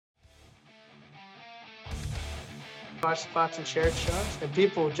Botch Spots and Chair Shots. And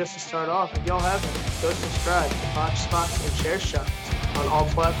people, just to start off, if y'all haven't, go subscribe to Botch Spots and Chair Shots on all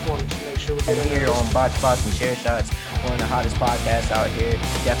platforms to make sure we get Here on Botch Spots and Chair Shots, one of the hottest podcasts out here.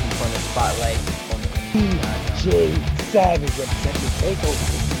 Definitely from the spotlight on the DJ Savage representing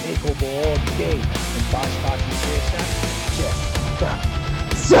Takeover all day. And Botch Spots and Chair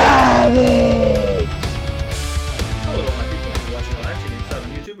Shots. Savage! Hello, my people. If you're watching live, checking us out on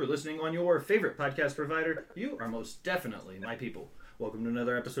YouTube, or listening on your favorite podcast provider, you are most definitely my people. Welcome to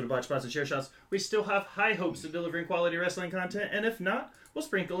another episode of Botch Spots and Chair Shots. We still have high hopes of delivering quality wrestling content, and if not, we'll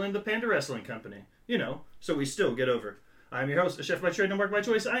sprinkle in the Panda Wrestling Company. You know, so we still get over. I'm your host, a chef by trade, no mark by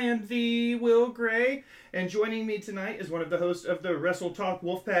choice. I am the Will Gray, and joining me tonight is one of the hosts of the Wrestle Talk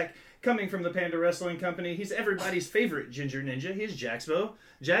Wolfpack, coming from the Panda Wrestling Company. He's everybody's favorite ginger ninja. He's Jaxbo.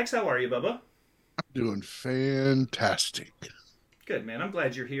 Jax, how are you, Bubba? Doing fantastic. Good, man. I'm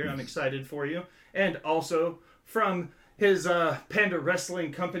glad you're here. I'm excited for you. And also, from his Panda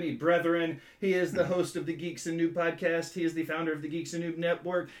Wrestling Company brethren, he is the host of the Geeks and Noob podcast. He is the founder of the Geeks and Noob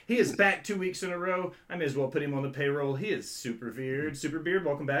Network. He is back 2 weeks in a row. I may as well put him on the payroll. He is Super Beard. Super Beard,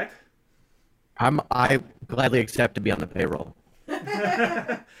 welcome back. I gladly accept to be on the payroll.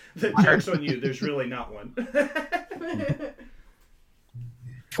 The joke's on you. There's really not one.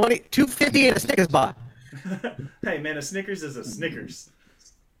 250 and a Snickers bar. Hey, man, a Snickers is a Snickers.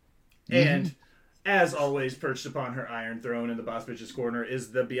 And as always, perched upon her iron throne in the Boss Bitch's corner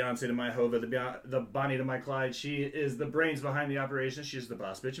is the Beyonce to my Hova, the Bonnie to my Clyde. She is the brains behind the operation. She's the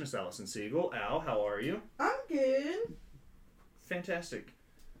Boss Bitch, Miss Allison Siegel. Al, how are you? I'm good. Fantastic.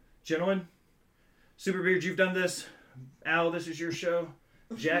 Gentlemen, Super Beard, you've done this. Al, this is your show.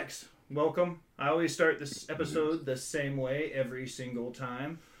 Jax, welcome. I always start this episode the same way every single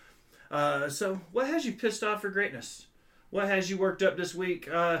time. So, what has you pissed off for greatness? What has you worked up this week?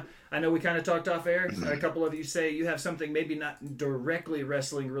 I know we kind of talked off air. A couple of you say you have something maybe not directly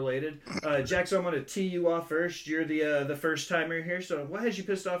wrestling related. Jax, I'm going to tee you off first. You're the first timer here. So, what has you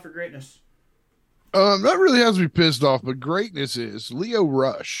pissed off for greatness? That really has me pissed off, but greatness is Leo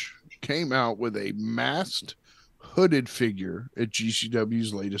Rush came out with a masked, hooded figure at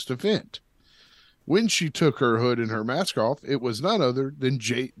GCW's latest event. When she took her hood and her mask off, it was none other than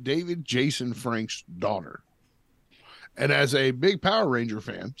David Jason Frank's daughter. And as a big Power Ranger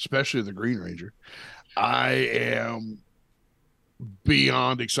fan, especially the Green Ranger, I am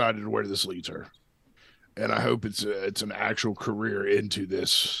beyond excited where this leads her. And I hope it's an actual career into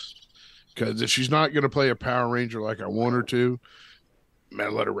this. Because if she's not going to play a Power Ranger like I want her to,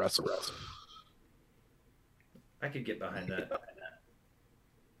 man, let her wrestle. I could get behind that.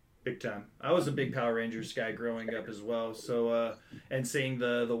 Big time. I was a big Power Rangers guy growing up as well. So, and seeing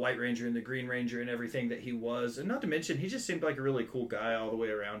the White Ranger and the Green Ranger and everything that he was, and not to mention, he just seemed like a really cool guy all the way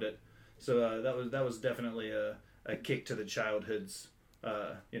around it. So that was definitely a kick to the childhood's,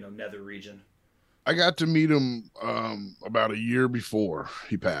 nether region. I got to meet him about a year before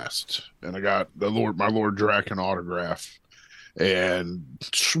he passed, and I got my Lord Draken autograph. And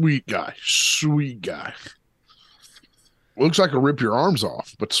sweet guy. Looks like he'll rip your arms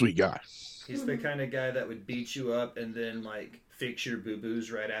off, but sweet guy. He's the kind of guy that would beat you up and then like fix your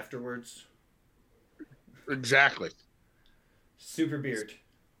boo-boos right afterwards. Exactly. Super Beard,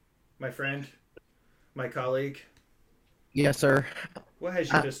 my friend, my colleague. Yes, sir. What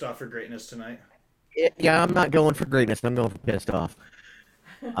has you pissed off for greatness tonight? Yeah, I'm not going for greatness. I'm going for pissed off.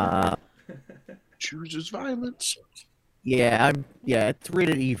 Chooses violence. Yeah, it's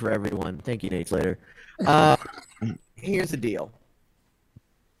rated E for everyone. Thank you, Nate Slater. Here's the deal.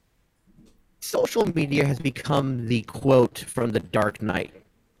 Social media has become the quote from The Dark Knight.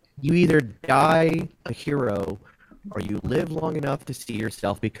 You either die a hero, or you live long enough to see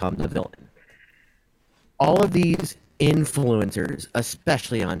yourself become the villain. All of these influencers,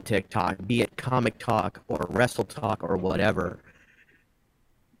 especially on TikTok, be it Comic Talk or Wrestle Talk or whatever,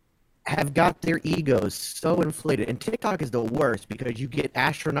 have got their egos so inflated. And TikTok is the worst because you get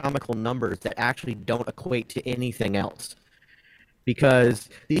astronomical numbers that actually don't equate to anything else. Because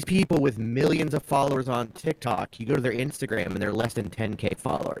these people with millions of followers on TikTok, you go to their Instagram and they're less than 10K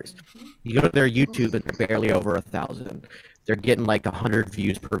followers. You go to their YouTube and they're barely over 1,000. They're getting like 100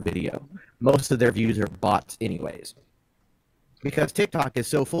 views per video. Most of their views are bots anyways. Because TikTok is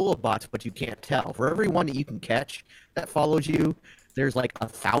so full of bots, but you can't tell. For every one that you can catch that follows you, there's like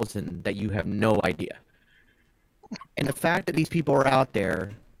 1,000 that you have no idea. And the fact that these people are out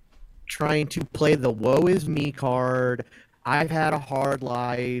there trying to play the woe is me card, I've had a hard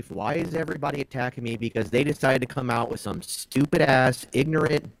life, why is everybody attacking me? Because they decided to come out with some stupid ass,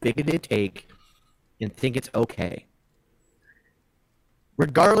 ignorant, bigoted take and think it's okay.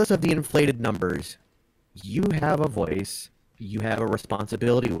 Regardless of the inflated numbers, you have a voice, you have a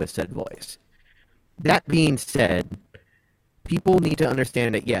responsibility with said voice. That being said, people need to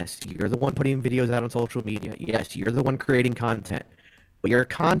understand that yes, you're the one putting videos out on social media. Yes, you're the one creating content. But your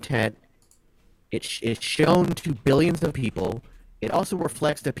content, it's shown to billions of people. It also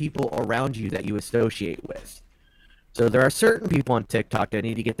reflects the people around you that you associate with. So there are certain people on TikTok that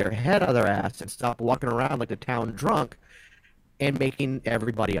need to get their head out of their ass and stop walking around like a town drunk and making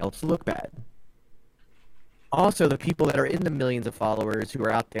everybody else look bad. Also, the people that are in the millions of followers who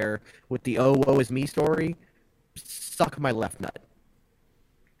are out there with the "oh, woe is me" story, suck my left nut.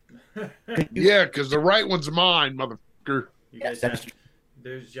 Yeah, because the right one's mine, motherfucker. You guys that's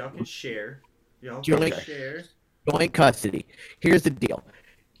have, y'all can share. Y'all Joint- can share. Joint custody. Here's the deal.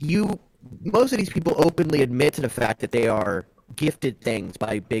 Most of these people openly admit to the fact that they are gifted things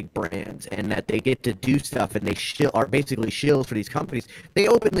by big brands and that they get to do stuff and they are basically shills for these companies. They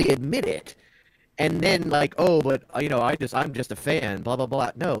openly admit it. And then like, oh, but I'm just a fan, blah blah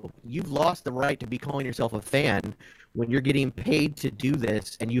blah. No, you've lost the right to be calling yourself a fan when you're getting paid to do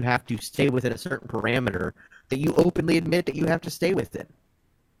this and you have to stay within a certain parameter that you openly admit that you have to stay within.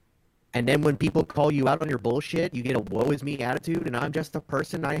 And then when people call you out on your bullshit, you get a woe is me attitude and I'm just a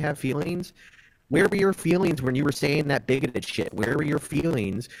person, I have feelings. Where were your feelings when you were saying that bigoted shit? Where were your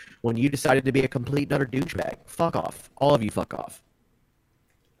feelings when you decided to be a complete and utter douchebag? Fuck off. All of you fuck off.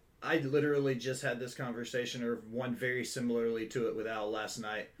 I literally just had this conversation, or one very similarly to it, with Al last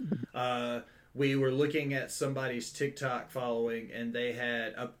night. We were looking at somebody's TikTok following, and they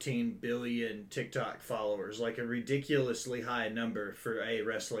had up 10 billion TikTok followers, like a ridiculously high number for a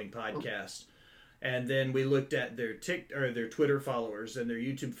wrestling podcast. And then we looked at their Twitter followers and their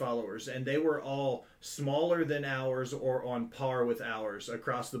YouTube followers, and they were all smaller than ours or on par with ours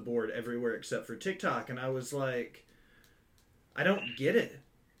across the board everywhere except for TikTok. And I was like, I don't get it.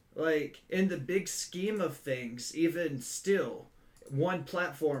 Like, in the big scheme of things, even still, one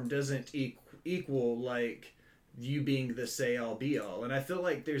platform doesn't equal, like, you being the say-all, be-all. And I feel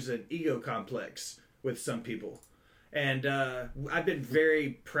like there's an ego complex with some people. And I've been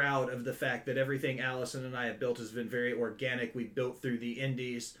very proud of the fact that everything Allison and I have built has been very organic. We built through the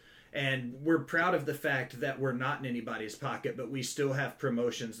indies. And we're proud of the fact that we're not in anybody's pocket, but we still have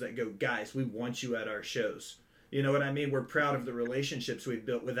promotions that go, guys, we want you at our shows. You know what I mean? We're proud of the relationships we've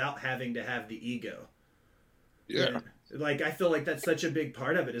built without having to have the ego. Yeah. And, like, I feel like that's such a big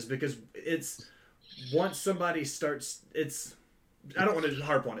part of it, is because it's once somebody starts, I don't want to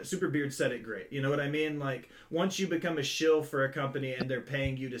harp on it. Superbeard said it great. You know what I mean? Like, once you become a shill for a company and they're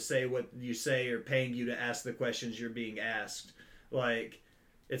paying you to say what you say or paying you to ask the questions you're being asked, like,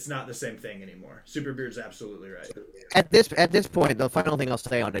 it's not the same thing anymore. Superbeard's absolutely right. At this point, the final thing I'll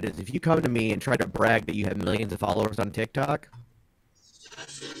say on it is if you come to me and try to brag that you have millions of followers on TikTok,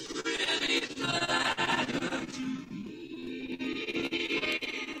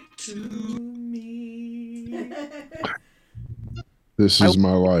 To me. This is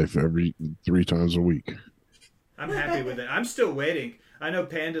my life every 3 times a week. I'm happy with it. I'm still waiting. I know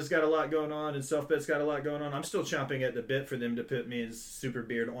Panda's got a lot going on and Selfbet's got a lot going on. I'm still chomping at the bit for them to put me and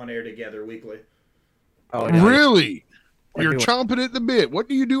Superbeard on air together weekly. oh, no, Really? What You're do- chomping at the bit. What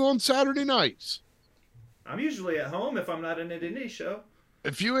do you do on Saturday nights? I'm usually at home if I'm not in an indie show.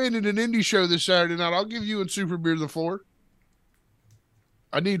 If you ain't at an indie show this Saturday night, I'll give you and Superbeard the floor.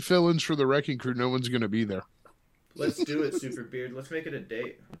 I need fill-ins for the Wrecking Crew. No one's going to be there. Let's do it, Superbeard. Let's make it a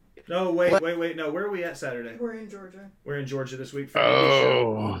date. No, wait. No, where are we at Saturday? We're in Georgia. We're in Georgia this week for an indie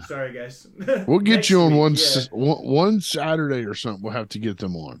show. Oh. Sorry, guys. We'll get Next you on week, yeah. one Saturday or something. We'll have to get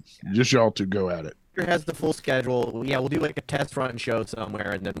them on. Just y'all to go at it. has the full schedule. Yeah, we'll do like a test run show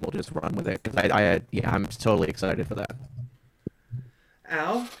somewhere, and then we'll just run with it. Because I'm totally excited for that.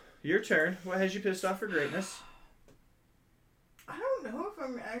 Al, your turn. What has you pissed off for greatness? I don't know if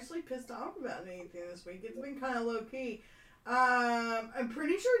I'm actually pissed off about anything this week. It's been kind of low key. I'm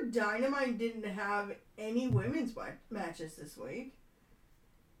pretty sure Dynamite didn't have any women's matches this week.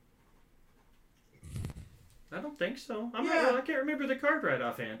 I don't think so. Yeah. I can't remember the card right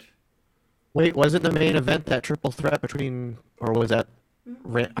offhand. Wait, was it the main event, that triple threat between, or was that?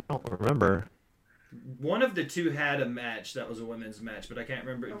 I don't remember. One of the two had a match that was a women's match, but I can't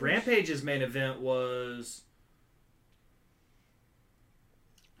remember. Oh, Rampage's main event was...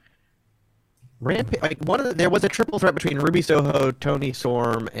 There was a triple threat between Ruby Soho, Tony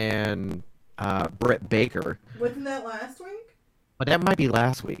Storm, and Britt Baker. Wasn't that last week? But that might be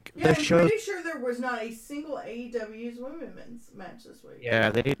last week. Yeah, Those I'm shows, pretty sure there was not a single AEW's women's match this week.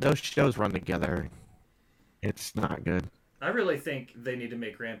 yeah, those shows run together. It's not good. I really think they need to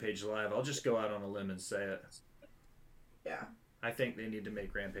make Rampage live. I'll just go out on a limb and say it. Yeah. I think they need to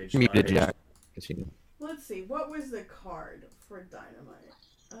make Rampage You live. did, Jack. Let's see. What was the card for Dynamite?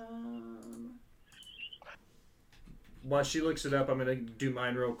 While she looks it up, I'm gonna do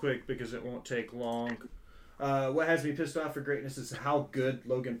mine real quick because it won't take long. What has me pissed off for greatness is how good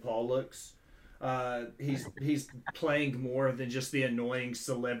Logan Paul looks. He's playing more than just the annoying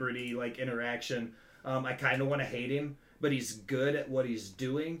celebrity like interaction. I kind of want to hate him, but he's good at what he's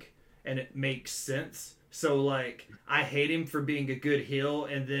doing, and it makes sense. So like, I hate him for being a good heel,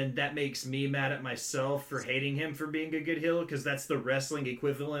 and then that makes me mad at myself for hating him for being a good heel, because that's the wrestling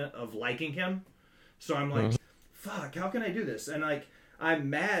equivalent of liking him. So I'm like, fuck, how can I do this? And like, I'm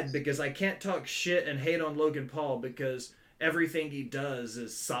mad because I can't talk shit and hate on Logan Paul because everything he does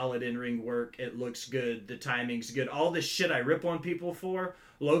is solid in-ring work. It looks good. The timing's good. All this shit I rip on people for,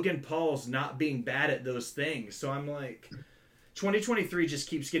 Logan Paul's not being bad at those things. So I'm like, 2023 just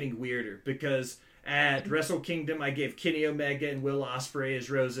keeps getting weirder because at Wrestle Kingdom, I gave Kenny Omega and Will Ospreay as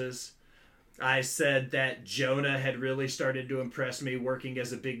roses. I said that Jonah had really started to impress me working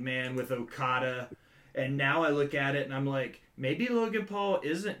as a big man with Okada. And now I look at it and I'm like, maybe Logan Paul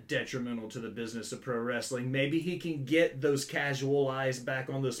isn't detrimental to the business of pro wrestling. Maybe he can get those casual eyes back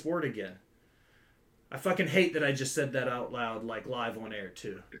on the sport again. I fucking hate that I just said that out loud, like live on air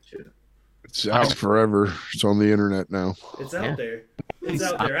too. It's out forever. It's on the internet now. It's out there. It's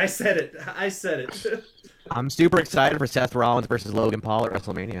out there. I said it. I'm super excited for Seth Rollins versus Logan Paul at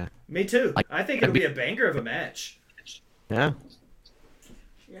WrestleMania. Me too. I think it'll be a banger of a match. Yeah.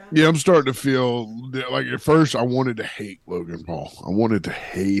 Yeah, I'm starting to feel like at first I wanted to hate Logan Paul. I wanted to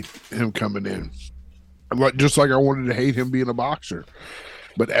hate him coming in. Just like I wanted to hate him being a boxer.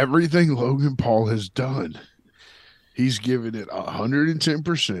 But everything Logan Paul has done, he's given it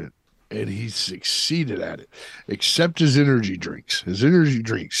 110%, and he's succeeded at it. Except his energy drinks. His energy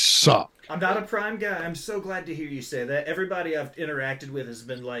drinks suck. I'm not a Prime guy. I'm so glad to hear you say that. Everybody I've interacted with has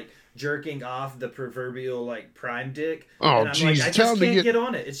been like jerking off the proverbial like Prime dick. Oh, and I'm geez, like, I just can't get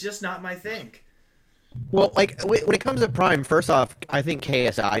on it. It's just not my thing. Well, like when it comes to Prime, first off, I think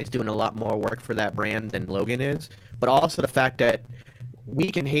KSI is doing a lot more work for that brand than Logan is. But also the fact that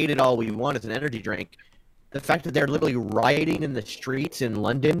we can hate it all we want as an energy drink. The fact that they're literally rioting in the streets in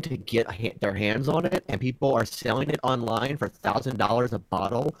London to get their hands on it, and people are selling it online for $1,000 a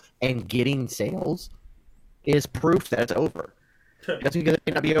bottle and getting sales, is proof that it's over. Just because it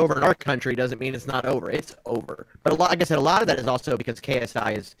may not be over in our country doesn't mean it's not over. It's over. But like I said, a lot of that is also because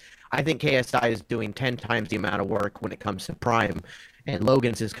I think KSI is doing 10 times the amount of work when it comes to Prime, and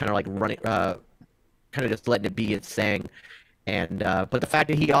Logan's is kind of like running, kind of just letting it be its thing. And but the fact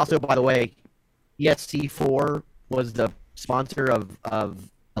that he also, by the way, yes, C4 was the sponsor of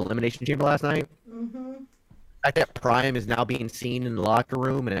Elimination Chamber last night. Mm-hmm. The fact that Prime is now being seen in the locker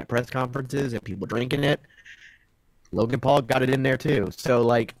room and at press conferences and people drinking it. Logan Paul got it in there too. So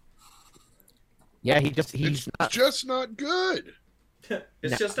like, yeah, he's not good.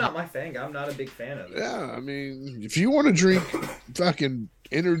 It's just not my thing. I'm not a big fan of it. Yeah, I mean, if you want to drink fucking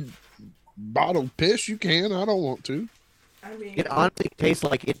bottled piss, you can. I don't want to. I mean, it honestly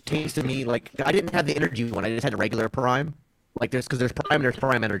tastes to me like I didn't have the energy one. I just had a regular Prime. Like because there's Prime and there's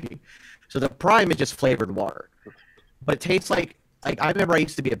Prime Energy. So the Prime is just flavored water. But it tastes like I remember I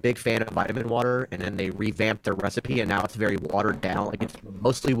used to be a big fan of vitamin water, and then they revamped their recipe, and now it's very watered down. Like it's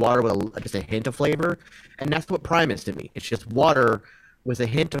mostly water with just a hint of flavor, and that's what Prime is to me. It's just water with a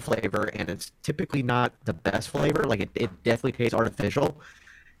hint of flavor, and it's typically not the best flavor. Like it definitely tastes artificial.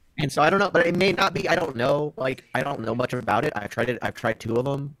 And so I don't know, but it may not be. I don't know. Like I don't know much about it. I've tried 2 of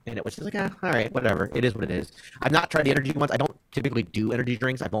them, and it was just like, all right, whatever. It is what it is. I've not tried the energy ones. I don't typically do energy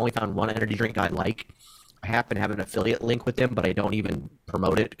drinks. I've only found one energy drink I like. I happen to have an affiliate link with them, but I don't even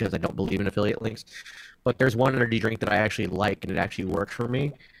promote it because I don't believe in affiliate links. But there's one energy drink that I actually like, and it actually works for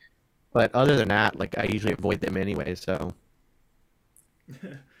me. But other than that, like I usually avoid them anyway. So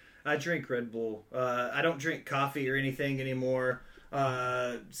I drink Red Bull. I don't drink coffee or anything anymore.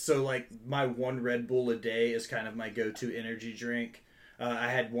 So like my one Red Bull a day is kind of my go-to energy drink.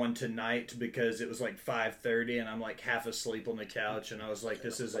 I had one tonight because it was like 5:30 and I'm like half asleep on the couch, and I was like,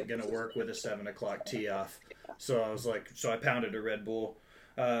 this isn't gonna work with a 7 o'clock tee off. So I was like, I pounded a Red Bull.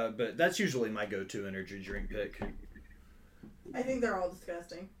 But that's usually my go-to energy drink pick. I think they're all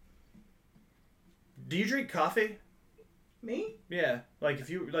disgusting. Do you drink coffee? Me? Yeah. Like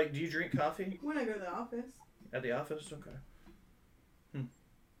if you do you drink coffee? When I go to the office. At the office? Okay.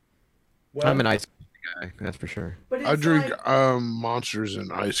 Well, I'm an ice guy, that's for sure. But I drink like, Monsters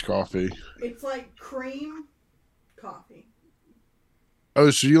and iced coffee. It's like cream coffee. Oh,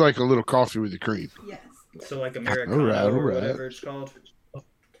 so you like a little coffee with the cream? Yes. so like Americano All or right. whatever it's called.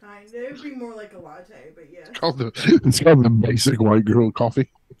 Kind of. It would be more like a latte, but yes. It's called the basic white girl coffee.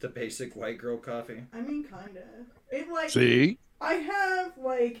 The basic white girl coffee. I mean, kinda. It like See? I have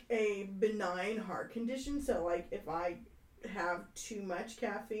like a benign heart condition, so like if I have too much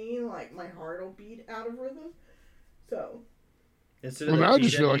caffeine, like my heart will beat out of rhythm. So Instead Well, of now I the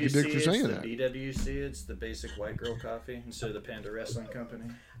just feel like a dick BWC, for saying it's that. the BWC, it's the basic white girl coffee instead of the Panda Wrestling Company.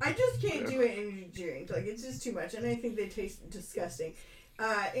 I just can't do an energy drink. Like it's just too much, and I think they taste disgusting.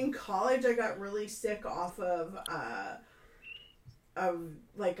 In college, I got really sick off of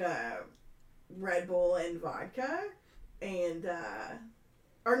like a Red Bull and vodka, and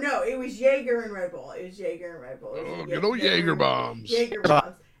or no, it was Jaeger and Red Bull. It was Jaeger and Red Bull. Oh, good old Jaeger bombs. Jaeger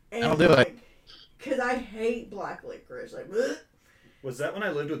bombs. And I'll do it. Because I hate black licorice. Like, bleh. Was that when I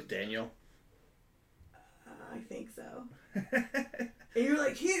lived with Daniel? I think so. And you're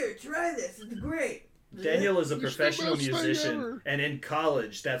like, here, try this. It's great. Daniel is a It's the professional best thing musician, ever. and in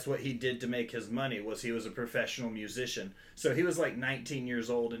college, that's what he did to make his money. Was he was a professional musician. So he was like 19 years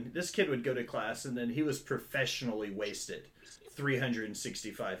old, and this kid would go to class, and then he was professionally wasted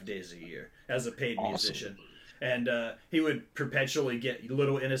 365 days a year as a paid musician. And he would perpetually get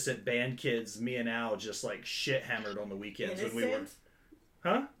little innocent band kids, me and Al, just like shit hammered on the weekends when we were. Innocent?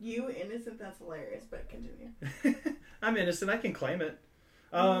 Huh? You innocent? That's hilarious, but continue. I'm innocent. I can claim it.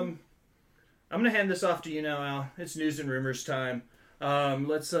 I'm gonna hand this off to you now, Al. It's news and rumors time.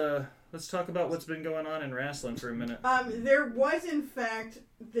 Let's talk about what's been going on in wrestling for a minute. There was, in fact,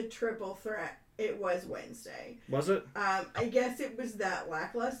 the triple threat. It was Wednesday. Was it? I guess it was that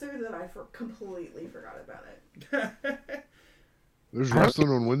lackluster that I completely forgot about it. There's wrestling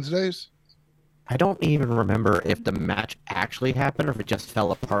on Wednesdays? I don't even remember if the match actually happened or if it just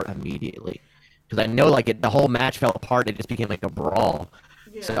fell apart immediately. Because I know the whole match fell apart. It just became like a brawl.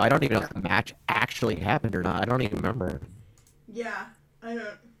 Yeah. So I don't even know if the match actually happened or not. I don't even remember. Yeah, I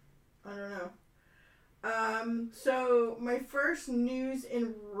don't know. So my first news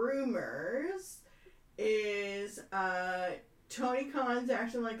and rumors is Tony Khan's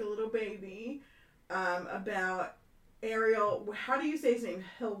acting like a little baby about Ariel. How do you say his name?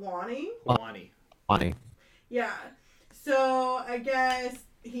 Helwani? Wani. Funny. Yeah. So I guess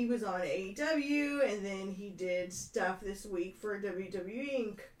he was on AEW, and then he did stuff this week for WWE,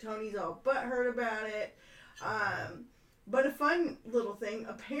 and Tony's all butthurt about it. But a fun little thing,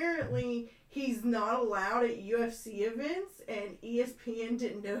 apparently he's not allowed at UFC events, and ESPN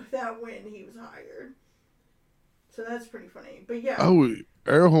didn't know that when he was hired. So that's pretty funny. But yeah. Oh,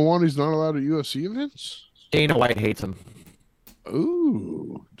 Ariel Helwani's not allowed at UFC events? Dana White hates him.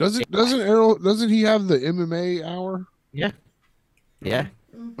 Ooh. Doesn't he have the MMA hour? Yeah. Yeah.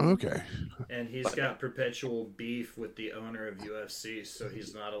 Okay. And he's got perpetual beef with the owner of UFC, so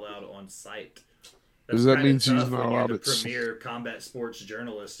he's not allowed on site. Does that kinda mean he's tough not when you're allowed the at premier combat sports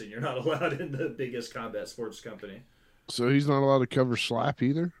journalist, and you're not allowed in the biggest combat sports company. So he's not allowed to cover slap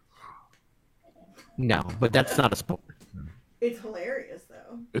either? No, but that's not a sport. It's hilarious,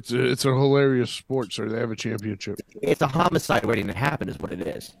 though. It's a hilarious sport, sir. They have a championship. It's a homicide waiting to happen is what it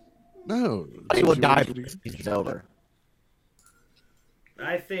is. No. He will die before the season's over.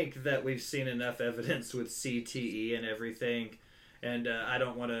 I think that we've seen enough evidence with CTE and everything, and I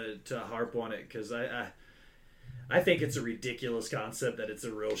don't want to harp on it because I think it's a ridiculous concept that it's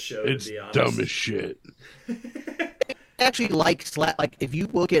a real show. It's to be honest, dumb as shit. Actually, if you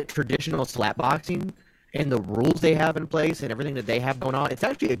look at traditional slap boxing and the rules they have in place and everything that they have going on, it's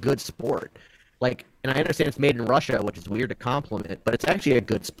actually a good sport. And I understand it's made in Russia, which is weird to compliment, but it's actually a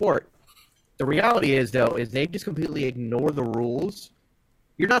good sport. The reality is, though, is they just completely ignore the rules.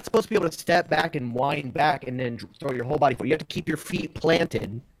 You're not supposed to be able to step back and wind back and then throw your whole body forward. You have to keep your feet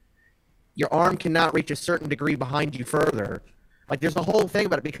planted. Your arm cannot reach a certain degree behind you further. There's a whole thing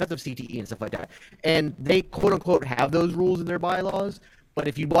about it because of CTE and stuff like that. And they, quote-unquote, have those rules in their bylaws. But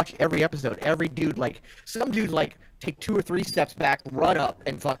if you watch every episode, every dude, some dudes, take 2 or 3 steps back, run up,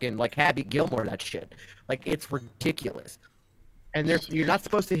 and fucking, Happy Gilmore that shit. It's ridiculous. And you're not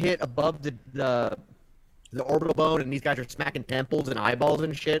supposed to hit above the orbital bone, and these guys are smacking temples and eyeballs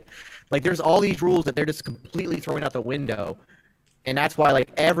and shit. There's all these rules that they're just completely throwing out the window. And that's why,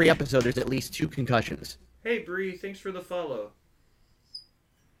 every episode, there's at least 2 concussions. Hey, Bree, thanks for the follow.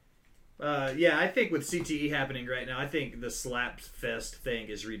 Yeah, I think with CTE happening right now, I think the slap fest thing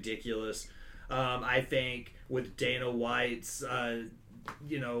is ridiculous. I think with Dana White's,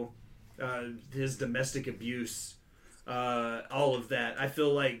 his domestic abuse, all of that, I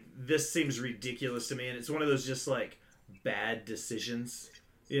feel like this seems ridiculous to me, and it's one of those just bad decisions.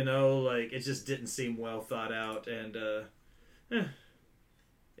 It just didn't seem well thought out, and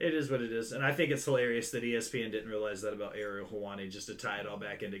it is what it is. And I think it's hilarious that ESPN didn't realize that about Ariel Helwani, just to tie it all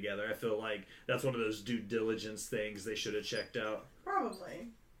back in together. I feel like that's one of those due diligence things they should have checked out. Probably.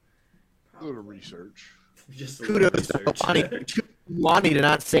 A little research. Just a little Kudos to research. Lonnie to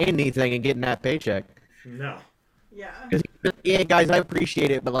not saying anything and getting that paycheck. No. Yeah. Because yeah, guys, I appreciate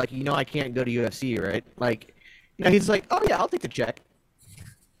it, but like, I can't go to UFC, right? Like, he's like, oh yeah, I'll take the check.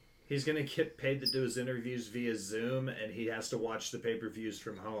 He's going to get paid to do his interviews via Zoom, and he has to watch the pay-per-views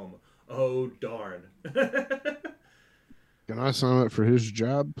from home. Oh, darn. Can I sign up for his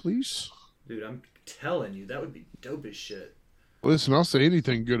job, please? Dude, I'm telling you, that would be dope as shit. Listen, I'll say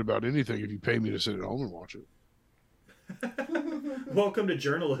anything good about anything if you pay me to sit at home and watch it. Welcome to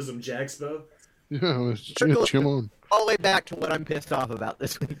journalism, Jaxpo. Yeah, let's chill on. All the way back to what I'm pissed off about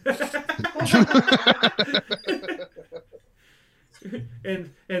this week.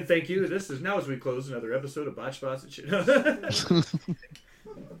 and thank you. This is now as we close another episode of Botch Spots and shit.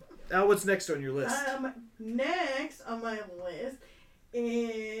 Al, what's next on your list? Next on my list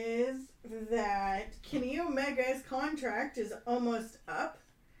is that Kenny Omega's contract is almost up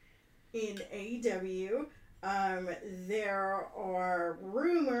in AEW. There are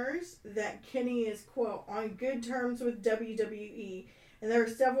rumors that Kenny is, quote, on good terms with WWE, and there are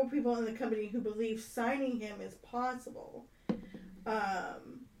several people in the company who believe signing him is possible.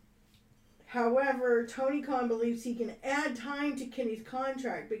 However, Tony Khan believes he can add time to Kenny's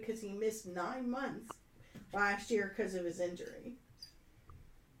contract because he missed 9 months last year because of his injury.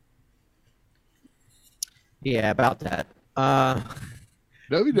 Yeah, about that.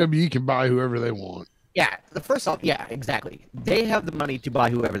 WWE can buy whoever they want. Yeah, yeah, exactly. They have the money to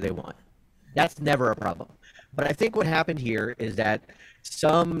buy whoever they want. That's never a problem. But I think what happened here is that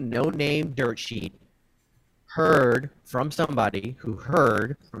some no-name dirt sheet heard from somebody who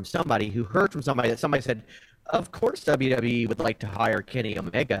heard from somebody who heard from somebody that somebody said, of course WWE would like to hire Kenny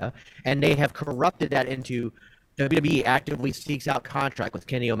Omega, and they have corrupted that into WWE actively seeks out contract with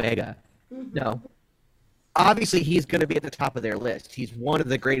Kenny Omega. Mm-hmm. No. Obviously, he's going to be at the top of their list. He's one of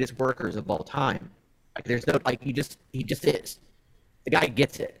the greatest workers of all time. Like, there's no, like, he just is. The guy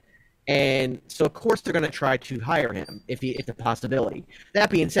gets it. And so, of course, they're going to try to hire him if it's a possibility. That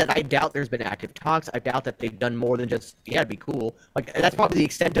being said, I doubt there's been active talks. I doubt that they've done more than just, yeah, it'd be cool. Like, that's probably the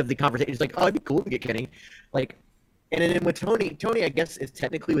extent of the conversation. It's like, oh, it'd be cool to get Kenny. Like, and then with Tony, I guess, is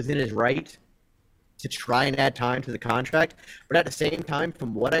technically within his right to try and add time to the contract. But at the same time,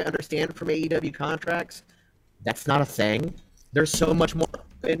 from what I understand from AEW contracts, that's not a thing. There's so much more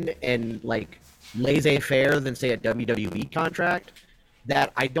open and, like, laissez-faire than, say, a WWE contract,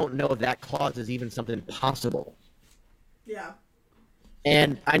 that I don't know if that clause is even something possible. Yeah.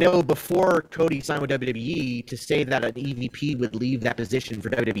 And I know before Cody signed with WWE, to say that an EVP would leave that position for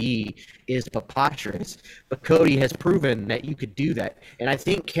WWE is preposterous. But Cody has proven that you could do that. And I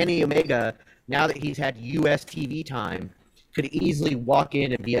think Kenny Omega, now that he's had US TV time, could easily walk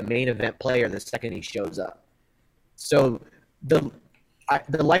in and be a main event player the second he shows up. So the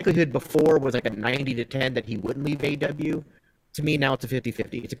likelihood before was like a 90-10 that he wouldn't leave AEW. To me, now it's a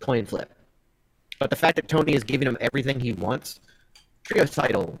 50-50. It's a coin flip. But the fact that Tony is giving him everything he wants, trios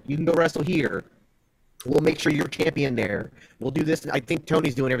title, you can go wrestle here. We'll make sure you're champion there. We'll do this. I think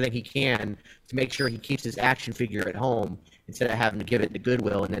Tony's doing everything he can to make sure he keeps his action figure at home instead of having to give it to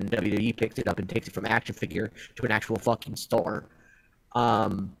Goodwill, and then WWE picks it up and takes it from action figure to an actual fucking store.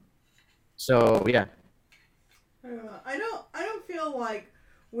 So, yeah. I don't feel like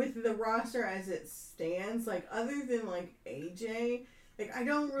with the roster as it stands, like, other than, like, AJ, like, I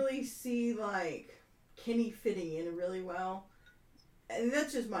don't really see, like, Kenny fitting in really well. And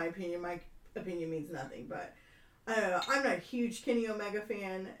that's just my opinion. My opinion means nothing, but I don't know. I'm not a huge Kenny Omega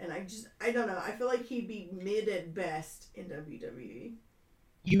fan, and I don't know. I feel like he'd be mid at best in WWE.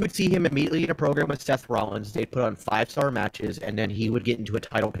 You would see him immediately in a program with Seth Rollins. They'd put on 5-star matches, and then he would get into a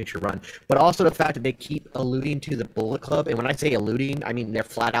title picture run. But also the fact that they keep alluding to the Bullet Club, and when I say alluding, I mean they're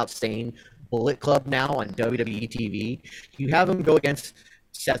flat out saying Bullet Club now on WWE TV. You have him go against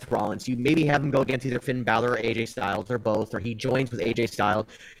Seth Rollins. You maybe have him go against either Finn Balor or AJ Styles, or both, or he joins with AJ Styles.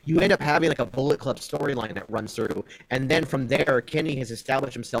 You end up having like a Bullet Club storyline that runs through, and then from there, Kenny has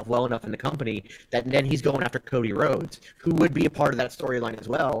established himself well enough in the company that then he's going after Cody Rhodes, who would be a part of that storyline as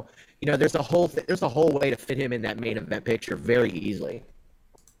well. You know, there's a whole way to fit him in that main event picture very easily.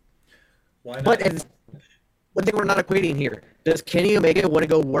 Why not? But one thing we're not equating here: does Kenny Omega want to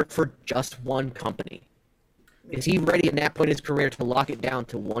go work for just one company? Is he ready at that point in his career to lock it down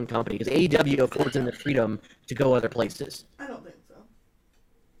to one company? Because AEW affords him the freedom to go other places. I don't think so.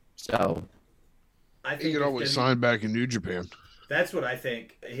 So, I think He could always sign back in New Japan. that's what I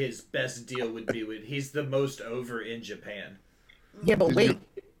think his best deal would be. He's the most over in Japan. yeah, but wait.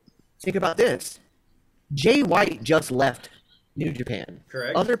 Think about this. Jay White just left New Japan.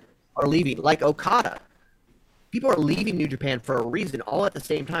 Correct. Other are leaving, like Okada. People are leaving New Japan for a reason, all at the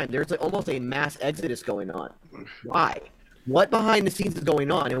same time. There's like almost a mass exodus going on. Why? What behind the scenes is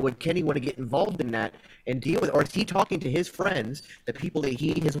going on, and would Kenny want to get involved in that and deal with it? Or is he talking to his friends, the people that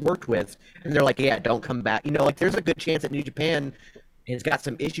he has worked with, and they're like, yeah, don't come back. Like there's a good chance that New Japan has got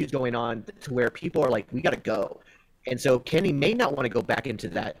some issues going on to where people are like, we got to go. And so Kenny may not want to go back into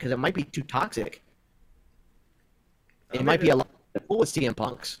that because it might be too toxic. It might be a lot full with CM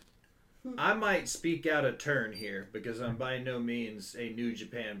Punks. I might speak out of turn here because I'm by no means a New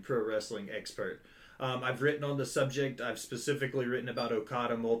Japan pro wrestling expert. I've written on the subject. I've specifically written about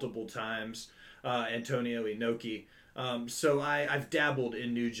Okada multiple times, Antonio Inoki. So I've dabbled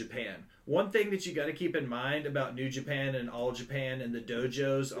in New Japan. One thing that you got to keep in mind about New Japan and All Japan and the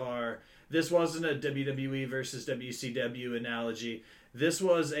dojos are this wasn't a WWE versus WCW analogy. This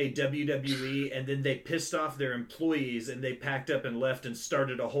was a WWE, and then they pissed off their employees, and they packed up and left and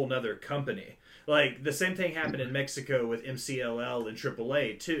started a whole nother company. Like, the same thing happened in Mexico with MCLL and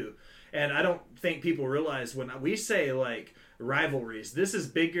AAA, too. And I don't think people realize when we say, like, rivalries, this is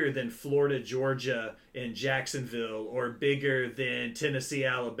bigger than Florida, Georgia, and Jacksonville, or bigger than Tennessee,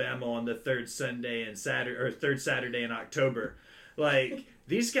 Alabama on the third Saturday in October. Like,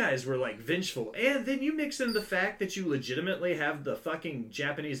 these guys were, like, vengeful. And then you mix in the fact that you legitimately have the fucking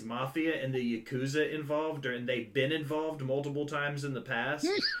Japanese mafia and the Yakuza involved, and they've been involved multiple times in the past.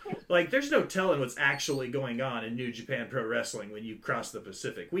 Like, there's no telling what's actually going on in New Japan Pro Wrestling when you cross the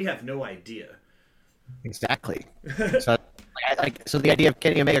Pacific. We have no idea. Exactly. So the idea of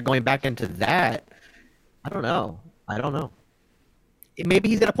Kenny Omega going back into that, I don't know. Maybe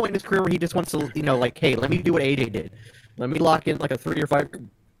he's at a point in his career where he just wants to, like, hey, let me do what AJ did. Let me lock in like a 3 or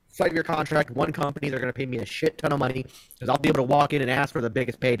 5-year contract, one company. They're going to pay me a shit ton of money because I'll be able to walk in and ask for the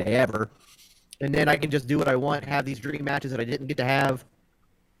biggest payday ever. And then I can just do what I want, have these dream matches that I didn't get to have,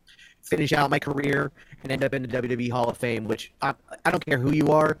 finish out my career, and end up in the WWE Hall of Fame, which I don't care who you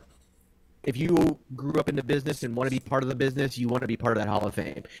are. If you grew up in the business and want to be part of the business, you want to be part of that Hall of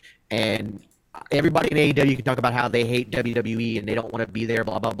Fame. And everybody in AEW can talk about how they hate WWE and they don't want to be there,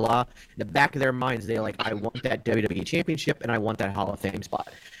 blah, blah, blah. In the back of their minds, they're like, I want that WWE Championship and I want that Hall of Fame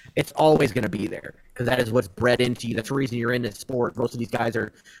spot. It's always going to be there because that is what's bred into you. That's the reason you're in this sport. Most of these guys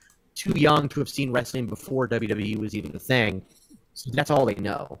are too young to have seen wrestling before WWE was even a thing. So that's all they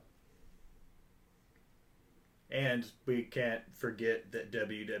know. And we can't forget that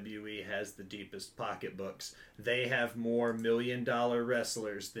WWE has the deepest pocketbooks. They have more million-dollar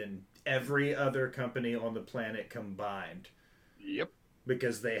wrestlers than every other company on the planet combined. Yep.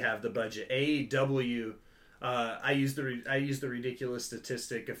 Because they have the budget. AEW, I used the ridiculous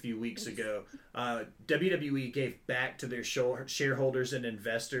statistic a few weeks ago. WWE gave back to their shareholders and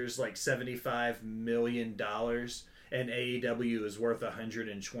investors like $75 million. And AEW is worth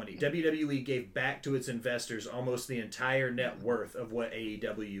 120. WWE gave back to its investors almost the entire net worth of what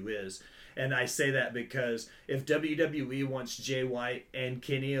AEW is. And I say that because if WWE wants Jay White and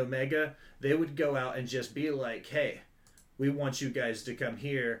Kenny Omega, they would go out and just be like, hey, we want you guys to come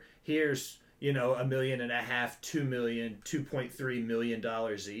here. Here's, $1.5 million, $2 million, $2.3 million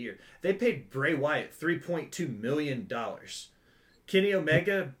a year. They paid Bray Wyatt $3.2 million. Kenny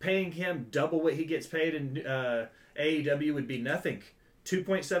Omega, paying him double what he gets paid in AEW would be nothing.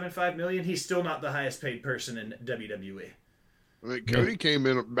 $2.75 million. He's still not the highest paid person in WWE. I mean, Cody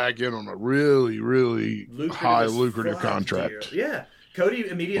came back in on a really, really lucrative contract. Yeah, Cody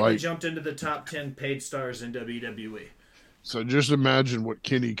immediately jumped into the top 10 paid stars in WWE. So just imagine what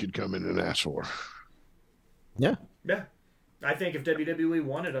Kenny could come in and ask for. Yeah. Yeah. I think if WWE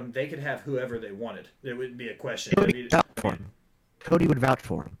wanted him, they could have whoever they wanted. There wouldn't be a question. Cody would vouch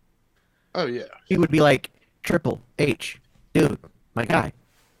for him. Oh, yeah. He would be like, Triple H, dude, my guy,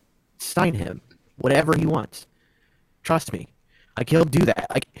 sign him, whatever he wants. Trust me, like he'll do that.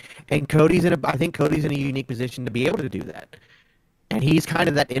 And I think Cody's in a unique position to be able to do that. And he's kind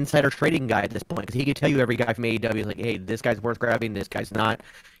of that insider trading guy at this point because he could tell you every guy from AEW is like, hey, this guy's worth grabbing, this guy's not.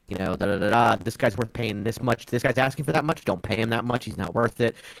 This guy's worth paying this much. This guy's asking for that much. Don't pay him that much. He's not worth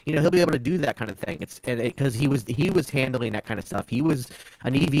it. He'll be able to do that kind of thing. Because he was handling that kind of stuff. He was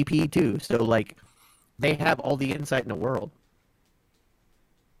an EVP too. So like. They have all the insight in the world.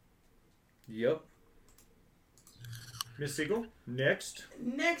 Yep. Miss Siegel, next.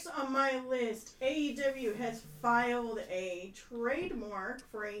 Next on my list, AEW has filed a trademark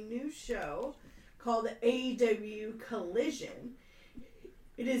for a new show called AEW Collision.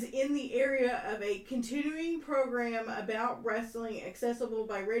 It is in the area of a continuing program about wrestling accessible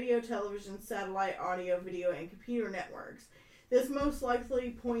by radio, television, satellite, audio, video, and computer networks. This most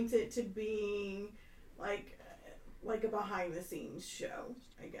likely points it to being like a behind-the-scenes show,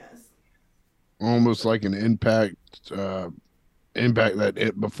 I guess. almost like an Impact, Impact that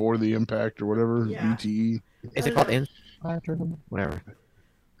it before the Impact or whatever. Yeah. BTE. Is it called Impact or whatever?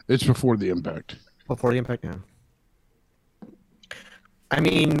 It's before the Impact. Before the Impact, yeah. I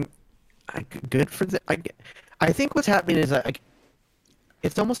mean, good for the. I think what's happening is like,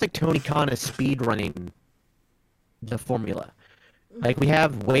 it's almost like Tony Khan is speed running the formula. Like, we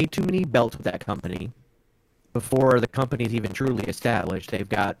have way too many belts with that company before the company's even truly established. They've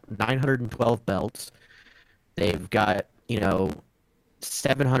got 912 belts. They've got,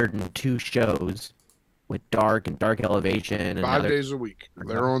 702 shows with Dark and Dark Elevation and 5 days a week.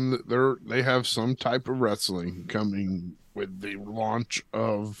 They have some type of wrestling coming with the launch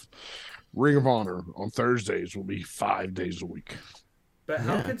of Ring of Honor on Thursdays. Will be 5 days a week. But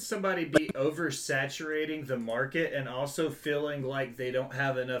how could somebody be oversaturating the market and also feeling like they don't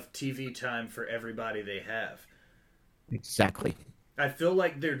have enough TV time for everybody they have? Exactly. I feel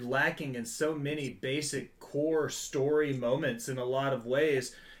like they're lacking in so many basic core story moments in a lot of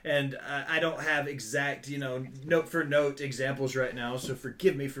ways. And I don't have exact, note for note examples right now, so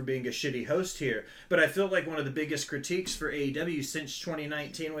forgive me for being a shitty host here. But I feel like one of the biggest critiques for AEW since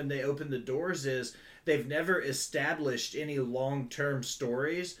 2019 when they opened the doors is they've never established any long-term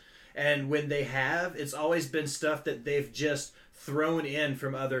stories. And when they have, it's always been stuff that they've just thrown in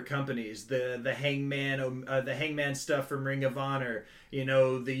from other companies. The Hangman stuff from Ring of Honor,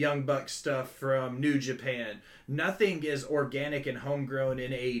 the Young Bucks stuff from New Japan. Nothing is organic and homegrown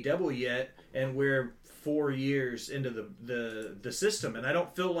in AEW yet, and we're 4 years into the system, and I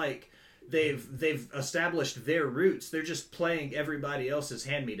don't feel like they've established their roots. They're just playing everybody else's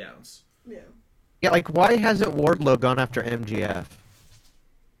hand-me-downs. Yeah. Yeah, like, why hasn't Wardlow gone after MGF?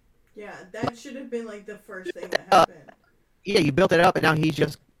 Yeah, that should have been like the first thing that happened. Yeah, you built it up, and now he's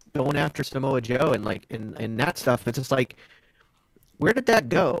just going after Samoa Joe and that stuff. It's just like, where did that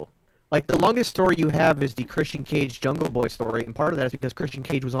go? Like, the longest story you have is the Christian Cage Jungle Boy story, and part of that is because Christian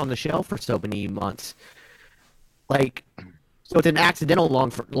Cage was on the shelf for so many months. Like, so it's an accidental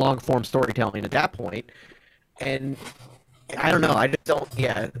long form storytelling at that point. And I don't know. I just don't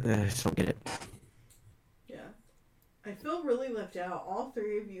get it. Yeah. I feel really left out. All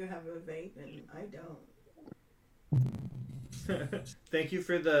three of you have a vape, and I don't. Thank you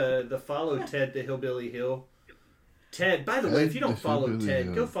for the follow, Ted the Hillbilly Hill. Ted, by the way, if you don't follow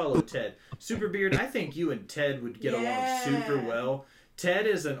Ted, go follow Ted. Superbeard, I think you and Ted would get along super well. Ted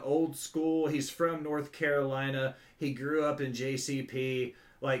is an old school. He's from North Carolina. He grew up in JCP.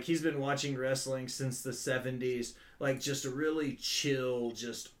 Like, he's been watching wrestling since the 70s. Like, just a really chill,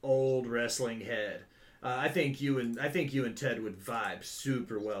 just old wrestling head. I think you and Ted would vibe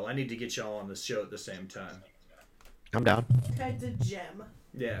super well. I need to get y'all on the show at the same time. I'm down. Ted's a gem.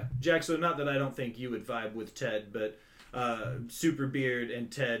 Yeah, Jack, so not that I don't think you would vibe with Ted, but Superbeard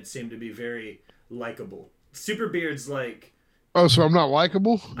and Ted seem to be very likable. Superbeard's like... Oh, so I'm not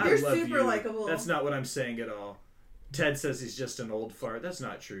likable? You're I love super you. likable. That's not what I'm saying at all. Ted says he's just an old fart. That's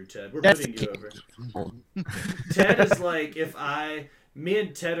not true, Ted. We're That's putting you over. Ted is like, me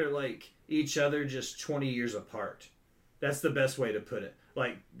and Ted are like each other just 20 years apart. That's the best way to put it.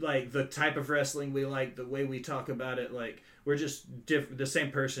 Like the type of wrestling we like, the way we talk about it, like we're just the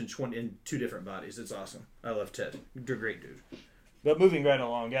same person in two different bodies. It's awesome. I love Ted. You're a great dude. But moving right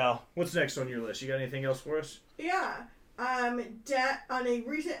along, Gal, what's next on your list? You got anything else for us? Yeah. On a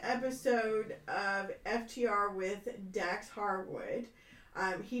recent episode of FTR with Dax Harwood,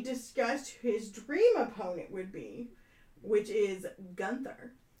 he discussed who his dream opponent would be, which is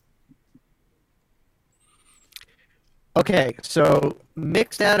Gunther. Okay, so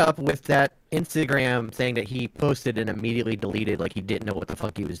mix that up with that Instagram thing that he posted and immediately deleted, like he didn't know what the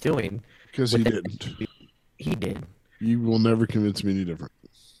fuck he was doing. Because he didn't. He did. You will never convince me any different.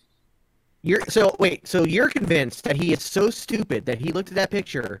 So you're convinced that he is so stupid that he looked at that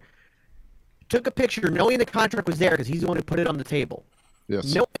picture, took a picture knowing the contract was there because he's the one who put it on the table.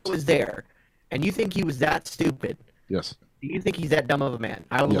 Yes. Knowing it was there, and you think he was that stupid. Yes. Do you think he's that dumb of a man?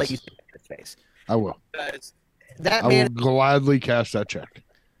 I will let you see his face. I will. Because that I man, will gladly cash that check.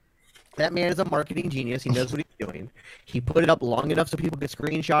 that man is a marketing genius. He knows what he's doing. He put it up long enough so people could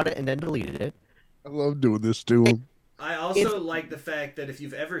screenshot it and then deleted it. I love doing this to him. I also like the fact that if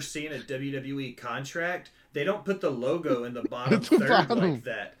you've ever seen a WWE contract, they don't put the logo in the bottom third like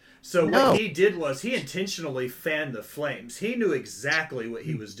that. So what he did was he intentionally fanned the flames. He knew exactly what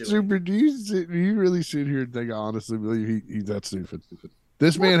he was doing. Super, do you really sit here and think I honestly believe he's that stupid?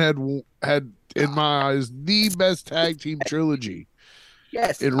 This man had, in my eyes, the best tag team trilogy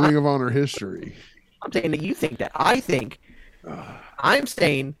in Ring of Honor history. I'm saying that you think that. I'm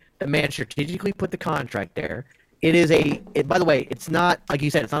saying the man strategically put the contract there, It is by the way, it's not, like you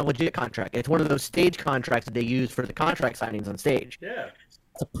said, it's not a legit contract. It's one of those stage contracts that they use for the contract signings on stage. Yeah.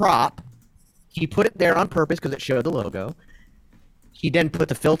 It's a prop. He put it there on purpose because it showed the logo. He then put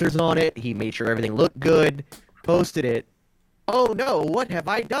the filters on it. He made sure everything looked good, posted it. Oh no, what have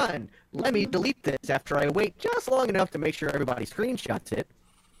I done? Let me delete this after I wait just long enough to make sure everybody screenshots it.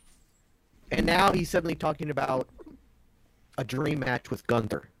 And now he's suddenly talking about a dream match with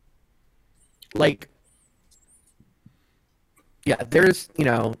Gunther. Like, yeah, there's,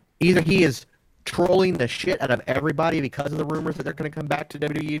 either he is trolling the shit out of everybody because of the rumors that they're going to come back to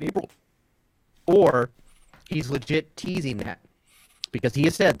WWE in April, or he's legit teasing that because he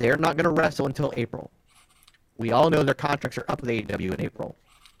has said they're not going to wrestle until April. We all know their contracts are up with AEW in April.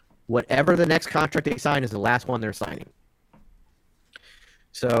 Whatever the next contract they sign is the last one they're signing.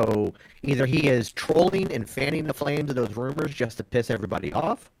 So either he is trolling and fanning the flames of those rumors just to piss everybody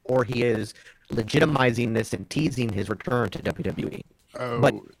off, or he is legitimizing this and teasing his return to WWE.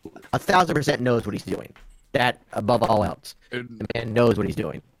 But 1,000% knows what he's doing. That, above all else, the man knows what he's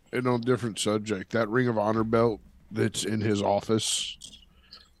doing. And on a different subject, that Ring of Honor belt that's in his office,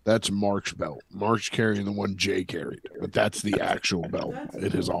 that's Mark's belt. Mark's carrying the one Jay carried, but that's the actual belt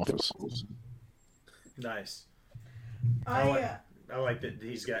in his office. Nice. I like that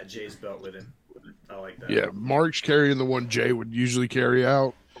he's got Jay's belt with him. I like that. Yeah, Mark's carrying the one Jay would usually carry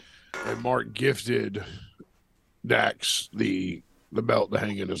out, and Mark gifted Dax the belt to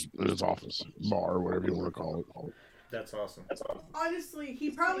hang in his office bar, or whatever you want to call it. That's awesome. Honestly, he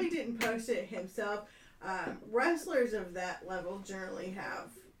probably didn't post it himself. Wrestlers of that level generally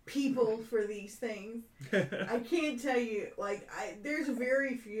have people for these things. I can't tell you, there's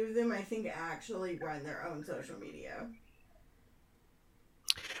very few of them I think actually run their own social media.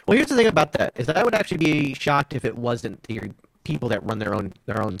 Well, here's the thing about that, is that I would actually be shocked if it wasn't the people that run their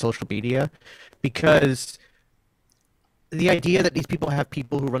own social media, because the idea that these people have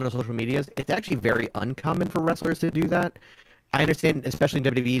people who run their social medias, it's actually very uncommon for wrestlers to do that. I understand, especially in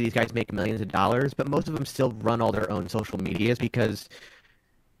WWE, these guys make millions of dollars, but most of them still run all their own social medias because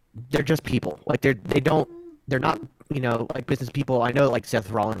they're just people. Like, they're not, like business people. I know, like,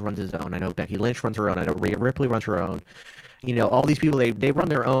 Seth Rollins runs his own. I know Becky Lynch runs her own. I know Rhea Ripley runs her own. All these people, they run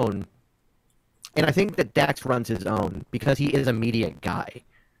their own. And I think that Dax runs his own because he is a media guy.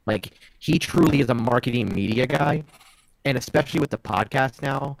 Like, he truly is a marketing media guy. And especially with the podcast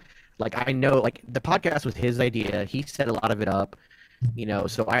now, like, I know, like, the podcast was his idea. He set a lot of it up,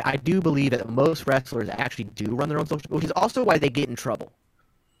 so I do believe that most wrestlers actually do run their own social, which is also why they get in trouble.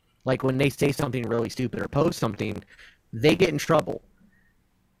 Like, when they say something really stupid or post something, they get in trouble.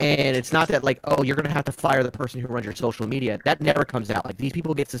 And it's not that, like, oh, you're going to have to fire the person who runs your social media. That never comes out. Like, these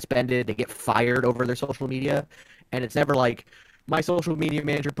people get suspended. They get fired over their social media. And it's never like, my social media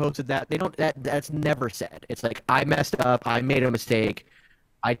manager posted that. That's never said. It's like, I messed up. I made a mistake.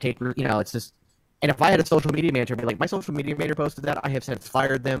 I take, it's just, and if I had a social media manager, I'd be like, my social media manager posted that. I have since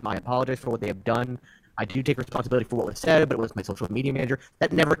fired them. I apologize for what they have done. I do take responsibility for what was said, but it was my social media manager.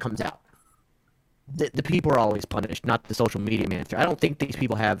 That never comes out. The people are always punished, not the social media manager. I don't think these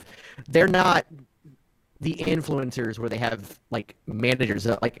people they're not the influencers where they have, like, managers.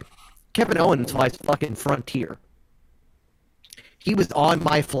 Like, Kevin Owens flies fucking Frontier. He was on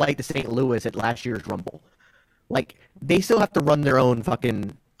my flight to St. Louis at last year's Rumble. Like, they still have to run their own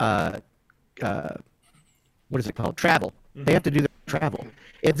fucking, what is it called? Travel. They have to do their travel.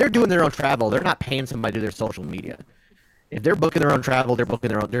 If they're doing their own travel, they're not paying somebody to do their social media. If they're booking their own travel, they're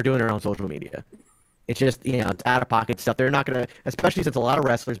doing their own social media. It's just, it's out of pocket stuff. They're not going to, especially since a lot of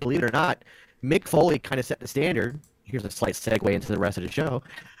wrestlers, believe it or not, Mick Foley kind of set the standard. Here's a slight segue into the rest of the show.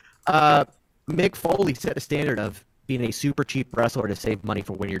 Mick Foley set the standard of being a super cheap wrestler to save money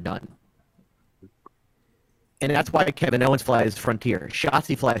for when you're done. And that's why Kevin Owens flies Frontier.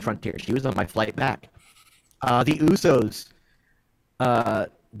 Shotzi flies Frontier. She was on my flight back. The Usos,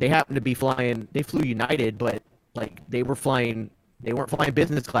 they happened to be flying, they flew United, but, like, they weren't flying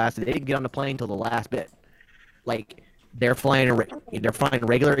business class. They didn't get on the plane until the last bit. Like, they're flying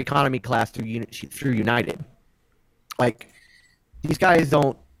regular economy class through United. Like, these guys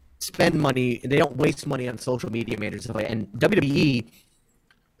don't spend money, they don't waste money on social media managers and stuff like that. And WWE,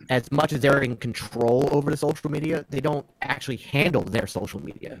 as much as they're in control over the social media, they don't actually handle their social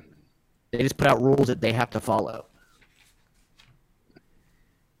media. They just put out rules that they have to follow.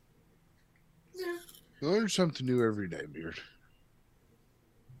 You learn something new every day, Beard.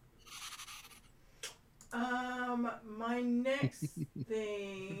 My next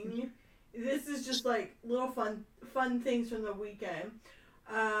thing, this is just like little fun things from the weekend.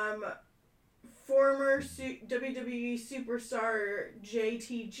 For former WWE superstar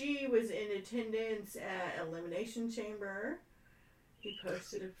JTG was in attendance at Elimination Chamber. He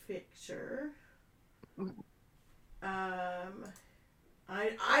posted a picture. I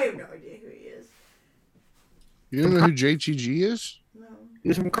have no idea who he is. You don't know who JTG is? No. He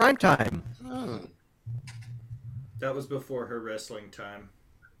was from Crime Time. Oh. That was before her wrestling time.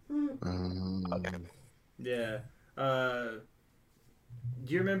 Okay. Yeah.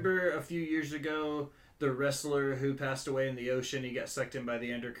 Do you remember a few years ago the wrestler who passed away in the ocean? He got sucked in by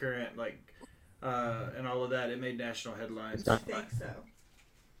the undercurrent, and all of that. It made national headlines. I think so.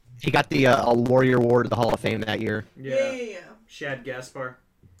 He got the Warrior Award of the Hall of Fame that year. Yeah. Shad Gaspar.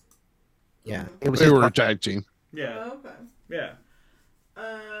 Yeah, it was. They his were a part- tag team. Yeah. Oh, okay. Yeah.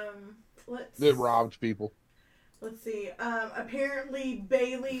 That robbed people. Let's see. Apparently,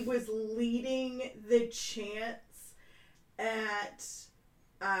 Bailey was leading the chants at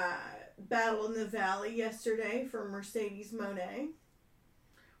Battle in the Valley yesterday for Mercedes Moné,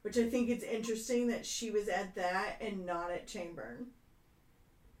 which I think it's interesting that she was at that and not at Chamber.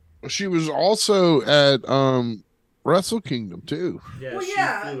 She was also at Wrestle Kingdom too. Yeah, Well, she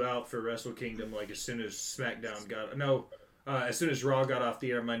yeah. flew out for Wrestle Kingdom as soon as SmackDown as soon as Raw got off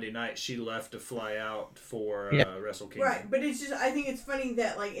the air Monday night, she left to fly out for Wrestle Kingdom. Right, but it's just, I think it's funny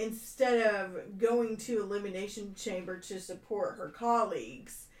that, like, instead of going to Elimination Chamber to support her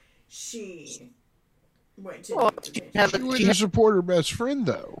colleagues, she went to She went to support her best friend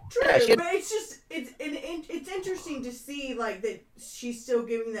though. True, Yeah, she- but it's just it's interesting to see like that she's still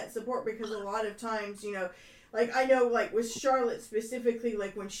giving that support, because a lot of times, you know, like I know like with Charlotte specifically,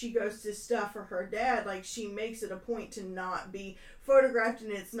 like when she goes to stuff for her dad, like she makes it a point to not be photographed,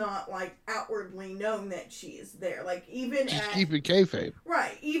 and it's not like outwardly known that she is there. Like even Just at keep it kayfabe.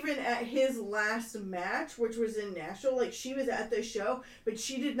 right, even at his last match, which was in Nashville, like she was at the show, but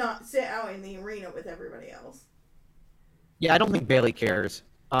she did not sit out in the arena with everybody else. Yeah, I don't think Bailey cares.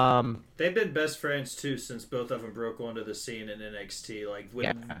 They've been best friends too since both of them broke onto the scene in NXT. Like with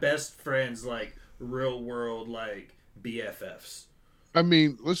Yeah. best friends, like real world, like BFFs. I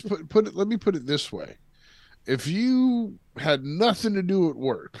mean, let's put it. Let me put it this way: if you had nothing to do at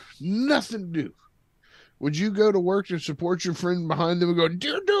work, nothing to do, would you go to work and support your friend behind them and go,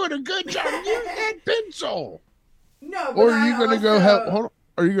 "You're doing a good job, use that pencil"? No, but Or are you going to go help? also- Hold on,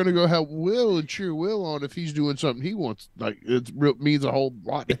 are you going to go help Will and cheer Will on if he's doing something he wants? Like means a whole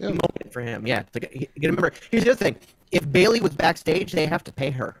lot to It's a him. moment for him. Yeah, it's like, you gotta remember. Here's the other thing: if Bailey was backstage, they have to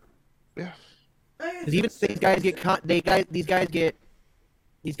pay her. Yeah. Because even if these guys get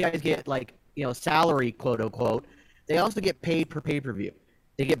these guys get like, you know, salary, quote unquote, they also get paid per pay-per-view.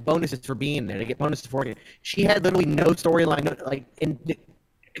 They get bonuses for being there. They get bonuses for it. She had literally no storyline. Like, and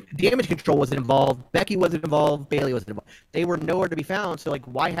Damage Control wasn't involved. Becky wasn't involved. Bailey wasn't involved. They were nowhere to be found. So like,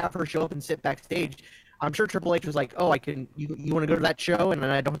 why have her show up and sit backstage? I'm sure Triple H was like, "Oh, I can. You want to go to that show, and then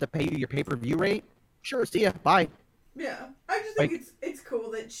I don't have to pay you your pay-per-view rate? Sure, see ya. Bye." Yeah, I just think it's cool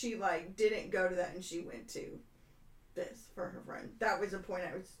that she like didn't go to that and she went to this for her friend. That was the point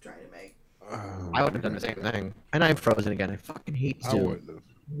I was trying to make. I would have done the same thing. And I'm frozen again. I fucking hate I Zoom. wouldn't have.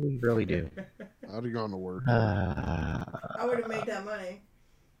 I really do. I'd have gone to work. I would have made that money.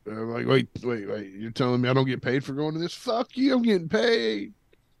 I'm like, wait. You're telling me I don't get paid for going to this? Fuck you! I'm getting paid.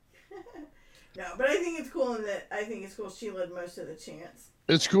 No, but I think it's cool in that I think it's cool she led most of the chants.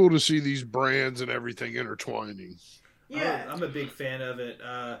 It's cool to see these brands and everything intertwining. Yeah, I'm a big fan of it.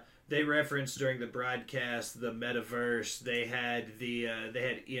 They referenced during the broadcast the metaverse. They had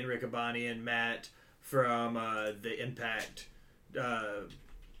Ian Riccaboni and Matt from the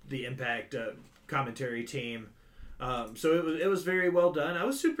Impact commentary team. So it was very well done. I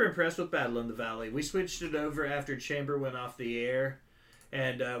was super impressed with Battle in the Valley. We switched it over after Chamber went off the air,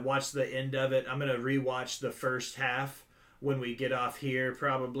 and watched the end of it. I'm gonna rewatch the first half when we get off here,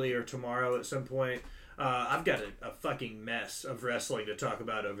 probably, or tomorrow at some point. I've got a fucking mess of wrestling to talk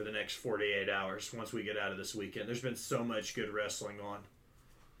about over the next 48 hours once we get out of this weekend. There's been so much good wrestling on.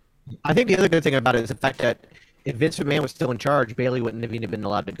 I think the other good thing about it is the fact that if Vince McMahon was still in charge, Bailey wouldn't have even been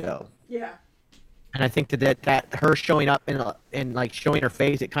allowed to go. yeah. And I think that her showing up and like showing her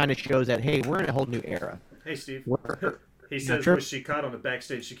face, it kind of shows that, hey, we're in a whole new era. Hey, Steve. We're- He says, sure. was she caught on the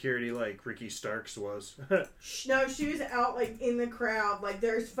backstage security like Ricky Starks was? No, she was out like in the crowd. Like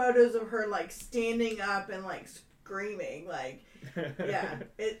there's photos of her like standing up and like screaming. Like yeah,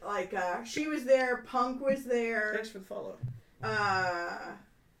 it like she was there. Punk was there. Thanks for the follow.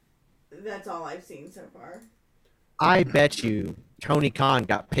 That's all I've seen so far. I bet you Tony Khan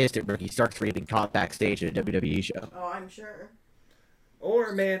got pissed at Ricky Starks for getting caught backstage at a WWE show. Oh, I'm sure.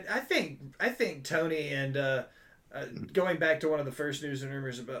 Or man, I think Tony and Going back to one of the first news and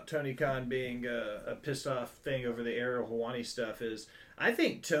rumors about Tony Khan being a pissed off thing over the Ariel Helwani stuff is, I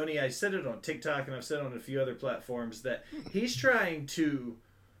think Tony, I said it on TikTok and I've said it on a few other platforms, that he's trying to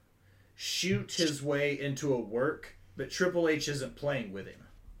shoot his way into a work, but Triple H isn't playing with him.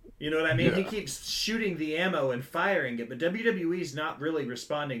 You know what I mean? Yeah. He keeps shooting the ammo and firing it, but WWE's not really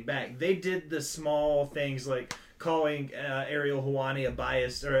responding back. They did the small things like calling Ariel Helwani a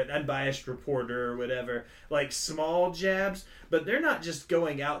biased or an unbiased reporter or whatever, like small jabs, but they're not just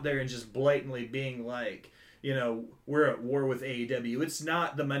going out there and just blatantly being like, you know, we're at war with AEW. It's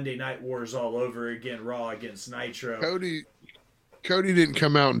not the Monday Night Wars all over again, Raw against Nitro. Cody didn't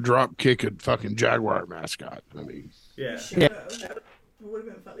come out and drop kick a fucking Jaguar mascot. I mean, Yeah. That would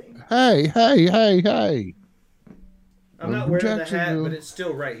have been funny. hey. I'm not wearing the hat, Jacksonville. but it's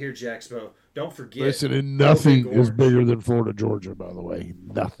still right here, Jaxpo. Don't forget. Listen, and nothing Big is Orange. bigger than Florida, Georgia, by the way.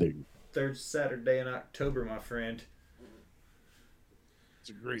 Nothing. Third Saturday in October, my friend. It's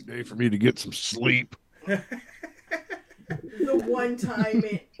a great day for me to get some sleep. The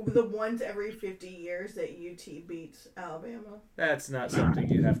once every 50 years that UT beats Alabama. That's not something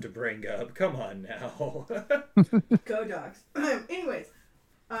you have to bring up. Come on now. Go Dogs. Anyways,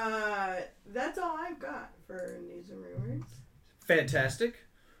 that's all I've got for news and rumors. Fantastic.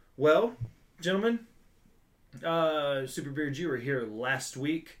 Well, gentlemen, Superbeard, you were here last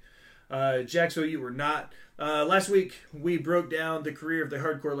week. Jaxo, you were not. Last week, we broke down the career of the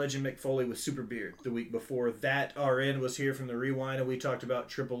hardcore legend Mick Foley with Superbeard. The week before that, RN was here from the Rewind, and we talked about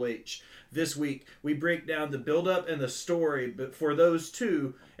Triple H. This week, we break down the build-up and the story but for those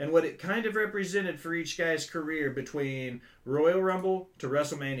two and what it kind of represented for each guy's career between Royal Rumble to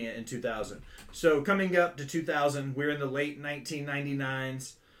WrestleMania in 2000. So coming up to 2000, we're in the late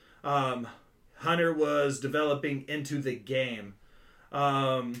 1999s. Hunter was developing into the game.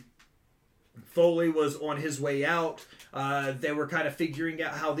 Foley was on his way out. They were kind of figuring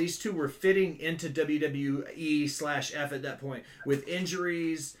out how these two were fitting into WWE/F at that point with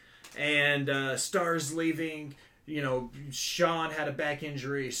injuries and stars leaving. You know, Shawn had a back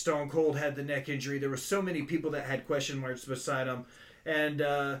injury. Stone Cold had the neck injury. There were so many people that had question marks beside them. And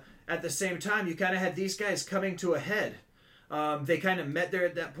at the same time, you kind of had these guys coming to a head. They kind of met there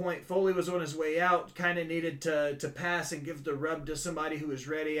at that point. Foley was on his way out, kind of needed to pass and give the rub to somebody who was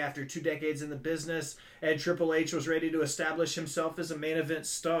ready after 2 decades in the business, and Triple H was ready to establish himself as a main event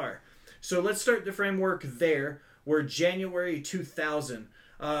star. So let's start the framework there. We're January 2000.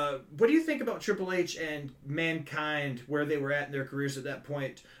 What do you think about Triple H and Mankind, where they were at in their careers at that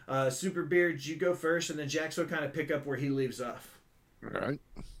point? Superbeard, you go first, and then Jax will kind of pick up where he leaves off. All right.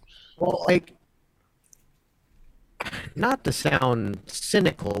 Well, like, not to sound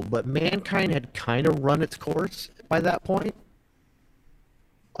cynical, but Mankind had kind of run its course by that point.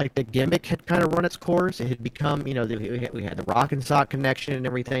 Like, the gimmick had kind of run its course. It had become, you know, we had the Rock and Sock connection and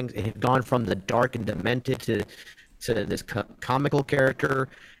everything. It had gone from the dark and demented to this comical character.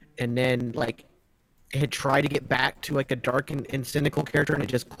 And then, like, it had tried to get back to, like, a dark and cynical character, and it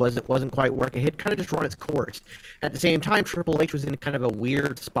just wasn't quite working. It had kind of just run its course. At the same time, Triple H was in kind of a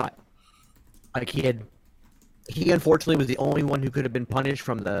weird spot. Like, he unfortunately was the only one who could have been punished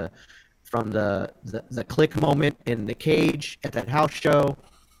from the click moment in the cage at that house show,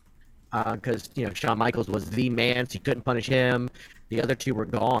 because you know Shawn Michaels was the man, so you couldn't punish him. The other two were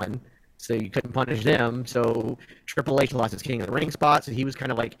gone, so you couldn't punish them. So Triple H lost his King of the Ring spot, so he was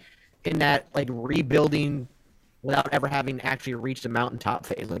kind of like in that like rebuilding without ever having actually reached the mountaintop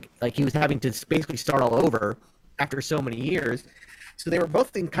phase. Like he was having to basically start all over after so many years. So they were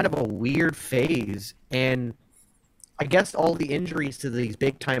both in kind of a weird phase, and I guess all the injuries to these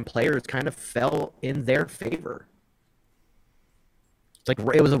big-time players kind of fell in their favor. It's like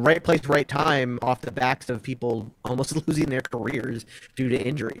it was a right place, right time off the backs of people almost losing their careers due to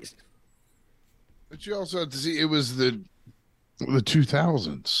injuries. But you also have to see it was the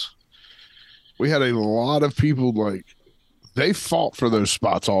 2000s. We had a lot of people like they fought for those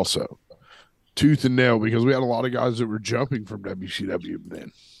spots also, tooth and nail, because we had a lot of guys that were jumping from WCW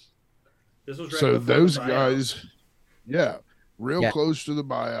then. This was right So before those the buyout. guys, yeah, real close to the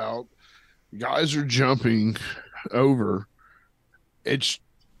buyout. Guys are jumping over. It's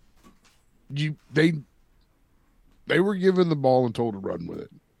they were given the ball and told to run with it,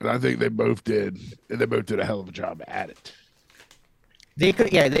 and I think they both did, and they both did a hell of a job at it. They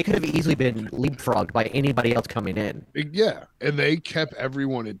could have easily been leapfrogged by anybody else coming in. Yeah, and they kept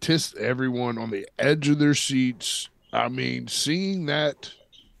everyone on the edge of their seats. I mean, seeing that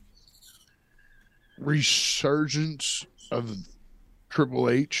resurgence of Triple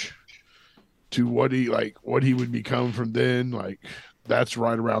H to what he would become from then, like that's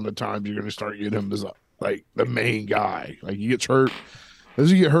right around the time you're going to start getting him as like the main guy. Like he gets hurt. Does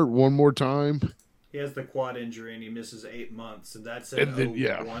he get hurt one more time? He has the quad injury and he misses 8 months, and that's in And then, 01,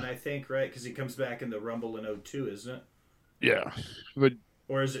 yeah. I think, right? Because he comes back in the Rumble in 02, isn't it? Yeah, but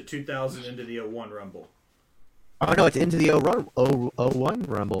Or is it 2000 into the 01 Rumble? Oh no, it's into the 01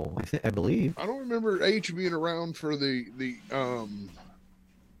 Rumble, I believe. I don't remember H being around for the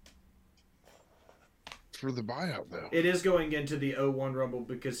buyout though. It is going into the 01 Rumble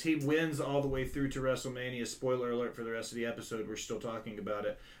because he wins all the way through to WrestleMania. Spoiler alert for the rest of the episode. We're still talking about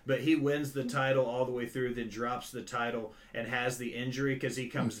it. But he wins the title all the way through, then drops the title and has the injury because he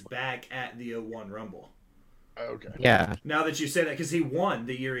comes back at the 01 Rumble. Okay. Yeah. Now that you say that, because he won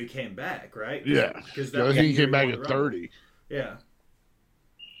the year he came back, right? Yeah. Because I think he came back at 30. Yeah.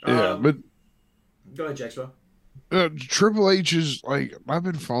 Yeah, but Go ahead, Jaxpo. Triple H is like, I've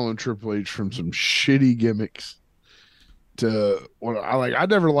been following Triple H from some shitty gimmicks to what I like. I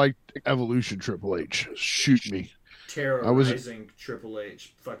never liked Evolution Triple H. Shoot me. Terrorizing Triple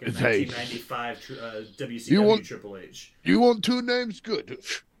H. Fucking Hey. 1995 WCW You want- Triple H. You want two names? Good.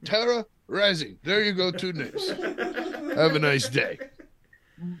 Terra Rising. There you go, two names. Have a nice day.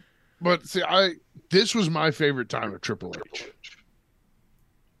 But see, this was my favorite time of Triple H.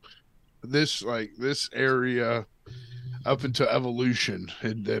 This area up into Evolution,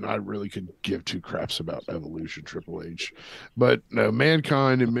 and then I really could give two craps about Evolution Triple H. But no,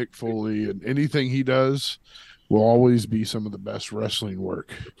 Mankind and Mick Foley and anything he does will always be some of the best wrestling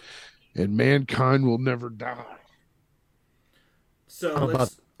work. And Mankind will never die. So How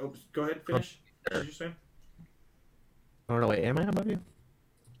let's. Go ahead, finish. What did you say? Oh no, wait, am I above you?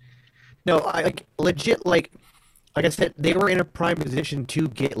 No, I like legit like I said, they were in a prime position to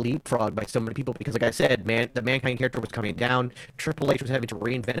get leapfrogged by so many people because, like I said, the Mankind character was coming down. Triple H was having to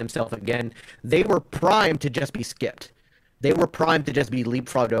reinvent himself again. They were primed to just be skipped. They were primed to just be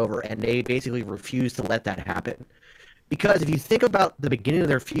leapfrogged over, and they basically refused to let that happen. Because if you think about the beginning of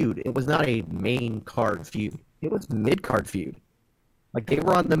their feud, it was not a main card feud. It was mid card feud. Like they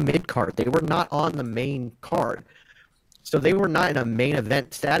were on the mid card. They were not on the main card. So they were not in a main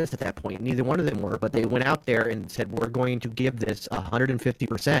event status at that point. Neither one of them were, but they went out there and said, we're going to give this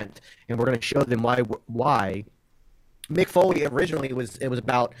 150%, and we're going to show them why. Mick Foley originally it was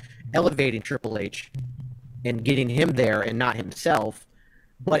about elevating Triple H and getting him there and not himself,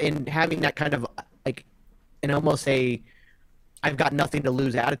 but in having that kind of like an almost a I've got nothing to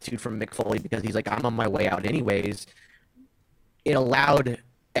lose attitude from Mick Foley because he's like, I'm on my way out anyways. It allowed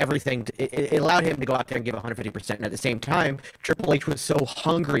everything it allowed him to go out there and give 150%, and at the same time Triple H was so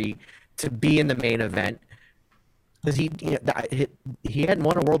hungry to be in the main event because he hadn't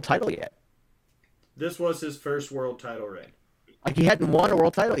won a world title yet. This was his first world title reign. Like he hadn't won a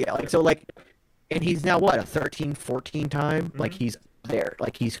world title yet, and he's now what, a 13-14 time. Mm-hmm. Like he's there,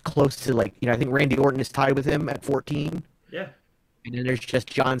 like he's close to I think Randy Orton is tied with him at 14. Yeah. And then there's just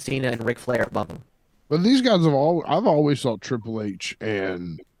John Cena and Ric Flair above him. But these guys I've always thought Triple H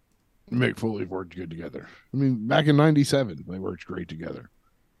and Mick Foley worked good together. I mean, back in '97, they worked great together.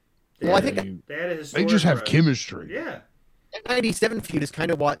 Well, I think They had a They historic just have run. chemistry. Yeah. that 97 feud is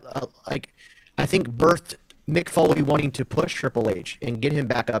kind of what, I think birthed Mick Foley wanting to push Triple H and get him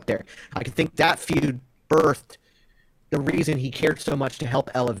back up there. I think that feud birthed the reason he cared so much to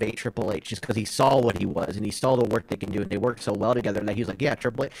help elevate Triple H, is because he saw what he was and he saw the work they can do, and they worked so well together that he was like, yeah,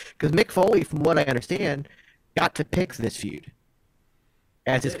 Triple H. Because Mick Foley, from what I understand, got to pick this feud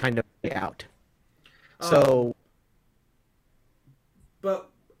as his kind of way out. So, But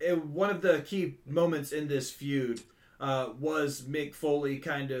one of the key moments in this feud was Mick Foley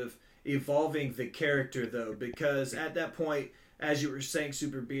kind of evolving the character, though, because at that point, as you were saying,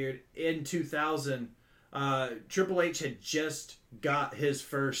 Super Beard, in 2000, Triple H had just got his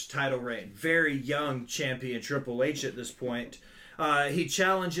first title reign. Very young champion Triple H at this point. He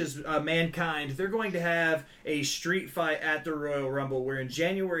challenges Mankind. They're going to have a street fight at the Royal Rumble. We're in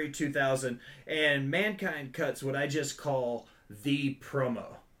January 2000, and Mankind cuts what I just call the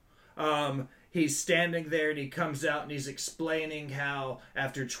promo. He's standing there and he comes out and he's explaining how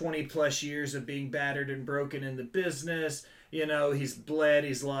after 20 plus years of being battered and broken in the business, he's bled,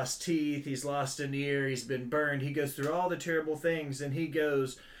 he's lost teeth, he's lost an ear, he's been burned. He goes through all the terrible things and he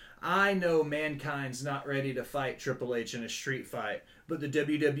goes, I know Mankind's not ready to fight Triple H in a street fight, but the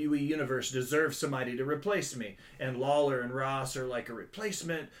WWE Universe deserves somebody to replace me. And Lawler and Ross are like, a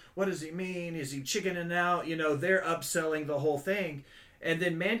replacement? What does he mean? Is he chickening out? They're upselling the whole thing. And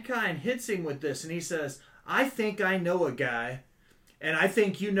then Mankind hits him with this, and he says, I think I know a guy, and I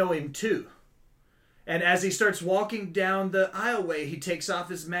think you know him too. And as he starts walking down the aisleway, he takes off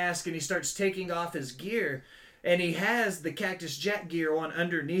his mask and he starts taking off his gear. and he has the Cactus Jack gear on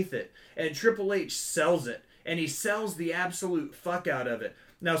underneath it, and Triple H sells it, and he sells the absolute fuck out of it.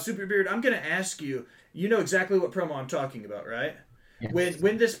 Now, Super Beard, I'm going to ask you, you know exactly what promo I'm talking about, right? Yes.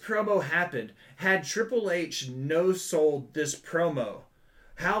 When this promo happened, had Triple H no-sold this promo,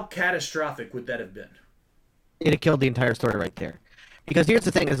 how catastrophic would that have been? It'd have killed the entire story right there. Because here's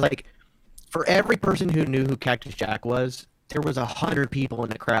the thing: is like, for every person who knew who Cactus Jack was, there was 100 people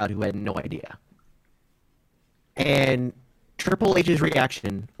in the crowd who had no idea. And Triple H's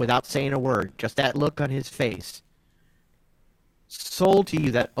reaction, without saying a word, just that look on his face, sold to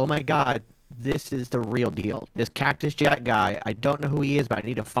you that, oh my God, this is the real deal. This Cactus Jack guy, I don't know who he is, but I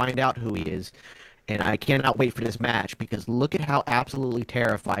need to find out who he is. And I cannot wait for this match, because look at how absolutely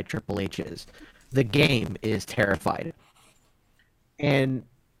terrified Triple H is. The game is terrified. And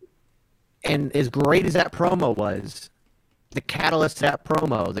as great as that promo was, the catalyst to that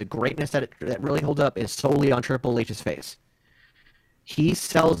promo, the greatness that really holds up, is solely on Triple H's face. He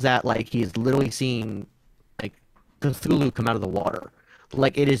sells that like he's literally seeing like Cthulhu come out of the water.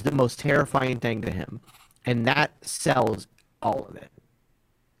 Like, it is the most terrifying thing to him. And that sells all of it.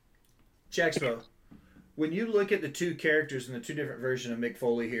 Jaxpo, when you look at the two characters in the two different versions of Mick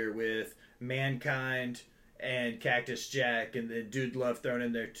Foley here with Mankind and Cactus Jack, and then Dude Love thrown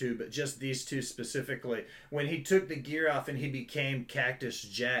in there too, but just these two specifically, when he took the gear off and he became Cactus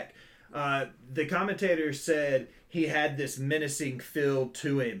Jack, the commentator said he had this menacing feel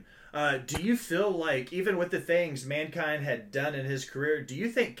to him. Do you feel like, even with the things Mankind had done in his career, do you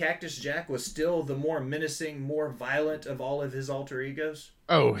think Cactus Jack was still the more menacing, more violent of all of his alter egos?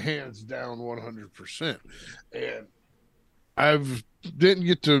 Oh, hands down, 100%. And I've didn't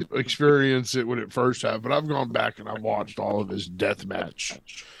get to experience it when it first happened, but I've gone back and I've watched all of his deathmatch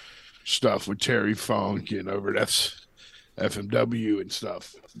stuff with Terry Funk and over at FMW and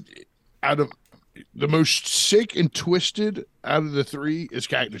stuff. Out of the most sick and twisted out of the three is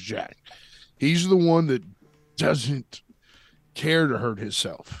Cactus Jack. He's the one that doesn't care to hurt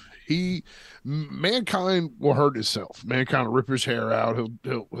himself. Mankind will hurt himself. Mankind will rip his hair out.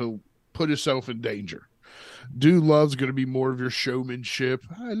 He'll put himself in danger. Dude Love's going to be more of your showmanship.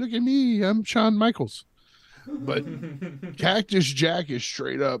 Hi, look at me, I'm Shawn Michaels. But Cactus Jack is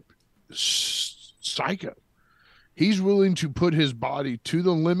straight up psycho. He's willing to put his body to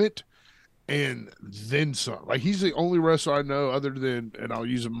the limit and then some. Like, he's the only wrestler I know other than, and I'll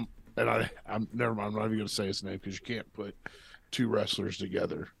use him, and I'm never mind, I'm not even going to say his name because you can't put two wrestlers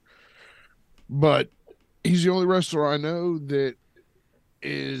together. But he's the only wrestler I know that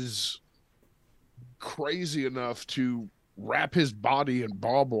is crazy enough to wrap his body in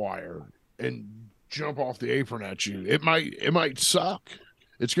barbed wire and jump off the apron at you. It might suck.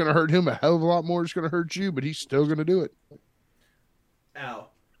 It's going to hurt him a hell of a lot more. It's going to hurt you, but he's still going to do it.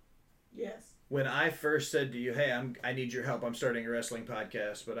 Al. Yes. When I first said to you, hey, I need your help. I'm starting a wrestling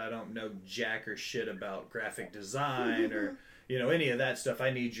podcast, but I don't know jack or shit about graphic design or, any of that stuff.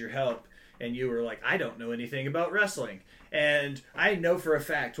 I need your help. And you were like, I don't know anything about wrestling. And I know for a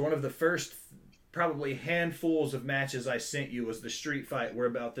fact one of the first probably handfuls of matches I sent you was the street fight we're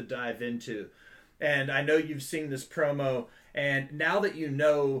about to dive into. And I know you've seen this promo, and now that you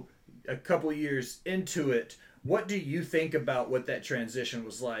know a couple years into it, what do you think about what that transition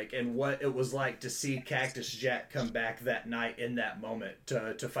was like and what it was like to see Cactus Jack come back that night in that moment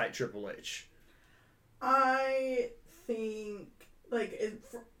to fight Triple H? I think,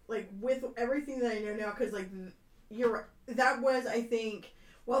 with everything that I know now, because, that was, I think,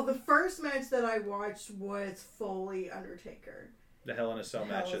 well, the first match that I watched was Foley Undertaker. The Hell in a Cell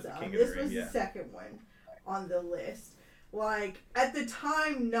match at the King of the This Ring, was the second one on the list. At the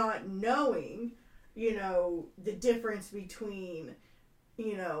time, not knowing, the difference between,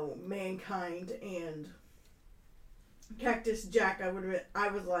 Mankind and Cactus Jack, I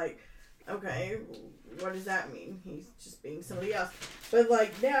was like, okay, what does that mean? He's just being somebody else. But,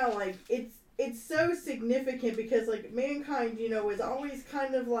 now, it's so significant because, Mankind, was always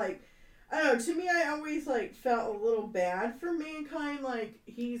kind of, I don't know, to me, I always, felt a little bad for Mankind,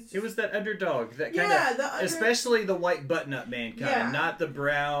 he's just... It was that underdog, that kind of... Especially the white button-up Mankind, not the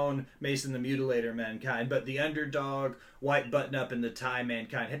brown Mason the Mutilator Mankind, but the underdog, white button-up, and the tie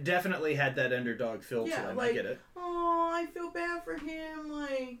Mankind. Had definitely had that underdog feel to him, I get it. Oh, I feel bad for him,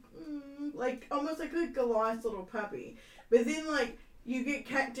 almost like a lost little puppy. But then, you get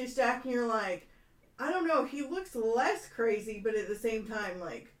Cactus Jack and you're like, I don't know, he looks less crazy, but at the same time,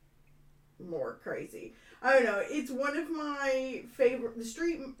 more crazy. I don't know, it's one of my favorite, the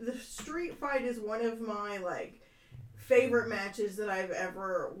street fight is one of my, favorite matches that I've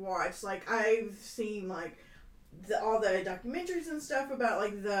ever watched. I've seen, all the documentaries and stuff about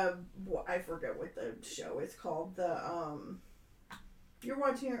like I forget what the show is called. You're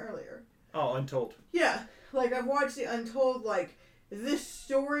watching it earlier. Oh, Untold. Yeah, like I've watched the Untold. Like this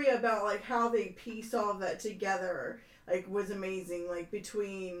story about like how they piece all of that together, like was amazing. Like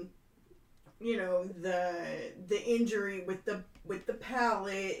between, the injury with the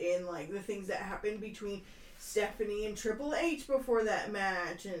palate and like the things that happened between Stephanie and Triple H before that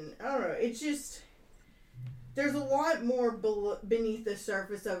match, and I don't know. It's just there's a lot more beneath the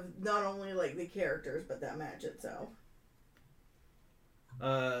surface of not only like the characters but that match itself.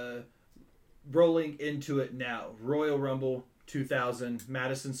 Rolling into it now, Royal Rumble 2000,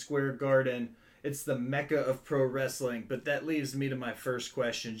 Madison Square Garden. It's the mecca of pro wrestling, but that leads me to my first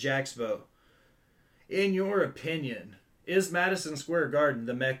question. Jaxbo, in your opinion, is Madison Square Garden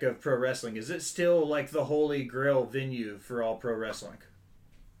the mecca of pro wrestling? Is it still like the holy grail venue for all pro wrestling?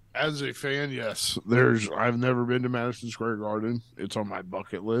 As a fan, yes. I've never been to Madison Square Garden. It's on my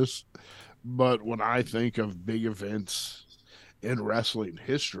bucket list. But when I think of big events in wrestling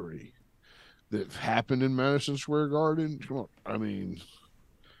history that have happened in Madison Square Garden, come on. I mean,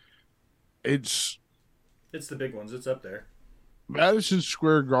 it's the big ones. It's up there. Madison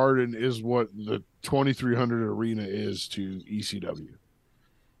Square Garden is what the 2300 Arena is to ECW.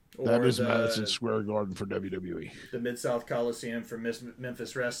 That is Madison Square Garden for WWE. The Mid-South Coliseum for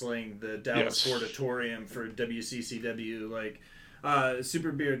Memphis Wrestling, the Dallas Sportatorium for WCCW. Like,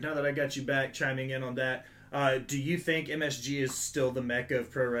 Super Beard, now that I got you back chiming in on that, do you think MSG is still the mecca of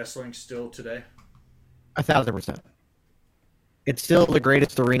pro wrestling still today? 1,000%. It's still the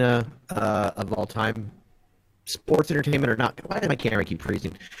greatest arena of all time. Sports entertainment or not. Why did my camera keep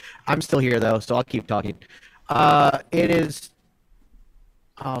freezing? I'm still here, though, so I'll keep talking. It is...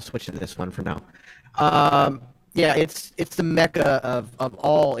 I'll switch to this one for now. Yeah, it's the mecca of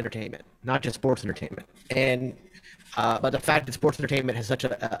all entertainment, not just sports entertainment. And but the fact that sports entertainment has such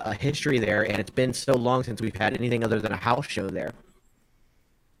a history there, and it's been so long since we've had anything other than a house show there.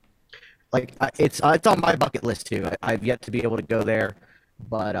 Like it's on my bucket list too. I've yet to be able to go there,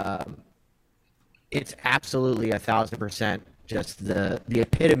 but it's absolutely 1,000% just the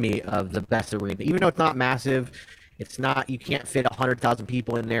epitome of the best arena. Even though it's not massive. It's not, you can't fit 100,000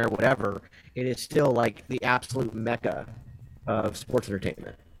 people in there, whatever. It is still like the absolute mecca of sports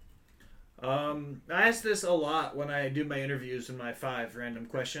entertainment. I ask this a lot when I do my interviews and my 5 random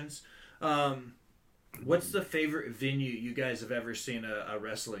questions. What's the favorite venue you guys have ever seen a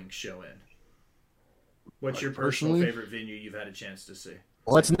wrestling show in? What's your personal favorite venue you've had a chance to see?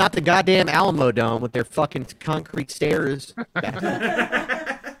 Well, it's not the goddamn Alamo Dome with their fucking concrete stairs.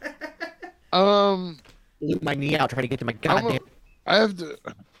 Blew my knee out trying to get to my goddamn.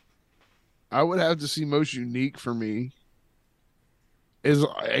 I would have to see most unique for me is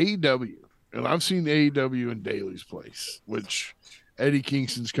AEW, and I've seen AEW in Daly's place, which Eddie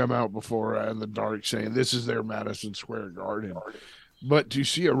Kingston's come out before in the dark saying this is their Madison Square Garden. But to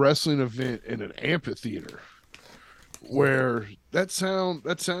see a wrestling event in an amphitheater where it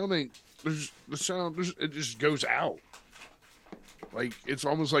just goes out. Like, it's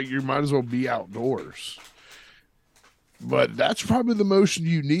almost like you might as well be outdoors. But that's probably the most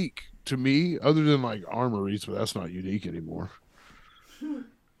unique to me, other than like armories, but that's not unique anymore. Yeah.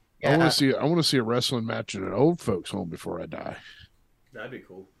 I want to see a wrestling match in an old folks' home before I die. That'd be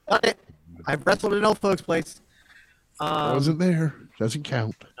cool. I've wrestled in an old folks' place. I wasn't there. Doesn't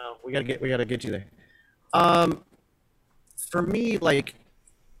count. No, we gotta get you there. For me, like,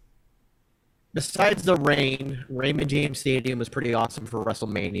 besides the rain, Raymond James Stadium was pretty awesome for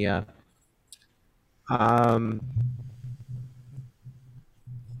WrestleMania.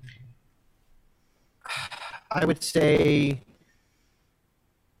 I would say,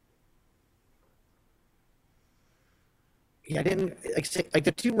 I didn't like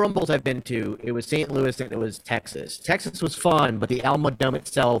the 2 Rumbles I've been to. It was St. Louis and it was Texas. Texas was fun, but the Alamo Dome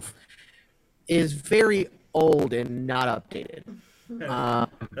itself is very old and not updated.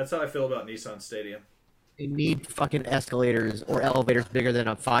 That's how I feel about Nissan Stadium. They need fucking escalators or elevators bigger than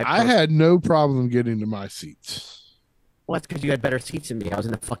a 5. I had no problem getting to my seats. Well, that's because you had better seats than me. I was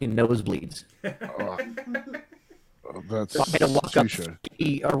in the fucking nosebleeds. That's so I had to walk up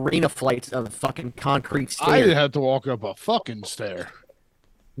the arena flights of fucking concrete stairs. I didn't have to walk up a fucking stair.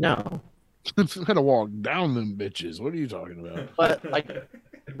 No. I had to walk down them bitches. What are you talking about? But, like,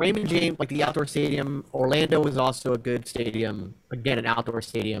 Raymond James, like the outdoor stadium, Orlando was also a good stadium. Again, an outdoor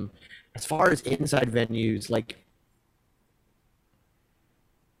stadium. As far as inside venues, like,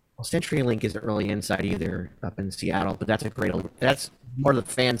 well, CenturyLink isn't really inside either up in Seattle, but that's more the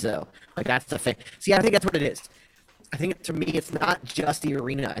fans though. Like, that's the thing. See, I think that's what it is. I think to me, it's not just the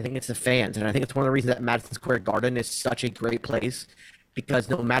arena. I think it's the fans, and I think it's one of the reasons that Madison Square Garden is such a great place, because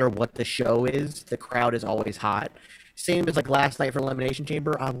no matter what the show is, the crowd is always hot. Same as like last night for Elimination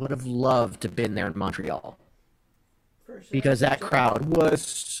Chamber. I would have loved to have been there in Montreal, For sure. because that crowd was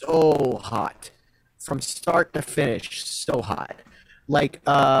so hot from start to finish, so hot. Like,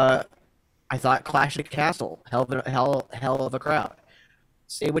 I thought Clash at Castle, hell of a crowd.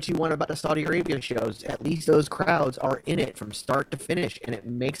 Say what you want about the Saudi Arabia shows, at least those crowds are in it from start to finish, and it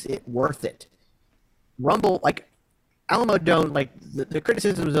makes it worth it. Rumble, like Alamo Dome, like the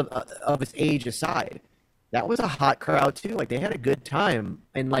criticisms of its age aside, that was a hot crowd too. Like, they had a good time,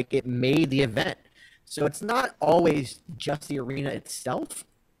 and like it made the event. So it's not always just the arena itself;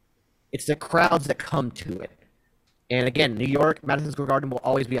 it's the crowds that come to it. And again, New York, Madison Square Garden will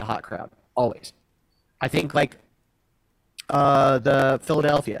always be a hot crowd, always. I think like the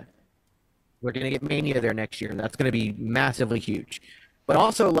Philadelphia, we're gonna get Mania there next year. That's gonna be massively huge. But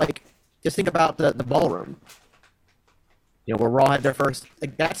also, like, just think about the ballroom. You know, where Raw had their first,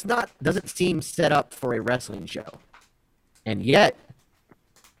 like, doesn't seem set up for a wrestling show. And yet,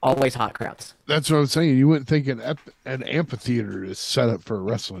 always hot crowds. That's what I'm saying. You wouldn't think an amphitheater is set up for a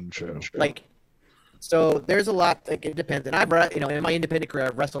wrestling show. Like, so there's a lot, like, it depends. And I've, in my independent career,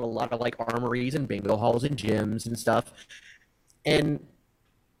 I've wrestled a lot of, like, armories and bingo halls and gyms and stuff. And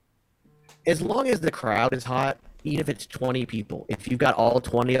as long as the crowd is hot, even if it's 20 people, if you've got all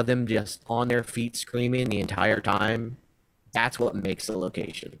 20 of them just on their feet screaming the entire time, that's what makes the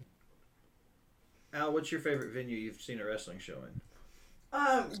location. Al, what's your favorite venue you've seen a wrestling show in?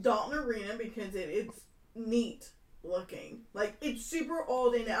 Dalton Arena, because it's neat looking. Like, it's super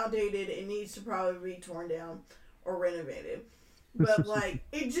old and outdated. It needs to probably be torn down or renovated. But, like,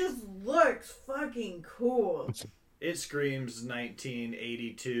 it just looks fucking cool. It screams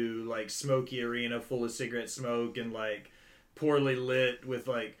 1982, like, smoky arena full of cigarette smoke and, like, poorly lit with,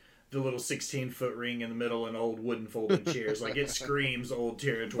 like, the little 16-foot ring in the middle and old wooden folding chairs. Like, it screams old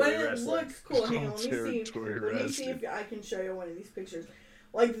territory But it wrestling. looks cool. Hang on, let me see if I can show you one of these pictures.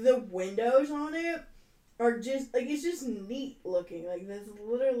 Like, the windows on it are just, like, it's just neat looking. Like, that's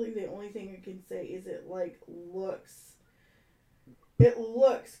literally the only thing I can say is it looks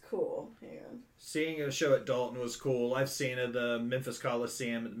cool. Hang on. Seeing a show at Dalton was cool. I've seen it at the Memphis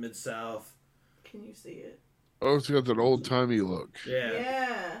Coliseum at the Mid-South. Can you see it? Oh, it's got that old-timey look.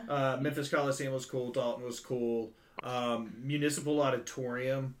 Yeah. Memphis Coliseum was cool. Dalton was cool. Municipal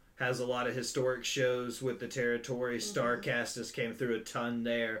Auditorium has a lot of historic shows with the territory. Starcast has came through a ton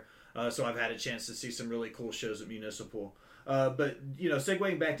there. So I've had a chance to see some really cool shows at Municipal. But,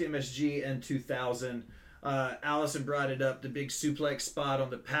 segueing back to MSG in 2000, Allison brought it up, the big suplex spot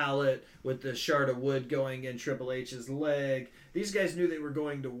on the pallet with the shard of wood going in Triple H's leg. These guys knew they were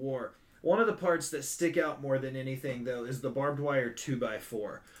going to war. One of the parts that stick out more than anything, though, is the barbed wire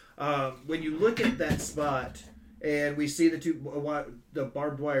 2x4. When you look at that spot and we see the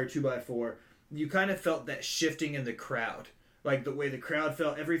barbed wire 2x4, you kind of felt that shifting in the crowd. Like the way the crowd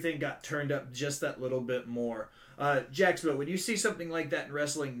felt, everything got turned up just that little bit more. Jacksonville, when you see something like that in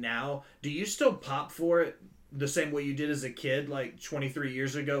wrestling now, do you still pop for it the same way you did as a kid, like 23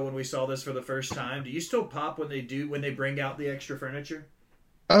 years ago when we saw this for the first time? Do you still pop when they bring out the extra furniture?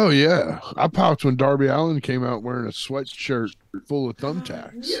 Oh, yeah. I popped when Darby Allin came out wearing a sweatshirt full of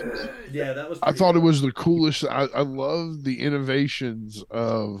thumbtacks. Yeah, that was I thought it was the coolest. I love the innovations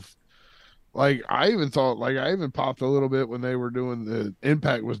of, like, I even popped a little bit when they were doing the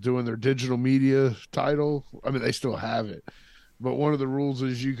Impact was doing their digital media title. I mean, they still have it. But one of the rules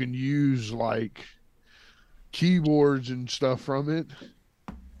is you can use, like, keyboards and stuff from it.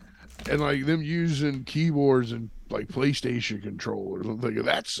 And, like, them using keyboards and, like, PlayStation controllers. I'm thinking,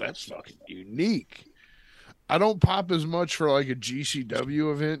 that's fucking unique. I don't pop as much for, like, a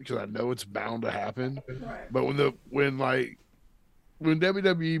GCW event because I know it's bound to happen. Right. But when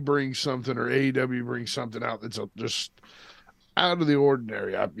WWE brings something or AEW brings something out that's just out of the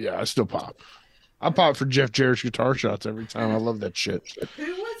ordinary, I still pop. I pop for Jeff Jarrett's guitar shots every time. I love that shit. Who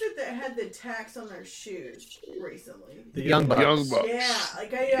was it that had the tax on their shoes recently? The Young Bucks. Young Bucks.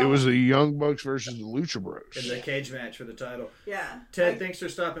 Yeah, It was the Young Bucks versus the Lucha Bros. In the cage match for the title. Yeah. Ted, thanks for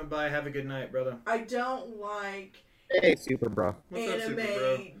stopping by. Have a good night, brother. I don't like Hey, Super Bro. What's up, Anime Super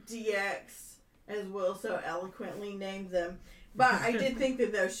Bro? DX, as Will so eloquently named them. But I did think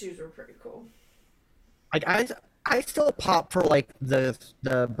that those shoes were pretty cool. Like, I still pop for, like, the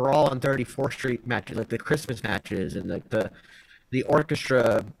Brawl on 34th Street matches, like the Christmas matches and like the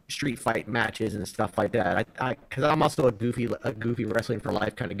orchestra street fight matches and stuff like that. Because I'm also a goofy wrestling for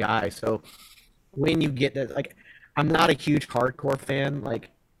life kind of guy. So when you get that, like, I'm not a huge hardcore fan. Like,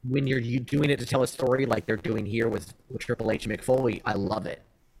 when you doing it to tell a story like they're doing here with Triple H and Mick Foley, I love it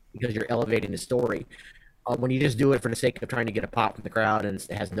because you're elevating the story. When you just do it for the sake of trying to get a pop from the crowd and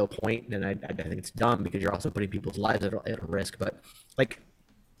it has no point, then I think it's dumb because you're also putting people's lives at risk. But like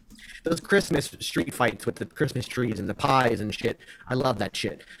those Christmas street fights with the Christmas trees and the pies and shit, I love that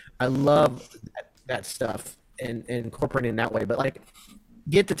shit. I love that stuff and incorporating in that way. But like,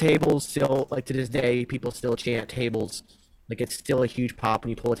 get the tables still, like to this day, people still chant tables. Like it's still a huge pop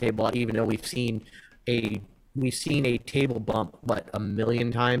when you pull a table out, even though we've seen a table bump a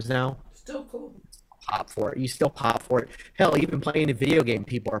million times now. Still cool. Pop for it. You still pop for it. Hell, even playing a video game,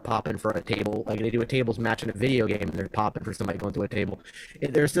 people are popping for a table. Like they do a tables match in a video game, and they're popping for somebody going through a table.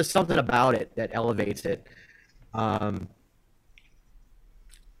 There's just something about it that elevates it. I've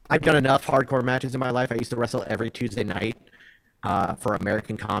done enough hardcore matches in my life. I used to wrestle every Tuesday night for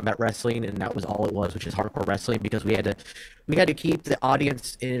American Combat Wrestling, and that was all it was, which is hardcore wrestling, because we had to keep the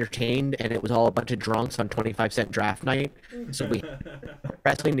audience entertained, and it was all a bunch of drunks on 25-cent draft night. So we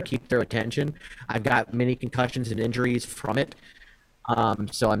wrestling to keep their attention. I've got many concussions and injuries from it,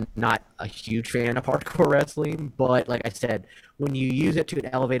 so I'm not a huge fan of hardcore wrestling. But like I said, when you use it to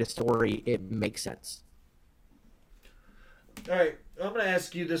elevate a story, it makes sense. All right, I'm going to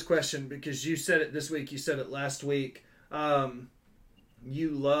ask you this question because you said it this week. You said it last week. You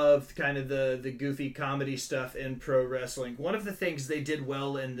loved kind of the goofy comedy stuff in pro wrestling. One of the things they did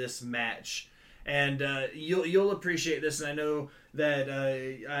well in this match, and you'll appreciate this, and I know that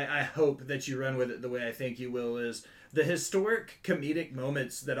I hope that you run with it the way I think you will, is the historic comedic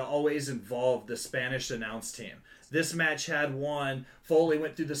moments that always involve the Spanish announce team. This match had one. Foley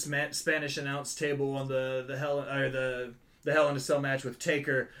went through the Spanish announce table on the Hell in a Cell match with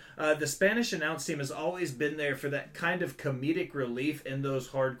Taker. The Spanish announce team has always been there for that kind of comedic relief in those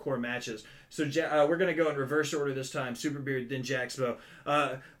hardcore matches. So we're going to go in reverse order this time. Superbeard, then Jaxpo.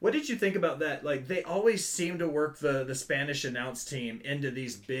 What did you think about that? Like, they always seem to work the Spanish announce team into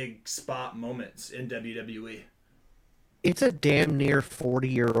these big spot moments in WWE. It's a damn near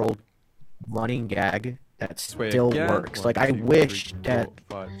 40-year-old running gag that still works. Like, I wish that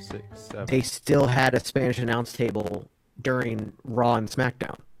they still had a Spanish announce table during Raw and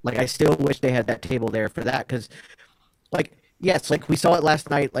SmackDown. Like, I still wish they had that table there for that, because, like, yes, like, we saw it last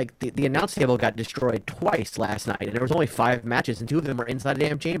night, like, the announce table got destroyed twice last night, and there was only 5 matches, and 2 of them were inside a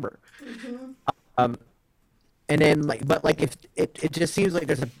damn chamber. Mm-hmm. And then, like, but, like, if it just seems like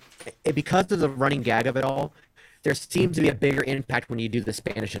there's because of the running gag of it all, there seems to be a bigger impact when you do the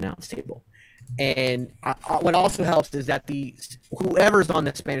Spanish announce table. And what also helps is that whoever's on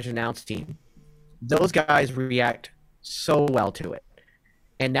the Spanish announce team, those guys react so well to it,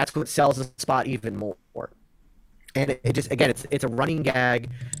 and that's what sells the spot even more. And it just, again, it's a running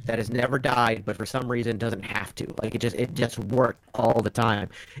gag that has never died, but for some reason doesn't have to. Like, it just worked all the time.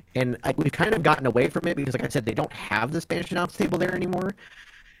 And we've kind of gotten away from it because, like I said, they don't have the Spanish announce table there anymore,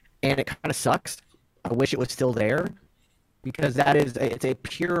 and it kind of sucks. I wish it was still there, because it's a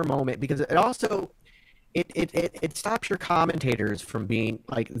pure moment, because it also it stops your commentators from being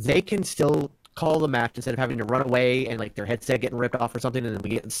like, they can still call the match instead of having to run away and like their headset getting ripped off or something, and then we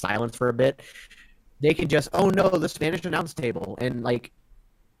get in silence for a bit. They can just, oh no, the Spanish announce table. And like,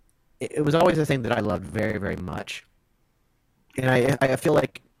 it was always a thing that I loved very, very much. And I feel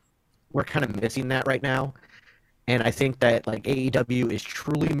like we're kind of missing that right now. And I think that like AEW is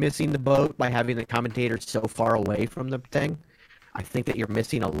truly missing the boat by having the commentators so far away from the thing. I think that you're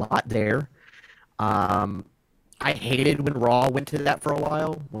missing a lot there. I hated when Raw went to that for a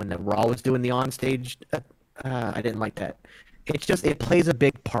while, when the Raw was doing the onstage. I didn't like that. It's just, it plays a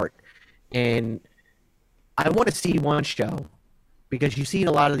big part. And I want to see one show, because you see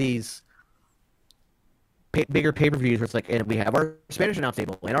a lot of these bigger pay-per-views where it's like, and we have our Spanish announce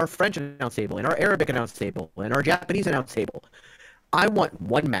table, and our French announce table, and our Arabic announce table, and our Japanese announce table. I want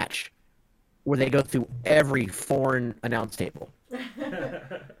one match where they go through every foreign announce table.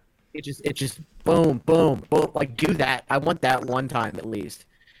 It just boom, boom, boom. Like, do that. I want that one time at least.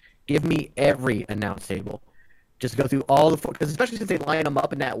 Give me every announce table. Just go through all the, because especially since they line them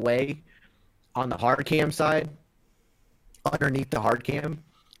up in that way on the hard cam side, underneath the hard cam.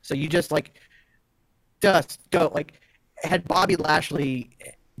 So you just like, just go, like, had Bobby Lashley,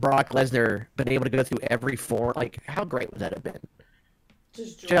 Brock Lesnar been able to go through every 4, like, how great would that have been?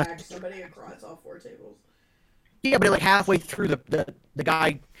 Just drag somebody across all 4 tables. Yeah, but like halfway through the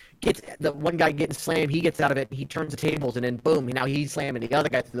guy gets, the one guy getting slammed, he gets out of it, he turns the tables, and then boom, now he's slamming the other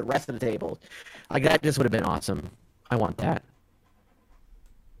guy through the rest of the tables. Like, that just would have been awesome. I want that.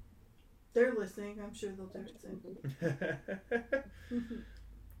 They're listening. I'm sure they'll do it soon.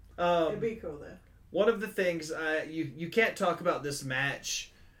 It'd be cool though. One of the things you can't talk about this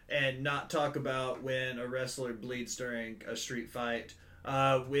match and not talk about when a wrestler bleeds during a street fight.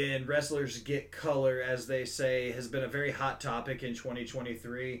 When wrestlers get color, as they say, has been a very hot topic in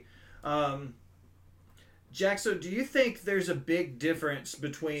 2023. Jack, so do you think there's a big difference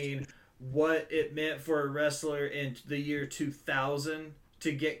between what it meant for a wrestler in the year 2000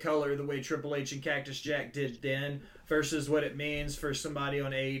 to get color the way Triple H and Cactus Jack did then versus what it means for somebody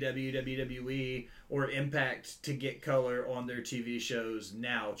on AEW, WWE, or Impact to get color on their TV shows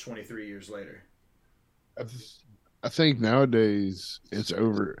now, 23 years later? I think nowadays it's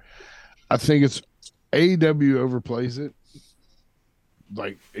over. I think it's AEW overplays it.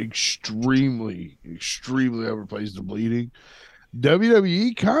 Like extremely overplays the bleeding.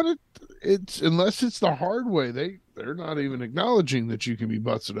 WWE kind of, it's unless it's the hard way, they're not even acknowledging that you can be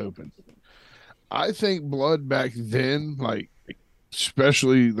busted open. I think blood back then, like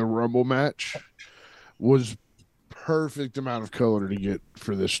especially the Rumble match, was perfect amount of color to get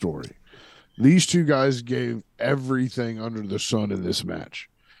for this story. These two guys gave everything under the sun in this match.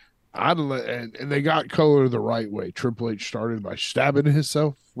 And they got color the right way. Triple H started by stabbing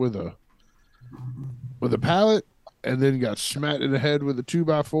himself with a pallet, and then got smacked in the head with a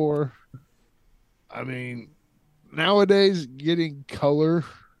 2x4. I mean, nowadays getting color,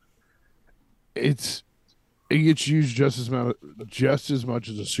 it gets used just as much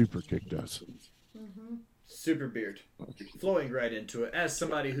as a super kick does. Super Beard, flowing right into it. As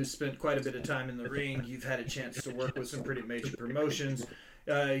somebody who's spent quite a bit of time in the ring, you've had a chance to work with some pretty major promotions.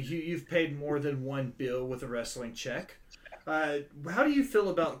 You've paid more than one bill with a wrestling check. How do you feel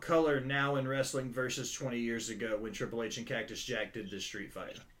about color now in wrestling versus 20 years ago when Triple H and Cactus Jack did this street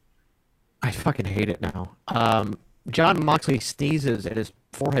fight? I fucking hate it now. John Moxley sneezes and his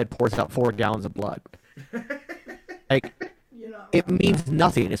forehead pours out 4 gallons of blood. Like, it means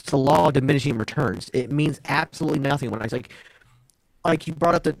nothing. It's the law of diminishing returns. It means absolutely nothing. When I was like you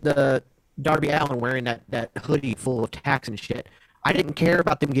brought up the Darby Allin wearing that hoodie full of tacks and shit. I didn't care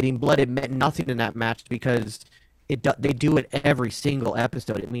about them getting blood. It meant nothing in that match because they do it every single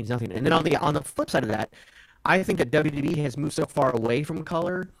episode. It means nothing. And then on the flip side of that, I think that WWE has moved so far away from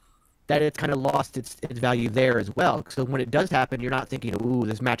color that it's kind of lost its value there as well. So when it does happen, you're not thinking, ooh,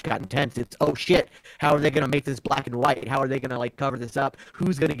 this match got intense. It's, oh shit, how are they going to make this black and white? How are they going to like cover this up?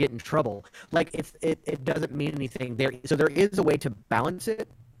 Who's going to get in trouble? Like it doesn't mean anything there. So there is a way to balance it.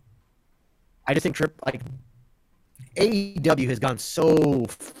 I just think AEW has gone so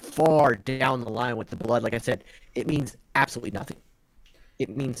far down the line with the blood. Like I said, it means absolutely nothing.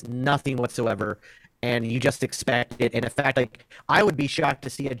 It means nothing whatsoever. And you just expect it. And in fact, like, I would be shocked to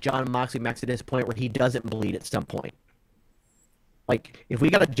see a John Moxley match at this point where he doesn't bleed at some point. Like, if we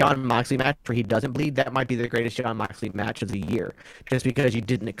got a John Moxley match where he doesn't bleed, that might be the greatest John Moxley match of the year, just because you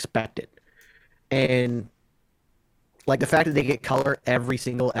didn't expect it. And, like, the fact that they get color every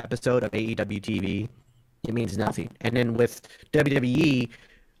single episode of AEW TV, it means nothing. And then with WWE,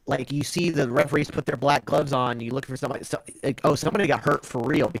 like, you see the referees put their black gloves on, you look for somebody, somebody got hurt for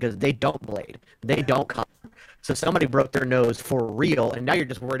real because they don't blade. They don't come. So somebody broke their nose for real, and now you're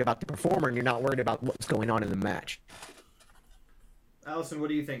just worried about the performer, and you're not worried about what's going on in the match. Allison, what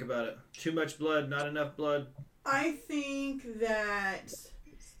do you think about it? Too much blood, not enough blood? I think that,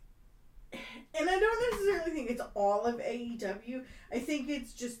 and I don't necessarily think it's all of AEW. I think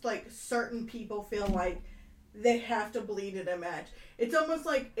it's just like certain people feel like they have to bleed in a match. It's almost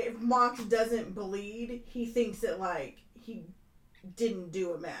like if Mox doesn't bleed, he thinks that like he didn't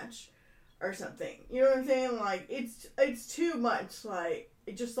do a match or something. You know what I'm saying? Like it's too much. Like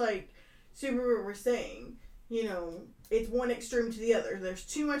just like Subaru was saying, you know, it's one extreme to the other. There's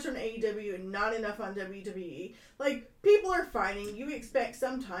too much on AEW and not enough on WWE. Like, people are fighting. You expect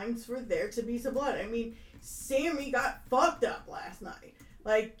sometimes for there to be some blood. I mean, Sammy got fucked up last night.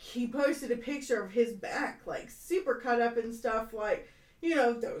 Like, he posted a picture of his back, like, super cut up and stuff. Like, you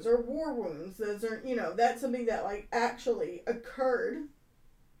know, those are war wounds. Those are, you know, that's something that, like, actually occurred.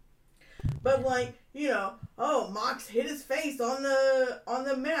 But, like, you know, oh, Mox hit his face on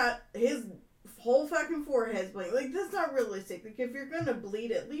the mat. His whole fucking forehead's bleeding. Like, that's not realistic. Like, if you're gonna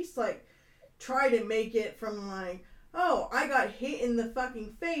bleed, at least, like, try to make it from, like, oh, I got hit in the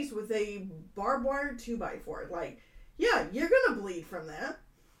fucking face with a barbed wire 2x4. Like, yeah, you're gonna bleed from that.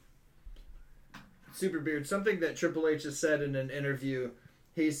 Superbeard, something that Triple H has said in an interview,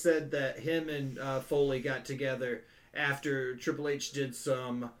 he said that him and Foley got together after Triple H did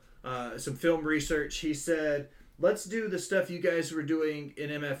some film research. He said, let's do the stuff you guys were doing in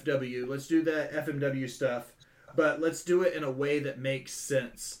MFW. Let's do that FMW stuff, but let's do it in a way that makes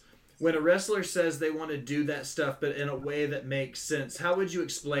sense. When a wrestler says they want to do that stuff, but in a way that makes sense, how would you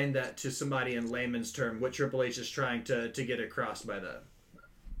explain that to somebody in layman's term, what Triple H is trying to get across by that?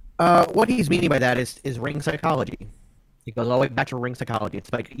 What he's meaning by that is ring psychology. He goes all the way back to ring psychology.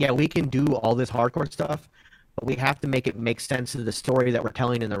 It's like, yeah, we can do all this hardcore stuff, but we have to make it make sense to the story that we're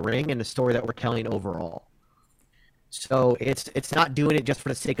telling in the ring and the story that we're telling overall. So it's not doing it just for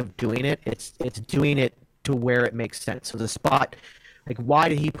the sake of doing it. It's doing it to where it makes sense. So the spot, like, why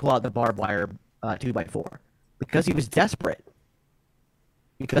did he pull out the barbed wire 2x4? Because he was desperate.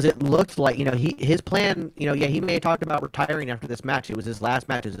 Because it looked like, his plan, he may have talked about retiring after this match. It was his last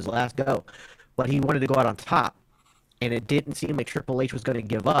match, it was his last go. But he wanted to go out on top. And it didn't seem like Triple H was going to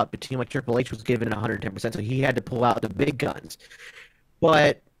give up. It seemed like Triple H was giving it 110%, so he had to pull out the big guns.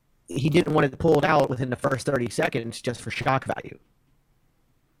 But he didn't want to pull it out within the first 30 seconds just for shock value.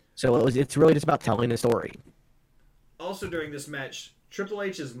 So it's really just about telling a story. Also during this match, Triple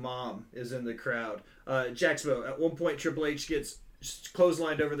H's mom is in the crowd. Jacksbo, at one point Triple H gets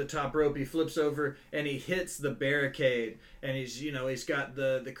clotheslined over the top rope. He flips over and he hits the barricade. And he's got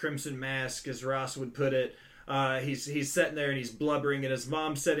the crimson mask, as Ross would put it. He's sitting there and he's blubbering, and his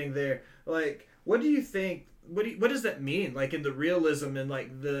mom's sitting there. Like, what do you think? What does that mean? Like, in the realism and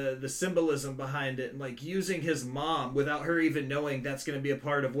like the symbolism behind it, and like using his mom without her even knowing that's going to be a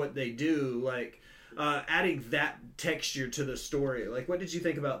part of what they do. Like, adding that texture to the story. Like, what did you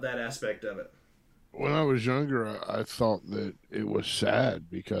think about that aspect of it? When I was younger, I thought that it was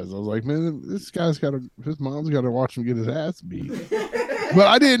sad because I was like, man, his mom's got to watch him get his ass beat. But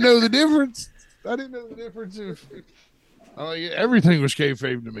I didn't know the difference. Everything was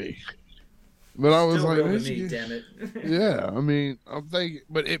kayfabe to me. But I was Still like, real to me, damn it. yeah, I mean, I'm thinking,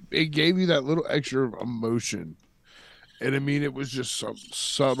 but it gave you that little extra of emotion. And I mean, it was just something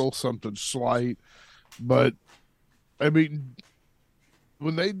subtle, something slight. But I mean,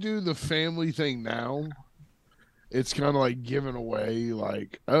 when they do the family thing now, it's kind of like giving away,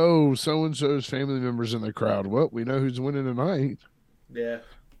 like, oh, so-and-so's family members in the crowd. Well, we know who's winning tonight. Yeah.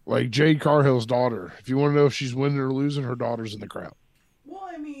 Like Jade Cargill's daughter. If you want to know if she's winning or losing, her daughter's in the crowd. Well,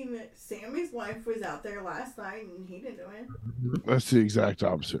 I mean, Sammy's wife was out there last night and he didn't win. That's the exact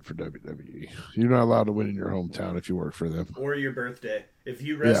opposite for WWE. You're not allowed to win in your hometown if you work for them. Or your birthday. If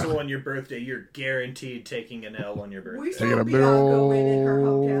you wrestle on your birthday, you're guaranteed taking an L on your birthday. We Taking saw a Bianca win in her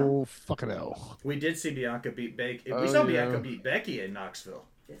hometown. big fucking L. We did see Bianca beat Becky. Oh, We saw yeah. Bianca beat Becky in Knoxville.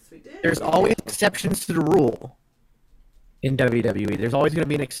 Yes, we did. There's always exceptions to the rule in WWE. There's always going to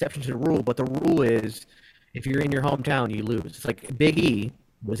be an exception to the rule, but the rule is if you're in your hometown, you lose. It's like Big E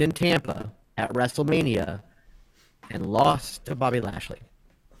was in Tampa at WrestleMania and lost to Bobby Lashley.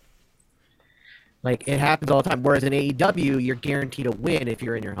 Like, it happens all the time. Whereas in AEW, you're guaranteed a win if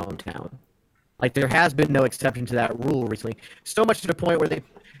you're in your hometown. Like, there has been no exception to that rule recently. So much to the point where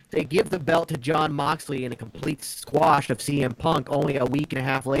they give the belt to Jon Moxley in a complete squash of CM Punk only a week and a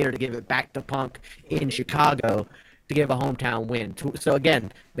half later to give it back to Punk in Chicago to give a hometown win. So,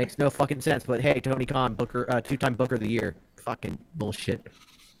 again, makes no fucking sense. But, hey, Tony Khan, two-time Booker of the Year. Fucking bullshit.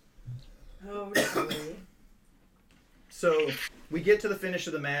 Oh, really? So we get to the finish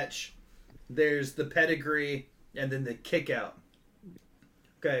of the match. There's the pedigree and then the kick out.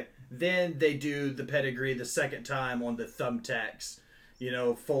 Okay. Then they do the pedigree the second time on the thumbtacks.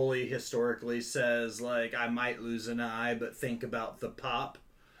 Foley historically says, like, I might lose an eye, but think about the pop.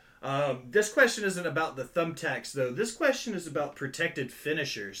 This question isn't about the thumbtacks, though. This question is about protected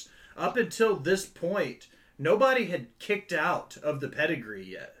finishers. Up until this point, nobody had kicked out of the pedigree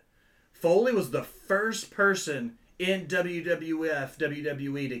yet. Foley was the first person in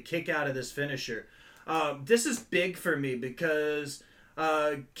WWE to kick out of this finisher. This is big for me because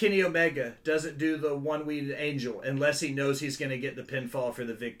Kenny Omega doesn't do the one-winged angel unless he knows he's going to get the pinfall for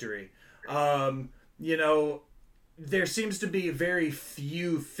the victory. There seems to be very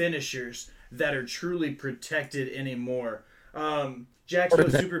few finishers that are truly protected anymore. Jackson,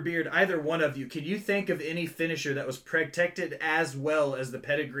 Superbeard, either one of you, can you think of any finisher that was protected as well as the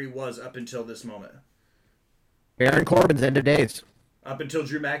pedigree was up until this moment? Baron Corbin's End of Days. Up until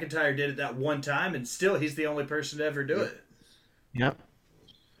Drew McIntyre did it that one time, and still he's the only person to ever do it. Yep.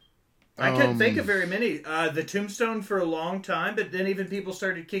 I couldn't think of very many. The Tombstone for a long time, but then even people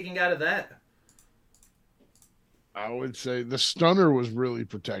started kicking out of that. I would say the Stunner was really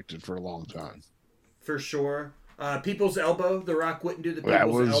protected for a long time. For sure. People's Elbow. The Rock wouldn't do the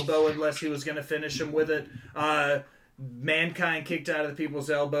People's Elbow unless he was going to finish him with it. Mankind kicked out of the People's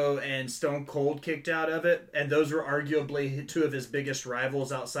Elbow and Stone Cold kicked out of it. And those were arguably two of his biggest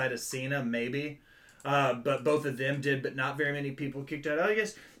rivals outside of Cena, maybe. But both of them did, but not very many people kicked out. I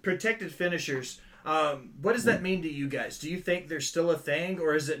guess protected finishers. What does that mean to you guys? Do you think there's still a thing,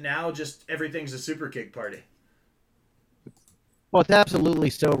 or is it now just everything's a super kick party? Well, it's absolutely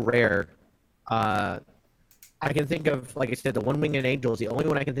so rare. I can think of, like I said, the One-Winged Angel is the only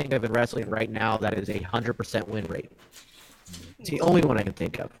one I can think of in wrestling right now that is 100% win rate. It's the only one I can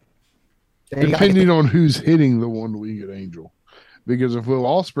think of. Depending on who's hitting the One-Winged Angel. Because if Will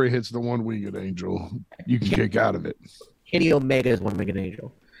Ospreay hits the One-Winged Angel, you can kick out of it. Kenny Omega is One-Winged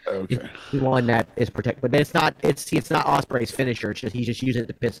Angel. Okay. The one that is protected, but it's not Ospreay's finisher. It's just he's just using it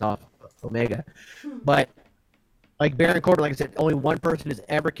to piss off Omega. But like Baron Corbin, like I said, only one person has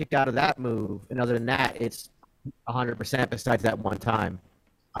ever kicked out of that move, and other than that, it's 100%. Besides that one time,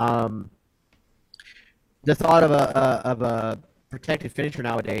 the thought of a protected finisher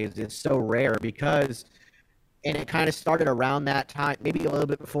nowadays is so rare because, and it kind of started around that time, maybe a little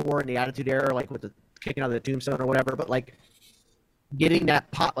bit before in the Attitude Era, like with the kicking out of the tombstone or whatever, but like getting that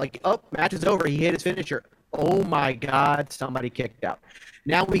pop, like, oh, match is over, he hit his finisher. Oh my God, somebody kicked out.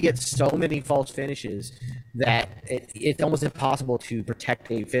 Now we get so many false finishes that it's almost impossible to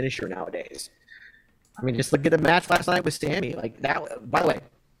protect a finisher nowadays. I mean, just look at the match last night with Sammy. Like that. By the way,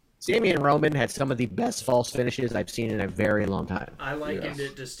 Sammy and Roman had some of the best false finishes I've seen in a very long time. I likened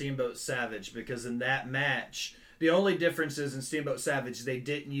it to Steamboat Savage because in that match, the only difference is in Steamboat Savage, they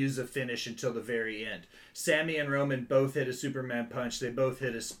didn't use a finish until the very end. Sammy and Roman both hit a Superman punch. They both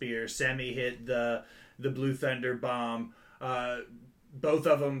hit a spear. Sammy hit the Blue Thunder bomb. Both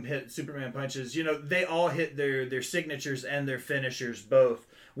of them hit Superman punches. You know, they all hit their signatures and their finishers both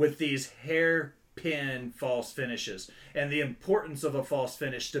with these hairpin false finishes. And the importance of a false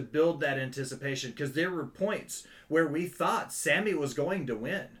finish to build that anticipation, because there were points where we thought Sammy was going to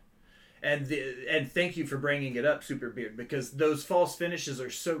win. And thank you for bringing it up, Superbeard, because those false finishes are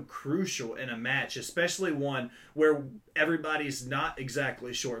so crucial in a match, especially one where everybody's not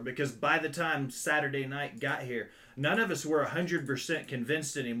exactly sure. Because by the time Saturday night got here, none of us were 100%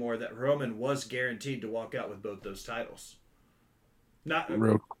 convinced anymore that Roman was guaranteed to walk out with both those titles. Not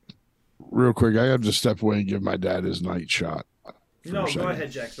real quick, I have to step away and give my dad his night shot. No, go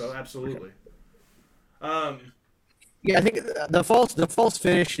ahead, Jaxpo. Absolutely. Yeah, I think the false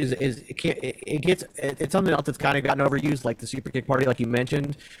finish it's something else that's kind of gotten overused, like the super kick party, like you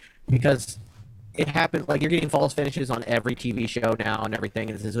mentioned, because it happens like you're getting false finishes on every TV show now and everything.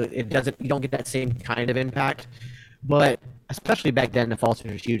 You don't get that same kind of impact, but especially back then the false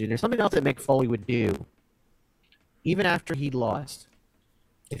finish was huge. And there's something else that Mick Foley would do, even after he'd lost,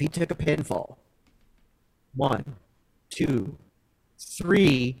 if he took a pinfall, 1, 2,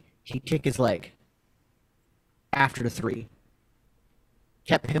 3, he'd kick his leg. After the 3,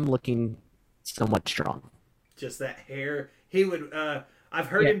 kept him looking somewhat strong. Just that hair. He would. I've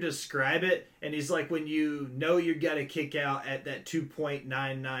heard him describe it, and he's like, when you know you got to kick out at that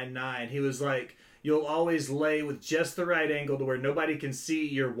 2.999, he was like, you'll always lay with just the right angle to where nobody can see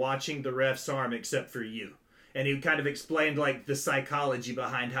you're watching the ref's arm except for you. And he kind of explained like the psychology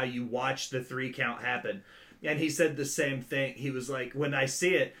behind how you watch the 3 count happen. And he said the same thing. He was like, when I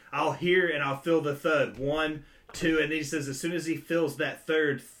see it, I'll hear and I'll feel the thud. 1, 2, and then he says as soon as he feels that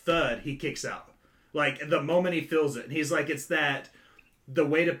third thud, he kicks out. Like the moment he feels it. And he's like, it's the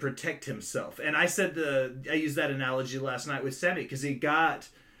way to protect himself. And I used that analogy last night with Sammy because he got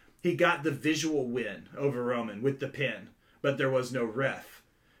the visual win over Roman with the pin, but there was no ref.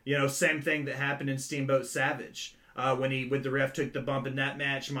 You know, same thing that happened in Steamboat Savage. When the ref took the bump in that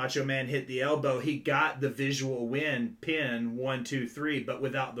match, Macho Man hit the elbow. He got the visual win, pin 1, 2, 3, but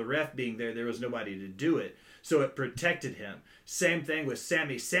without the ref being there was nobody to do it. So it protected him. Same thing with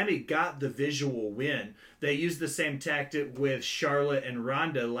Sammy. Sammy got the visual win. They used the same tactic with Charlotte and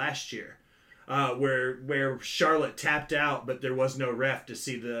Ronda last year, where Charlotte tapped out, but there was no ref to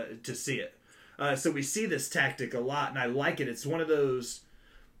see it. So we see this tactic a lot, and I like it. It's one of those.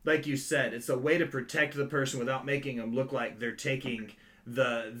 Like you said, it's a way to protect the person without making them look like they're taking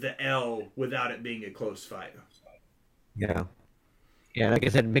the L without it being a close fight. Yeah. Yeah, like I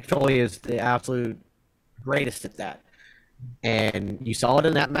said, Mick Foley is the absolute greatest at that. And you saw it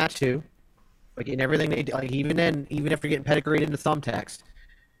in that match too. Like in everything they do, like even after getting pedigreed into thumbtacks,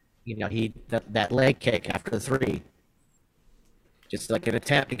 you know, that leg kick after the 3. Just like an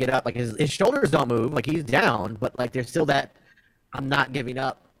attempt to get up. Like his shoulders don't move, like he's down, but like there's still that I'm not giving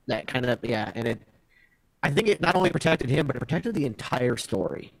up. That kind of, yeah, and I think it not only protected him, but it protected the entire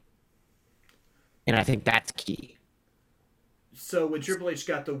story. And I think that's key. So when Triple H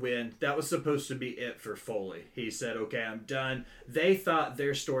got the win, that was supposed to be it for Foley. He said, okay, I'm done. They thought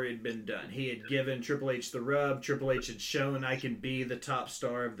their story had been done. He had given Triple H the rub. Triple H had shown I can be the top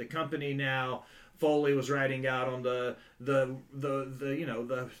star of the company now. Foley was riding out on the you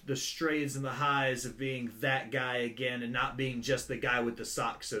know, the strays and the highs of being that guy again and not being just the guy with the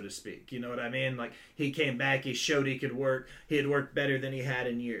socks, so to speak. You know what I mean? Like, he came back, he showed he could work, he had worked better than he had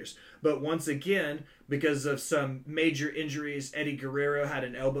in years. But once again, because of some major injuries, Eddie Guerrero had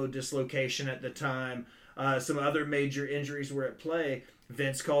an elbow dislocation at the time. Some other major injuries were at play.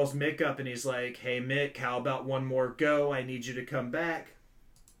 Vince calls Mick up and he's like, hey Mick, how about one more go? I need you to come back.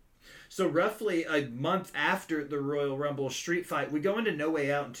 So roughly a month after the Royal Rumble street fight, we go into No Way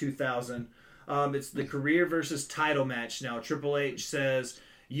Out in 2000. It's the career versus title match now. Triple H says,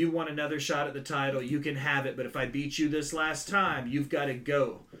 you want another shot at the title, you can have it, but if I beat you this last time, you've got to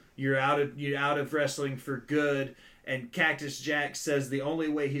go. You're out of wrestling for good. And Cactus Jack says the only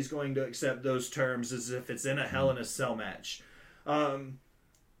way he's going to accept those terms is if it's in a Hell in a Cell match.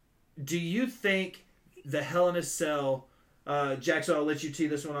 Do you think the Hell in a Cell... Jackson, I'll let you tee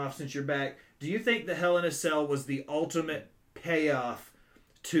this one off since you're back. Do you think the Hell in a Cell was the ultimate payoff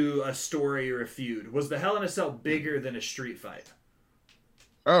to a story or a feud? Was the Hell in a Cell bigger than a street fight?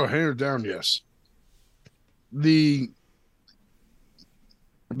 Oh, hands down, yes. The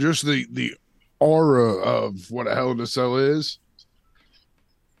aura of what a Hell in a Cell is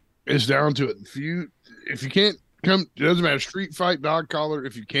down to it. If you can't come, it doesn't matter, street fight, dog collar,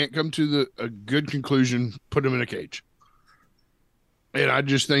 if you can't come to a good conclusion, put them in a cage. And I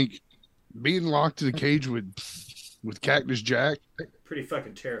just think being locked in a cage with Cactus Jack, pretty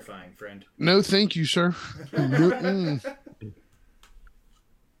fucking terrifying, friend. No, thank you, sir.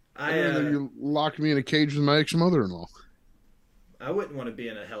 You locked me in a cage with my ex-mother-in-law. I wouldn't want to be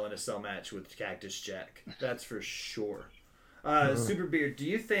in a Hell in a Cell match with Cactus Jack. That's for sure. Super Beard, do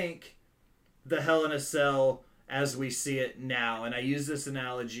you think the Hell in a Cell as we see it now, and I use this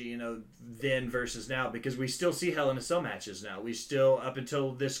analogy, you know, then versus now, because we still see Hell in a Cell matches now. We still, up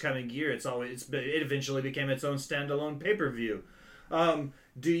until this coming year, it eventually became its own standalone pay-per-view.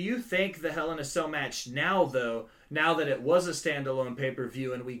 Do you think the Hell in a Cell match now, though, now that it was a standalone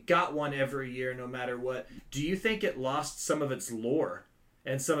pay-per-view and we got one every year no matter what, do you think it lost some of its lore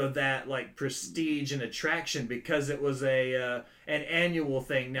and some of that, like, prestige and attraction because it was an annual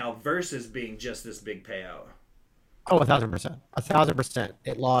thing now versus being just this big payout? Oh, 1,000%. 1,000%.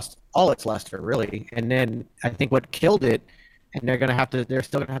 It lost all its luster, really. And then I think what killed it, and they're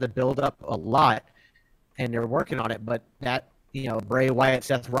still gonna have to build up a lot, and they're working on it. But that, you know, Bray Wyatt,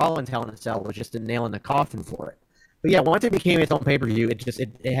 Seth Rollins Hell in a Cell was just a nail in the coffin for it. But yeah, once it became its own pay-per-view,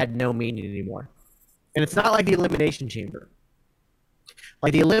 it had no meaning anymore. And it's not like the Elimination Chamber.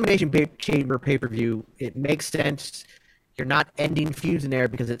 Like the Elimination Chamber pay-per-view, it makes sense. You're not ending feuds in there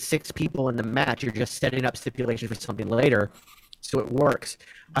because it's 6 people in the match. You're just setting up stipulations for something later, so it works.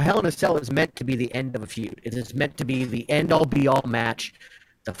 A Hell in a Cell is meant to be the end of a feud. It is meant to be the end-all, be-all match,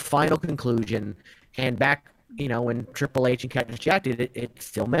 the final conclusion. And back, you know, when Triple H and Cactus Jack did it, it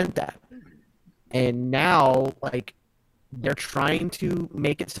still meant that. And now, like, they're trying to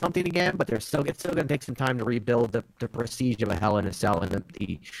make it something again, but it's still going to take some time to rebuild the prestige of a Hell in a Cell and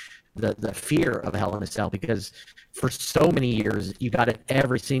the fear of a Hell in a Cell, because for so many years you got it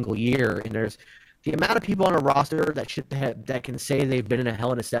every single year, and there's the amount of people on a roster that can say they've been in a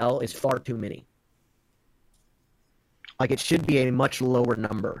Hell in a Cell is far too many. Like, it should be a much lower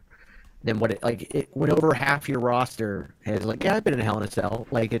number than what when over half your roster is like, yeah, I've been in a Hell in a Cell.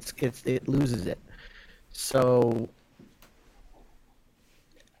 Like, it loses it. So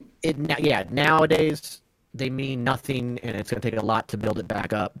nowadays they mean nothing, and it's going to take a lot to build it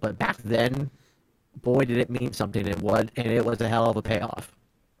back up. But back then, boy, did it mean something. It was a hell of a payoff.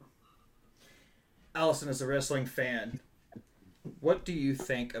 Allison, as a wrestling fan, what do you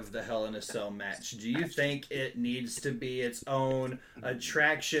think of the Hell in a Cell match? Do you think it needs to be its own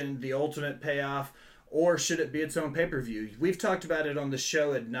attraction, the ultimate payoff, or should it be its own pay-per-view? We've talked about it on the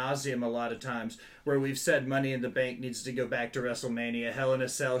show ad nauseum a lot of times, where we've said Money in the Bank needs to go back to WrestleMania. Hell in a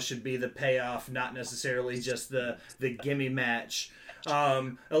Cell should be the payoff, not necessarily just the gimme match.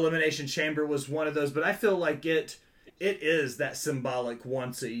 Elimination Chamber was one of those, but I feel like it is that symbolic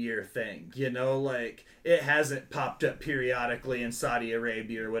once-a-year thing, you know? Like, it hasn't popped up periodically in Saudi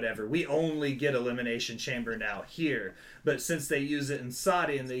Arabia or whatever. We only get Elimination Chamber now here. But since they use it in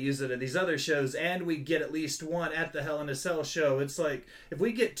Saudi and they use it at these other shows, and we get at least one at the Hell in a Cell show, it's like, if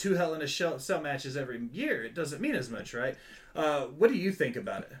we get 2 Hell in a Cell matches every year, it doesn't mean as much, right? What do you think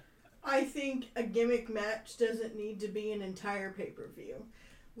about it? I think a gimmick match doesn't need to be an entire pay-per-view.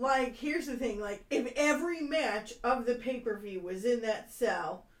 Like, here's the thing, like, if every match of the pay-per-view was in that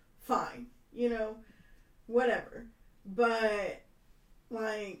cell, fine, you know, whatever. But,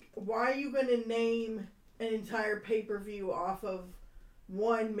 like, why are you going to name an entire pay-per-view off of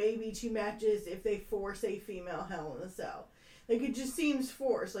 1, maybe 2 matches if they force a female Hell in a Cell. Like, it just seems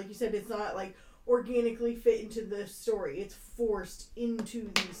forced. Like you said, it's not like organically fit into the story. It's forced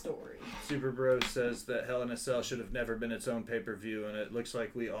into the story. Super Bro says that Hell in a Cell should have never been its own pay-per-view, and it looks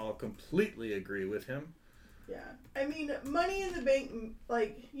like we all completely agree with him. Yeah. I mean, Money in the Bank,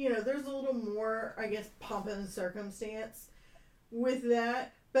 like, you know, there's a little more, I guess, pomp and circumstance with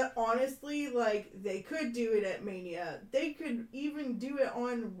that. But honestly, like, they could do it at Mania. They could even do it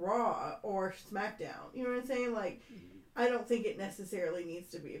on Raw or SmackDown. You know what I'm saying? Like, I don't think it necessarily needs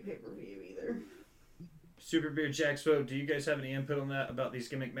to be a pay-per-view either. Superbeard Jaxpo, do you guys have any input on that about these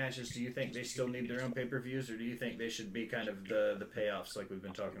gimmick matches? Do you think they still need their own pay-per-views, or do you think they should be kind of the payoffs like we've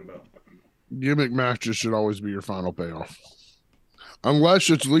been talking about? Gimmick matches should always be your final payoff, unless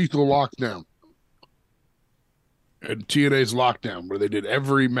it's Lethal Lockdown and TNA's Lockdown, where they did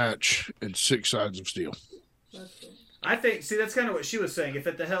every match in 6 sides of steel. I think, see, that's kind of what she was saying. If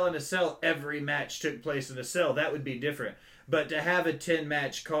at the Hell in a Cell every match took place in a cell, that would be different. But to have a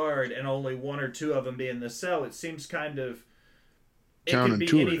 10-match card and only 1 or 2 of them be in the cell, it seems kind of... It could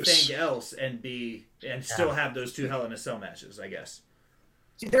be anything else and still have those 2 Hell in a Cell matches, I guess.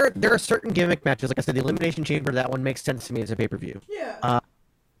 See, there are certain gimmick matches. Like I said, the Elimination Chamber, that one makes sense to me as a pay-per-view. Yeah.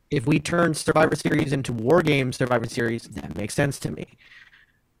 If we turn Survivor Series into War Games Survivor Series, that makes sense to me.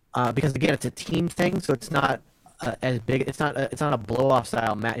 Because again, it's a team thing, so it's not as big. It's not a blow-off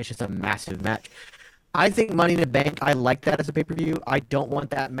style match. It's just a massive match. I think Money in the Bank, I like that as a pay-per-view. I don't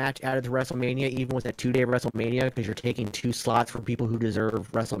want that match added to WrestleMania, even with a 2-day WrestleMania, because you're taking 2 slots for people who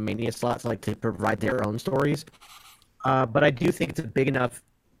deserve WrestleMania slots, like to provide their own stories. But I do think it's a big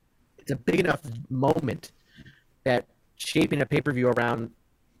enough moment that shaping a pay-per-view around,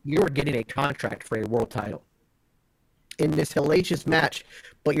 you're getting a contract for a world title in this hellacious match,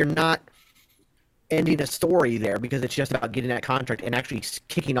 but you're not ending a story there because it's just about getting that contract and actually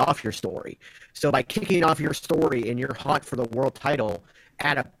kicking off your story. So by kicking off your story and your hunt for the world title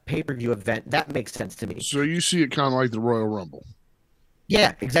at a pay-per-view event, that makes sense to me. So you see it kind of like the Royal Rumble.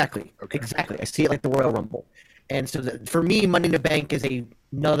 Yeah, exactly. Okay. Exactly. I see it like the Royal Rumble. And so for me, Money in the Bank is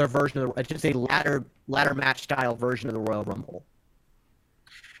another version of just a ladder match style version of the Royal Rumble.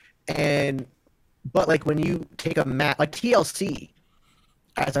 But like when you take a match like TLC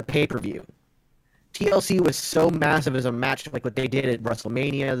as a pay-per-view, TLC was so massive as a match, like what they did at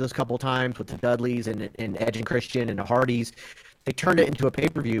WrestleMania those couple times with the Dudleys and Edge and Christian and the Hardys. They turned it into a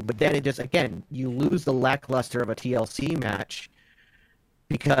pay-per-view, but then it just, again, you lose the lackluster of a TLC match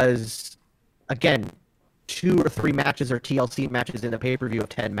because, again, 2 or 3 matches are TLC matches in a pay-per-view of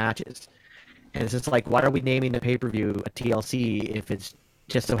 10 matches. And it's just like, why are we naming the pay-per-view a TLC if it's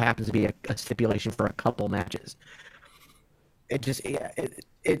just so happens to be a stipulation for a couple matches? It just,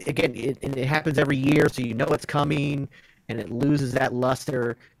 it happens every year, so you know it's coming, and it loses that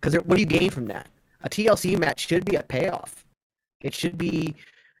luster. Because what do you gain from that? A TLC match should be a payoff. It should be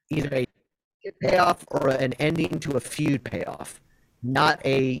either a payoff or an ending to a feud payoff, not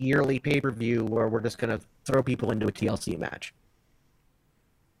a yearly pay-per-view where we're just going to throw people into a TLC match.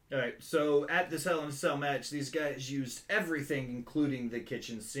 All right, so at this Hell in a Cell match, these guys used everything, including the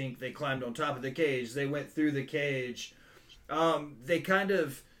kitchen sink. They climbed on top of the cage. They went through the cage. They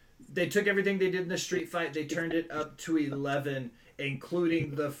took everything they did in the street fight. They turned it up to 11,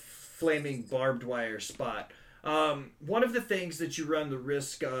 including the flaming barbed wire spot. One of the things that you run the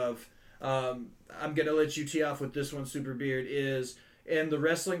risk of, I'm going to let you tee off with this one, Superbeard, is in the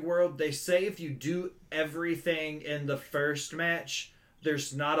wrestling world, they say if you do everything in the first match,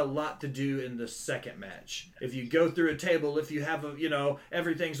 there's not a lot to do in the second match. If you go through a table, if you have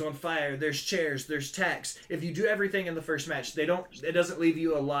everything's on fire, there's chairs, there's tacks. If you do everything in the first match, it doesn't leave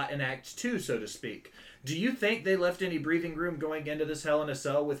you a lot in Act 2, so to speak. Do you think they left any breathing room going into this Hell in a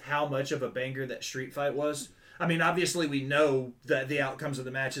Cell with how much of a banger that street fight was? I mean, obviously we know the outcomes of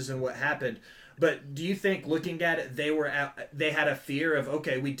the matches and what happened, but do you think looking at it, they had a fear of,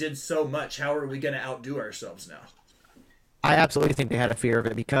 okay, we did so much, how are we going to outdo ourselves now? I absolutely think they had a fear of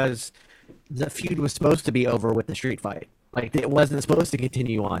it because the feud was supposed to be over with the street fight. Like, it wasn't supposed to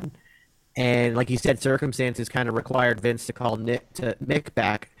continue on. And like you said, circumstances kind of required Vince to call Mick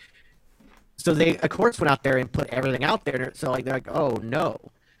back. So they, of course, went out there and put everything out there. So like they're like, oh, no.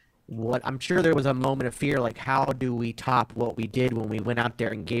 I'm sure there was a moment of fear, like, how do we top what we did when we went out there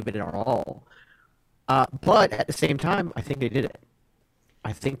and gave it our all? But at the same time, I think they did it.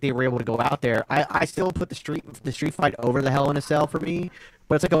 I think they were able to go out there. I still put the street fight over the Hell in a Cell for me,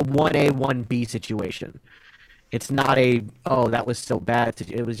 but it's like a 1A, 1B situation. It's not that was so bad. It's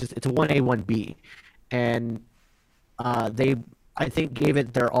a 1A, 1B. And they, I think, gave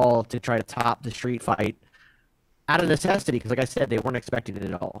it their all to try to top the street fight out of necessity because, like I said, they weren't expecting it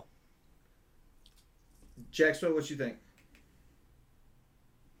at all. Jacksonville, what you think?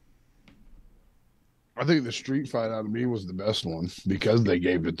 I think the street fight out of me was the best one because they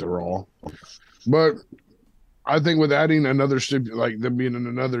gave it to Raw. But I think with adding another like them being in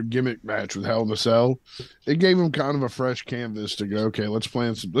another gimmick match with Hell in a Cell, it gave them kind of a fresh canvas to go, okay, let's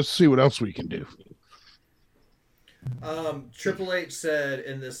see what else we can do. Triple H said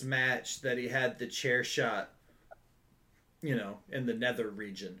in this match that he had the chair shot, in the nether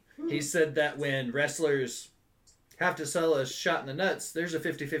region. He said that when wrestlers have to sell a shot in the nuts, there's a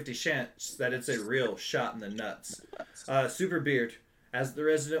 50-50 chance that it's a real shot in the nuts. Superbeard, as the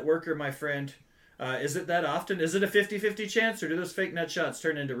resident worker, my friend, is it that often? Is it a 50-50 chance, or do those fake nut shots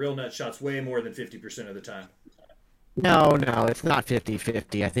turn into real nut shots way more than 50% of the time? No, it's not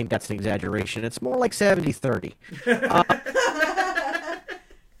 50-50. I think that's an exaggeration. It's more like 70-30.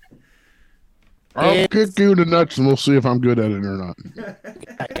 I'll kick you in the nuts and we'll see if I'm good at it or not.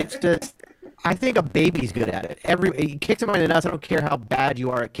 It's just, I think a baby's good at it. You kick somebody in the nuts, I don't care how bad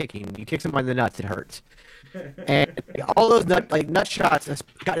you are at kicking. You kick somebody in the nuts, it hurts. And all those nut shots,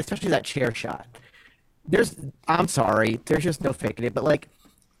 especially that chair shot. I'm sorry, there's just no faking it. But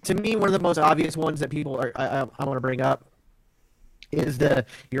to me, one of the most obvious ones that people I want to bring up is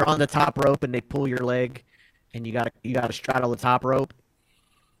you're on the top rope and they pull your leg, and you gotta straddle the top rope.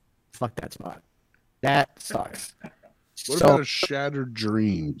 Fuck that spot. That sucks. What about a Shattered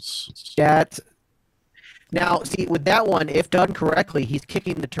Dreams? Now, see, with that one, if done correctly, he's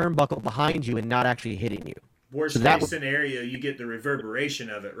kicking the turnbuckle behind you and not actually hitting you. Worst case scenario, you get the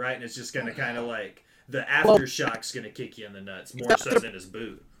reverberation of it, right? And it's just going to kind of the aftershock's going to kick you in the nuts, more so than his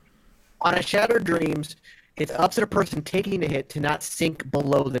boot. On a Shattered Dreams, it's up to the person taking the hit to not sink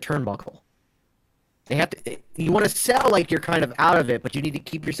below the turnbuckle. You want to sell like you're kind of out of it, but you need to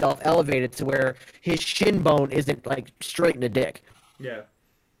keep yourself elevated to where his shin bone isn't straight in the dick. Yeah.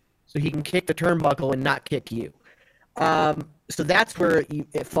 So he can kick the turnbuckle and not kick you. So that's where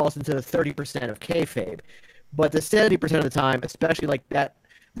it falls into the 30% of kayfabe. But the 70% of the time, especially that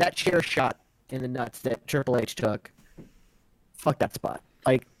chair shot in the nuts that Triple H took, fuck that spot.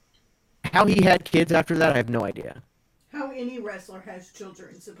 How he had kids after that, I have no idea. How any wrestler has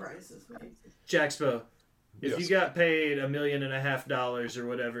children surprises me. Jaxpo, if Yes. you got paid $1.5 million or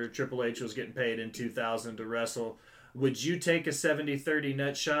whatever Triple H was getting paid in 2000 to wrestle, would you take a 70-30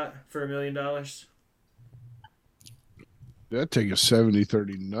 nut shot for $1 million? I'd take a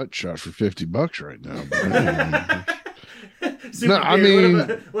 70-30 nut shot for $50 right now. No, I mean,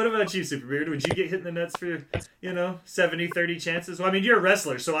 what about you, Superbeard? Would you get hit in the nuts for 70-30 chances? Well, I mean, you're a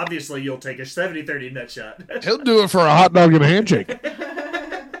wrestler, so obviously you'll take a 70-30 nut shot. he'll do it for a hot dog and a handshake.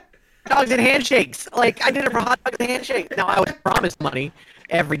 Dogs and handshakes. I did it for hot dogs and handshakes. Now, I was promised money.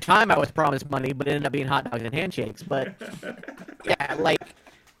 Every time I was promised money, but it ended up being hot dogs and handshakes. But, yeah, $1.5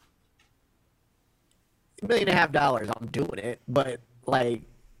 million, I'm doing it. But, I'm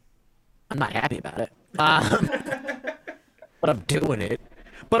not happy about it. But I'm doing it.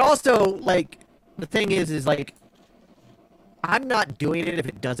 But also, the thing is I'm not doing it if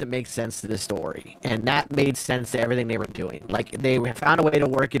it doesn't make sense to the story. And that made sense to everything they were doing. They found a way to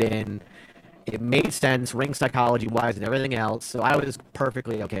work it in. It made sense, ring psychology-wise and everything else. So I was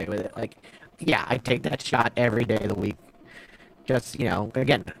perfectly okay with it. Yeah, I take that shot every day of the week. Just,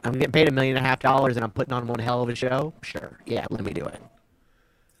 again, I'm getting paid $1.5 million and I'm putting on one hell of a show. Sure. Yeah, let me do it.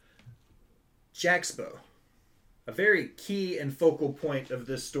 Jaxpo. A very key and focal point of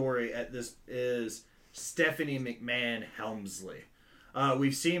this story is Stephanie McMahon Helmsley.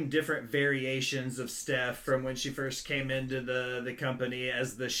 We've seen different variations of Steph from when she first came into the company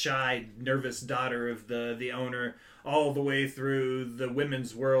as the shy, nervous daughter of the owner, all the way through the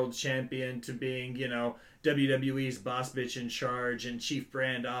women's world champion to being, WWE's boss bitch in charge and chief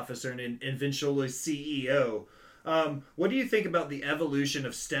brand officer and eventually CEO. What do you think about the evolution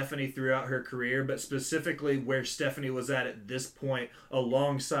of Stephanie throughout her career, but specifically where Stephanie was at this point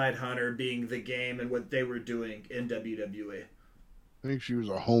alongside Hunter being the game and what they were doing in WWE? I think she was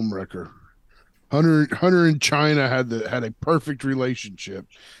a home wrecker. Hunter and China had a perfect relationship,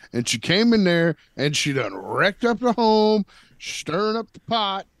 and she came in there and she done wrecked up the home, stirring up the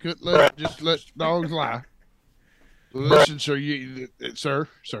pot. Couldn't let dogs lie. Listen, sir,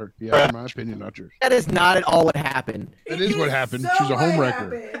 sir. Yeah, my opinion, not yours. That is not at all what happened. It is what happened. So She's a home what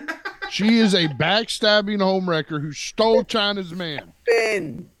wrecker. happened? She is a backstabbing home wrecker who stole China's man.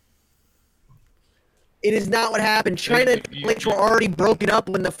 Ben, it is not what happened. China and Triple H were already broken up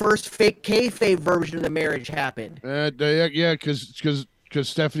when the first fake kayfabe version of the marriage happened. Yeah, because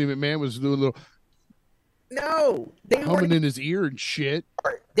Stephanie McMahon was doing a little. No, they humming weren't. in his ear and shit.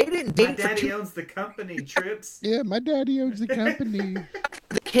 They didn't My date for daddy owns the company, Trips. Yeah, my daddy owns the company.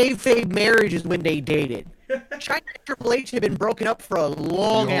 the kayfabe marriage is when they dated. China and Triple H had been broken up for a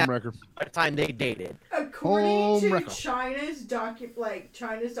long The ass homewrecker. by the time they dated. According to Homewrecker. China's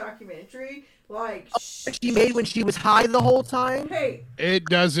documentary, like She made when she was high the whole time. hey, It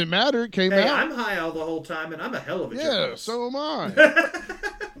doesn't matter. It came Hey, out. I'm high all the whole time, and I'm a hell of a Yeah, jerk. so am I.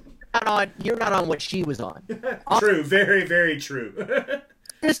 You're not on what she was on. True, very, very true.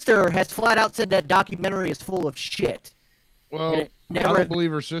 Sister has flat out said that documentary is full of shit. Well, It I never- don't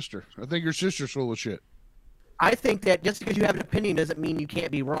believe her sister. I think her sister's full of shit. I think that just because you have an opinion doesn't mean you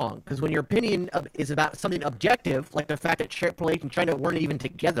can't be wrong. Because when your opinion is about something objective, like the fact that Triple H and China weren't even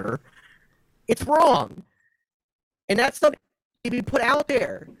together, it's wrong. And that's something to be put out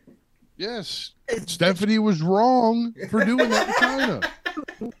there. Yes. It's- Stephanie was wrong for doing that in China.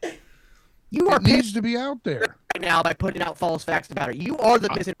 You are It pissed needs to be out there. right now by putting out false facts about it. You are the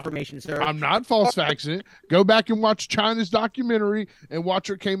misinformation, sir. I'm not false faxing it. Go back and watch China's documentary and watch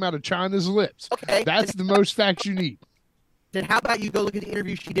what came out of China's lips. Okay. That's the most facts you need. Then how about you go look at the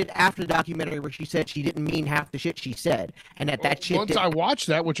interview she did after the documentary where she said she didn't mean half the shit she said, and that shit. Once I watch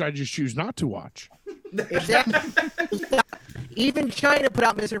that, which I just choose not to watch. Exactly. Even China put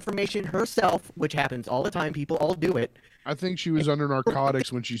out misinformation herself, which happens all the time. People all do it. I think she was under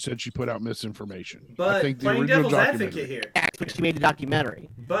narcotics when she said she put out misinformation. I But think the playing original devil's documentary. advocate here. That's when she made the documentary.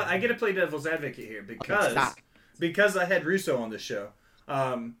 But I get to play devil's advocate here because I had Russo on the show.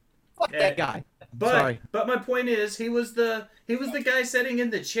 Fuck that guy. But Sorry. but my point is he was the guy sitting in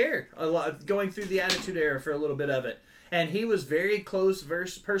the chair a lot, going through the Attitude Era for a little bit of it, and he was very close,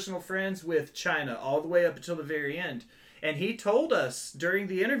 personal friends with China all the way up until the very end. And he told us during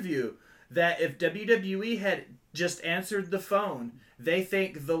the interview that if WWE had just answered the phone, they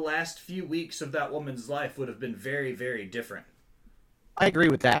think the last few weeks of that woman's life would have been very, very different. I agree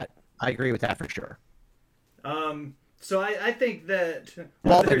with that. I agree with that for sure. So I think that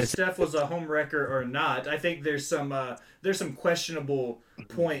Well, whether it is- Steph was a home wrecker or not, I think there's some questionable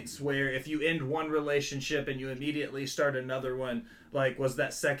points where if you end one relationship and you immediately start another one, like was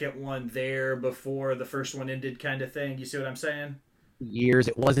that second one there before the first one ended, kind of thing. You see what I'm saying? Years.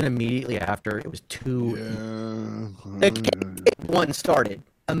 It wasn't immediately after. It was two. Yeah. The kayfabe one started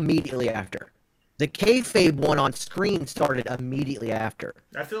immediately after. The kayfabe one on screen started immediately after.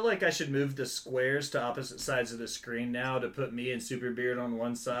 I feel like I should move the squares to opposite sides of the screen now to put me and Superbeard on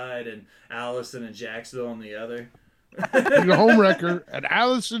one side and Allison and Jacksville on the other. He's a home wrecker, and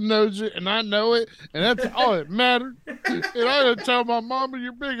Allison knows it, and I know it, and that's all that mattered. And I didn't tell my mama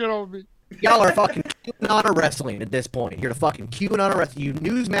you're picking on me. Y'all are fucking QAnon wrestling at this point. You're the fucking QAnon wrestling. You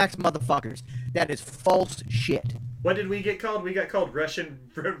Newsmax motherfuckers. That is false shit. What did we get called? We got called Russian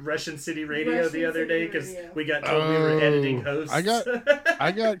City Radio the other day because City Radio. we got told we were editing hosts.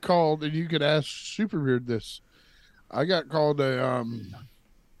 I got called, and you could ask Superbeard this. I got called a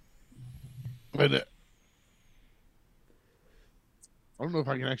I don't know if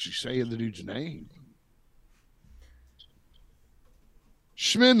I can actually say the dude's name.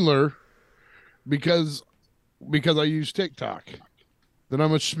 Schmindler, because I use TikTok. Then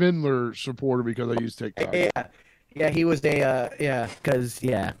I'm a Schmindler supporter because I use TikTok. Yeah, he was he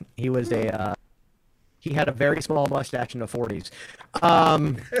had a very small mustache in the 40s.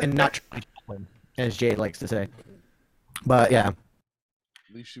 And not as Jay likes to say. But yeah.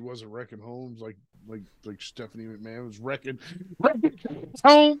 At least she wasn't wrecking homes like Stephanie McMahon was wrecking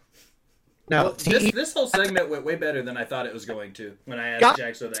home. Now, Well, see, this whole segment went way better than I thought it was going to when I asked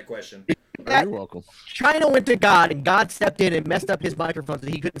Jaxo that question. Oh, you're welcome. China went to God, and God stepped in and messed up his microphone so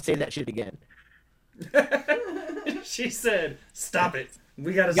he couldn't say that shit again. She said, "Stop it.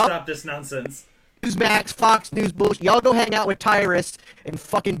 We got to Yup. stop this nonsense." Newsmax, Fox News bullshit. Y'all go hang out with Tyrus and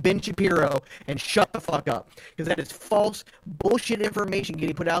fucking Ben Shapiro and shut the fuck up. Because that is false bullshit information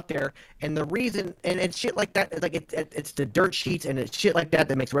getting put out there. And the reason, and it's shit like that, like it's the dirt sheets and it's shit like that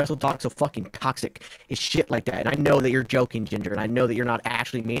that makes Wrestle Talk so fucking toxic. It's shit like that. And I know that you're joking, Ginger, and I know that you're not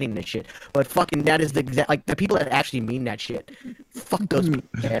actually meaning this shit. But fucking that is the exact, like the people that actually mean that shit. Fuck those people,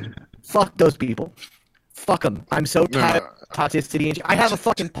 man. Fuck those people. Fuck them. I'm so tired of toxicity. And I have a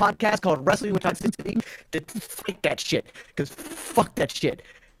fucking podcast called Wrestling with Toxicity to fight that shit. Because fuck that shit.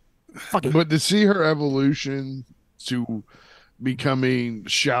 Fucking. But to see her evolution to becoming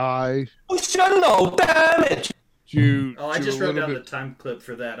shy to Oh, I to just a wrote little down the bit, time clip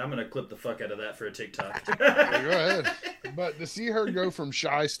for that. I'm gonna clip the fuck out of that for a TikTok. go ahead. But to see her go from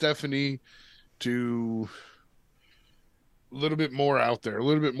shy Stephanie to A little bit more out there. A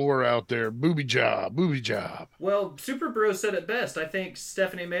little bit more out there. Booby job. Booby job. Well, Super Bro said it best. I think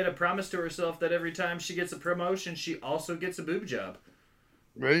Stephanie made a promise to herself that every time she gets a promotion, she also gets a boob job.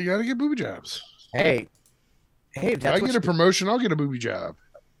 Well, you got to get booby jobs. Hey, If that's I get a promotion, I'll get a booby job.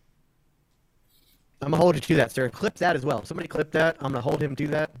 I'm gonna hold you to that, sir. Clip that as well. Somebody clip that. I'm gonna hold him to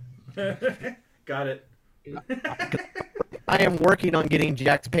that. Got it. I am working on getting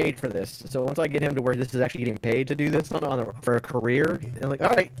Jax paid for this. So once I get him to where this is actually getting paid to do this for a career, I'm like, all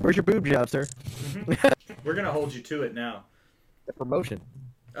right, where's your boob job, sir? We're going to hold you to it now. The promotion.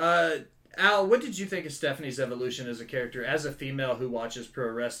 Al, what did you think of Stephanie's evolution as a character, as a female who watches pro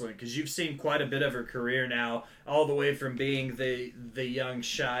wrestling? Because you've seen quite a bit of her career now, all the way from being the young,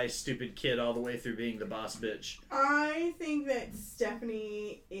 shy, stupid kid, all the way through being the boss bitch. I think that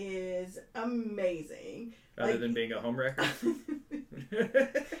Stephanie is amazing. Other than being a homewrecker?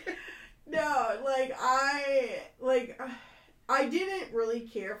 No, I didn't really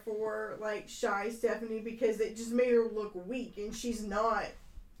care for, shy Stephanie because it just made her look weak, and she's not.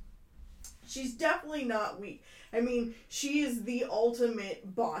 She's definitely not weak. I mean, she is the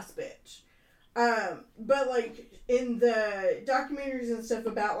ultimate boss bitch. But, in the documentaries and stuff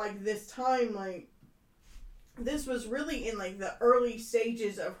about, this time, this was really in, the early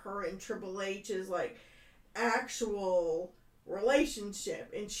stages of her and Triple H's, actual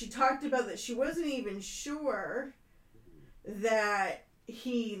relationship. And she talked about that she wasn't even sure that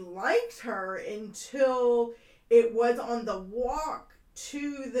he liked her until it was on the walk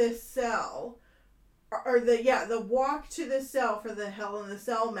to the cell, the walk to the cell for the Hell in a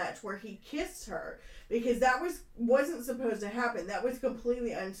Cell match where he kissed her, because that wasn't supposed to happen. That was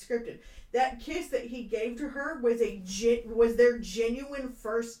completely unscripted. That kiss that he gave to her was their genuine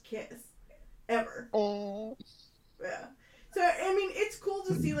first kiss ever. Oh. Yeah. So, I mean, it's cool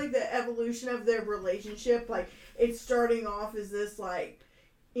to see, the evolution of their relationship. It's starting off as this,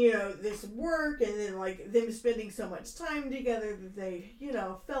 this work, and then, them spending so much time together that they,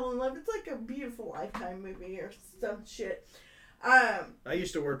 fell in love. It's like a Beautiful Lifetime movie or some shit. I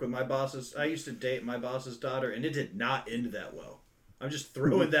used to work with my bosses. I used to date my boss's daughter, and it did not end that well. I'm just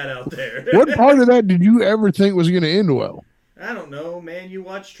throwing that out there. What part of that did you ever think was going to end well? I don't know, man. You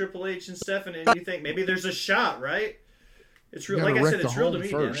watch Triple H and Stephanie, and you think maybe there's a shot, right? It's real. Like I said, it's real to me.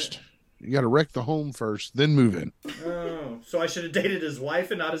 First. You got to wreck the home first, then move in. Oh, so I should have dated his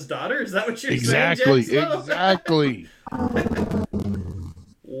wife and not his daughter? Is that what you're saying? Exactly.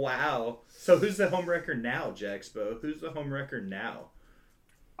 Wow. So who's the homewrecker now, Jaxpo? Who's the homewrecker now?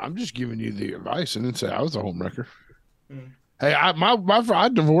 I'm just giving you the advice, and then say I was a homewrecker. Hey, I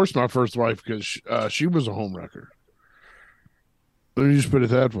divorced my first wife because she was a homewrecker. Let me just put it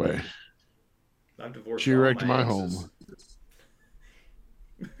that way. I've divorced. She wrecked my home.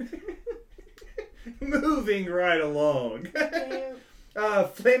 Moving right along.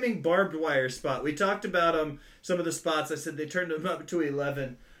 Flaming barbed wire spot. We talked about some of the spots. I said they turned them up to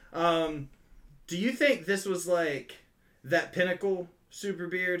 11. Do you think this was that pinnacle,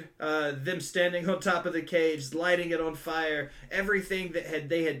 Superbeard? Them standing on top of the cage, lighting it on fire, everything that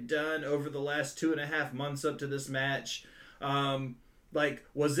they had done over the last 2.5 months up to this match.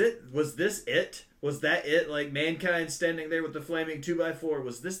 Was this it? Was that it? Mankind standing there with the flaming 2x4.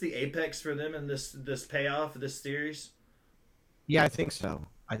 Was this the apex for them in this payoff, this series? Yeah, I think so.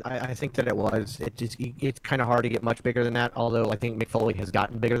 I think that it was. It's kind of hard to get much bigger than that. Although I think Mick Foley has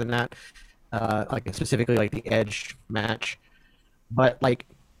gotten bigger than that. Specifically the Edge match. But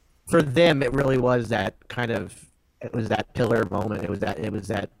for them, it really was that it was that pillar moment. It was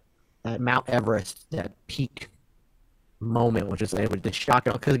that Mount Everest, that peak moment, which is it was the shock.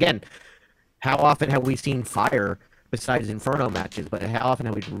 Because again, how often have we seen fire besides Inferno matches? But how often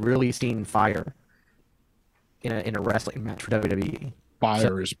have we really seen fire in a wrestling match for WWE?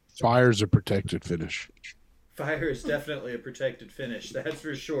 Fire is a protected finish. Fire is definitely a protected finish. That's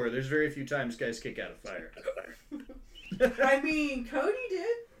for sure. There's very few times guys kick out of fire. I mean, Cody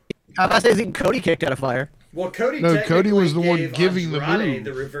did. I was saying Cody kicked out of fire. Well, Cody was the one giving Andrade the move.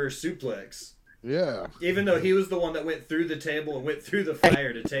 The reverse suplex. Yeah. Even though he was the one that went through the table and went through the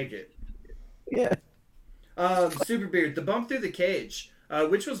fire to take it. Yeah. Superbeard, the bump through the cage.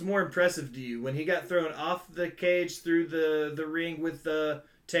 Which was more impressive to you? When he got thrown off the cage through the ring with the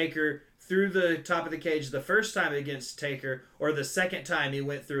Taker, through the top of the cage the first time against Taker, or the second time he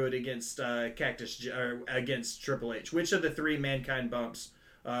went through it against against Triple H? Which of the three Mankind bumps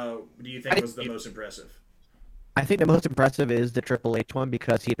do you think was the most impressive? I think the most impressive is the Triple H one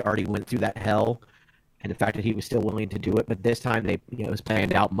because he'd already went through that hell, and the fact that he was still willing to do it. But this time it was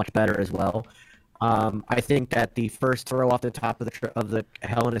planned out much better as well. I think that the first throw off the top of the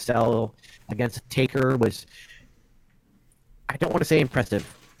Hell in a Cell against Taker was I don't want to say impressive.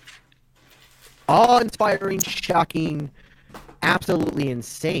 Awe-inspiring, shocking, absolutely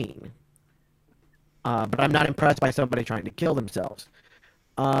insane. But I'm not impressed by somebody trying to kill themselves.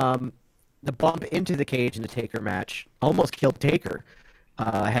 The bump into the cage in the Taker match almost killed Taker.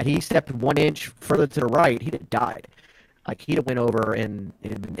 Had he stepped 1 inch further to the right, he'd have died. Like, he'd have went over and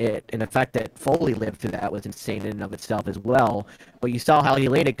it. And the fact that Foley lived through that was insane in and of itself as well. But you saw how he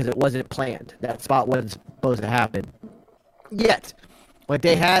landed because it wasn't planned. That spot wasn't supposed to happen yet. Like,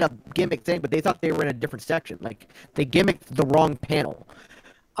 they had a gimmick thing, but they thought they were in a different section. Like, they gimmicked the wrong panel.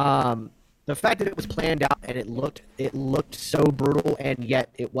 The fact that it was planned out and it looked so brutal, and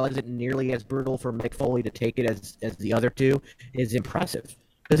yet it wasn't nearly as brutal for Mick Foley to take it as the other two is impressive.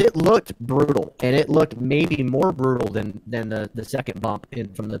 Because it looked brutal, and it looked maybe more brutal than the second bump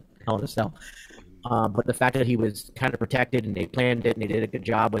from the Hell in a Cell. But the fact that he was kind of protected and they planned it and they did a good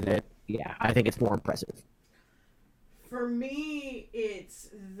job with it, yeah, I think it's more impressive. For me, it's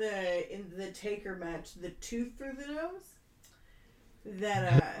in the Taker match, the tooth through the nose.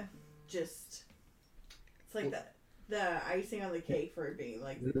 That just, it's like the icing on the cake for it being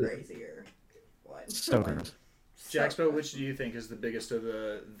like the crazier one. So gross. Jaxpo, which do you think is the biggest of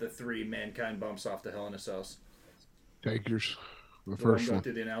the three Mankind bumps off the Hell in a Cells? Takers, the The first one one.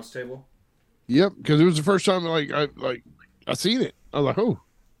 through the announce table. Yep, because it was the first time I seen it. I was like, oh,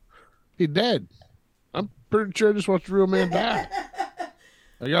 he's dead. I'm pretty sure I just watched a real man die.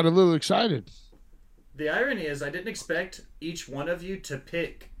 I got a little excited. The irony is, I didn't expect each one of you to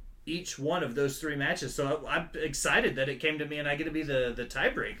pick each one of those three matches, so I'm excited that it came to me and I get to be the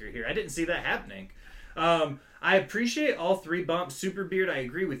tiebreaker here. I didn't see that happening. I appreciate all three bumps. Super Beard, I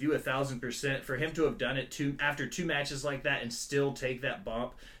agree with you 1,000%. For him to have done it after two matches like that and still take that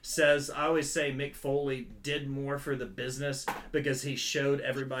bump I always say Mick Foley did more for the business because he showed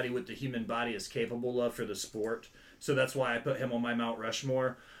everybody what the human body is capable of for the sport. So that's why I put him on my Mount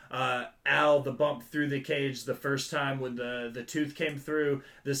Rushmore. Al, the bump through the cage the first time when the tooth came through,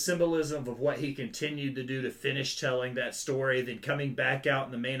 the symbolism of what he continued to do to finish telling that story, then coming back out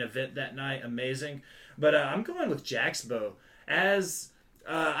in the main event that night, amazing. But I'm going with Jaxbo. As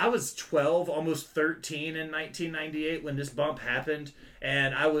I was 12, almost 13 in 1998 when this bump happened,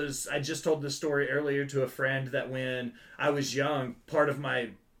 and I just told this story earlier to a friend that when I was young, part of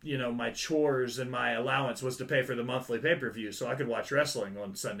my my chores and my allowance was to pay for the monthly pay-per-view so I could watch wrestling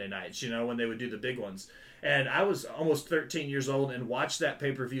on Sunday nights, when they would do the big ones. And I was almost 13 years old and watched that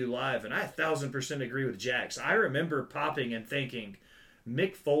pay-per-view live, and I 1,000% agree with Jax. I remember popping and thinking,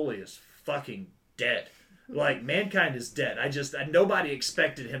 Mick Foley is fucking dead. Like, Mankind is dead. Nobody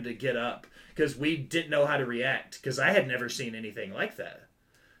expected him to get up because we didn't know how to react because I had never seen anything like that.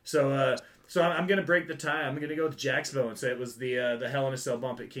 So I'm going to break the tie. I'm going to go with Jaxbo and say it was the Hell in a Cell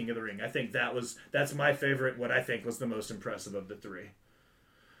bump at King of the Ring. I think that's my favorite, what I think was the most impressive of the three.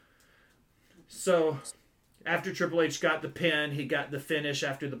 So after Triple H got the pin, he got the finish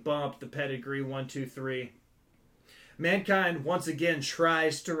after the bump, the pedigree, 1, 2, 3. Mankind once again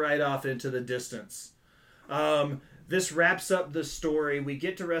tries to ride off into the distance. This wraps up the story. We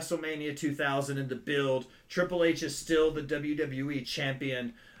get to WrestleMania 2000 in the build. Triple H is still the WWE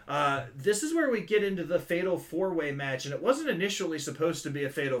champion. This is where we get into the Fatal 4-Way match, and it wasn't initially supposed to be a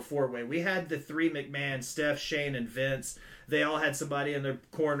Fatal 4-Way. We had the three McMahon, Steph, Shane, and Vince. They all had somebody in their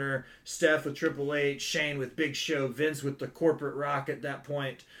corner. Steph with Triple H, Shane with Big Show, Vince with the Corporate Rock at that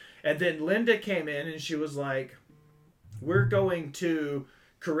point. And then Linda came in, and she was like, we're going to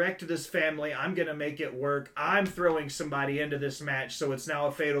correct this family. I'm going to make it work. I'm throwing somebody into this match, so it's now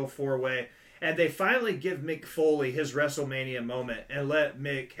a Fatal 4-Way. And they finally give Mick Foley his WrestleMania moment and let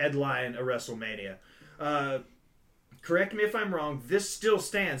Mick headline a WrestleMania. Correct me if I'm wrong, this still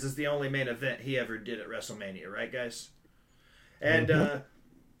stands as the only main event he ever did at WrestleMania, right, guys? And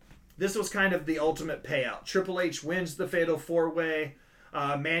this was kind of the ultimate payout. Triple H wins the Fatal 4-Way.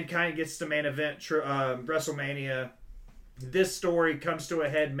 Mankind gets to main event WrestleMania. This story comes to a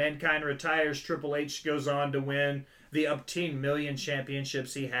head. Mankind retires. Triple H goes on to win the umpteen million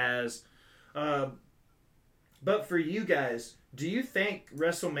championships he has. But for you guys, do you think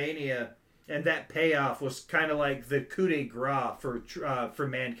WrestleMania and that payoff was kind of like the coup de grace for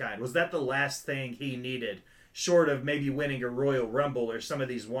Mankind? Was that the last thing he needed, short of maybe winning a Royal Rumble or some of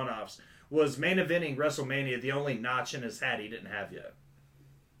these one-offs? Was main eventing WrestleMania the only notch in his hat he didn't have yet?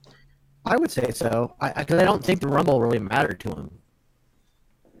 I would say so. Because I don't think the Rumble really mattered to him.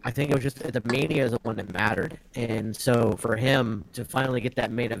 I think it was just the Mania is the one that mattered. And so for him to finally get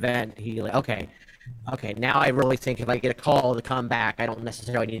that main event, he like, okay, now I really think if I get a call to come back, I don't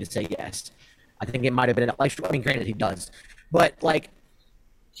necessarily need to say yes. I think it might have been, like, I mean, granted he does. But, like,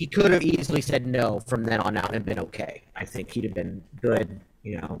 he could have easily said no from then on out and been okay. I think he'd have been good,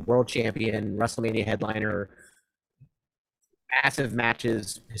 world champion, WrestleMania headliner, massive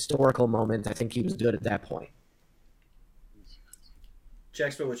matches, historical moments. I think he was good at that point.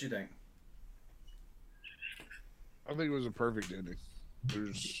 Jaxpo, what you think? I think it was a perfect ending.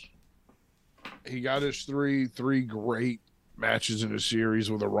 He got his three great matches in a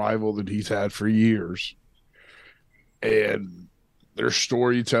series with a rival that he's had for years, and their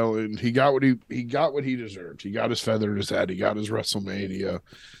storytelling. He got what he deserved. He got his feather in his hat. He got his WrestleMania.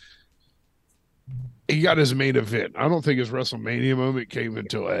 He got his main event. I don't think his WrestleMania moment came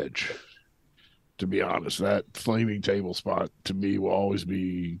until Edge. To be honest, that flaming table spot to me will always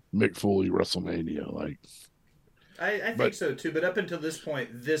be Mick Foley WrestleMania. Like, I think so too. But up until this point,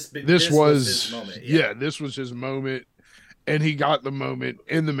 this was his moment. Yeah, this was his moment, and he got the moment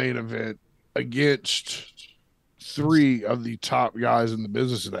in the main event against three of the top guys in the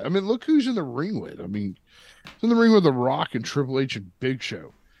business of that. I mean, look who's in the ring with. I mean, he's in the ring with The Rock and Triple H and Big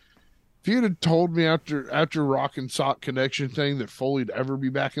Show. If you had told me after Rock and Sock connection thing that Foley'd ever be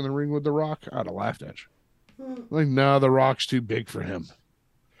back in the ring with The Rock, I'd have laughed at you. Like, no, The Rock's too big for him.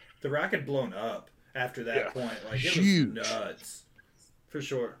 The Rock had blown up after that point. Like, it huge. was nuts. For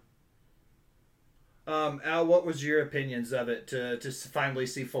sure. Al, what was your opinions of it to finally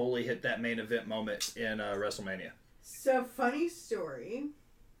see Foley hit that main event moment in WrestleMania? So, funny story.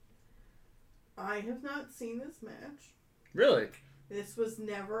 I have not seen this match. Really? This was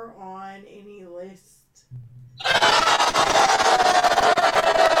never on any list.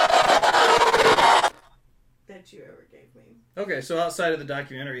 That you ever gave me. Okay, so outside of the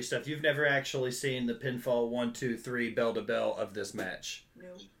documentary stuff, you've never actually seen the pinfall 1, 2, 3 bell to bell of this match?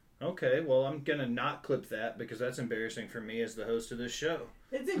 No. Okay, well, I'm gonna not clip that because that's embarrassing for me as the host of this show.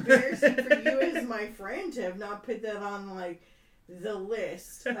 It's embarrassing for you as my friend to have not put that on, like, the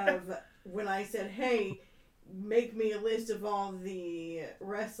list of when I said, hey, make me a list of all the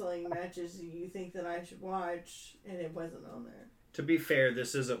wrestling matches you think that I should watch, and it wasn't on there. To be fair,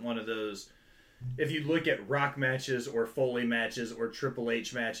 this isn't one of those. If you look at Rock matches or Foley matches or Triple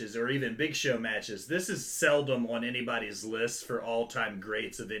H matches or even Big Show matches, this is seldom on anybody's list for all-time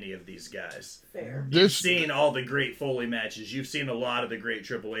greats of any of these guys. Fair. You've seen all the great Foley matches. You've seen a lot of the great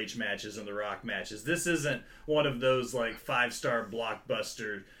Triple H matches and the Rock matches. This isn't one of those, like, 5-star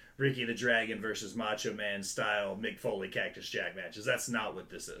blockbuster Ricky the Dragon versus Macho Man style Mick Foley Cactus Jack matches. That's not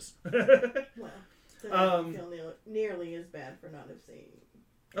what this is. Well, so I don't feel nearly as bad for not have seen.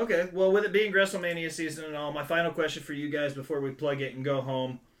 Okay, well, with it being WrestleMania season and all, my final question for you guys before we plug it and go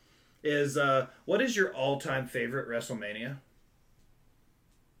home is, what is your all-time favorite WrestleMania?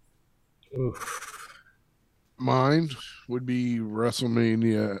 Oof. Mine would be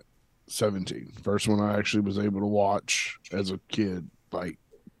WrestleMania 17. First one I actually was able to watch as a kid, like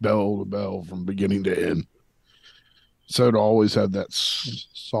bell to bell from beginning to end. So it always had that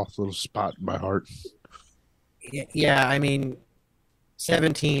soft little spot in my heart. Yeah, I mean,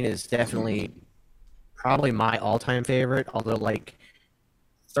 17 is definitely probably my all-time favorite, although, like,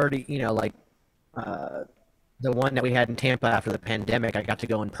 30, the one that we had in Tampa after the pandemic, I got to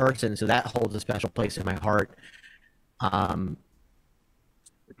go in person, so that holds a special place in my heart. And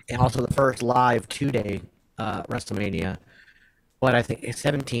also the first live 2-day WrestleMania. But I think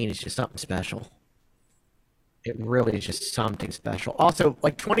 17 is just something special. It really is just something special. Also,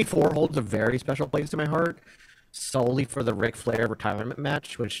 like, 24 holds a very special place in my heart, solely for the Ric Flair retirement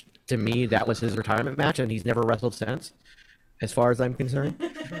match, which to me, that was his retirement match, and he's never wrestled since, as far as I'm concerned.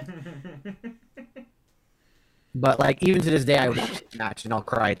 But, like, even to this day, I would watch the match and I'll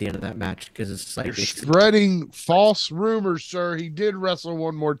cry at the end of that match because it's like You're spreading false rumors, sir. He did wrestle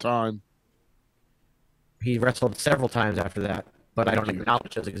one more time. He wrestled several times after that, but I don't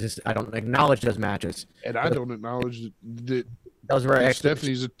acknowledge those I don't acknowledge those matches. And I don't acknowledge that those were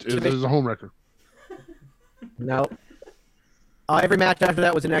Stephanie's is a home wrecker. No. Every match after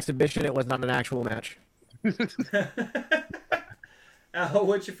that was an exhibition. It was not an actual match. Al,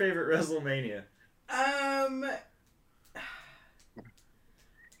 what's your favorite WrestleMania? I'm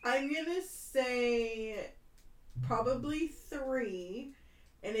gonna say probably 3,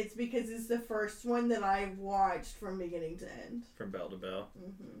 and it's because it's the first one that I've watched from beginning to end. From bell to bell.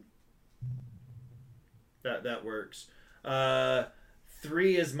 Mm-hmm. That works.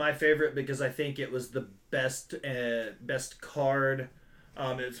 3 is my favorite because I think it was the best card.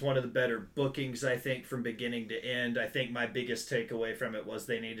 It's one of the better bookings, I think, from beginning to end. I think my biggest takeaway from it was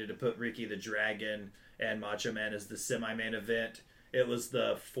they needed to put Ricky the Dragon and Macho Man as the semi-main event. It was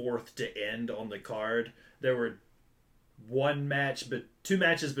the 4th to end on the card. There were 2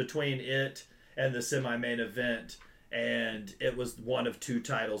 matches between it and the semi-main event, and it was one of 2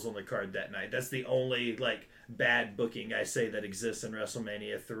 titles on the card that night. That's the only like bad booking I say that exists in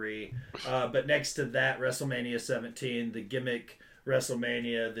WrestleMania 3. But next to that, WrestleMania 17, the gimmick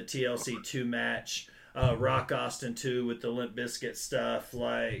WrestleMania, the TLC 2 match, Rock Austin 2 with the Limp Bizkit stuff,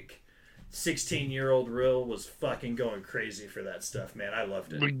 like 16-year-old Rill was fucking going crazy for that stuff, man. I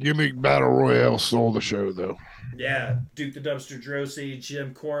loved it. The gimmick battle royale stole the show, though. Yeah, Duke the Dumpster Drosy,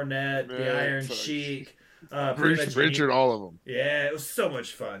 Jim Cornette, the Man, Iron fuck. Sheik, Richard, all of them. Yeah, it was so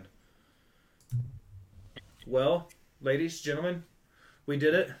much fun. Well, ladies, gentlemen, we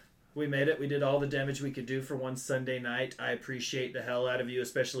did it. We made it. We did all the damage we could do for one Sunday night. I appreciate the hell out of you,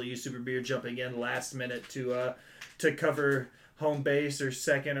 especially you, Super Beard, jumping in last minute to cover home base or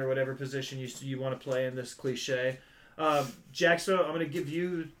second or whatever position you want to play in this cliche. Jaxo, I'm going to give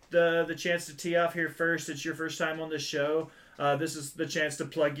you the chance to tee off here first. It's your first time on this show. This is the chance to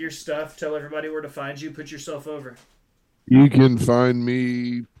plug your stuff. Tell everybody where to find you. Put yourself over. You can find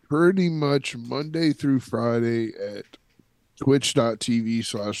me pretty much Monday through Friday at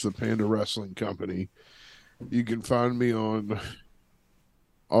twitch.tv/the Panda Wrestling Company. You can find me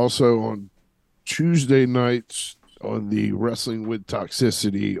also on Tuesday nights on the Wrestling with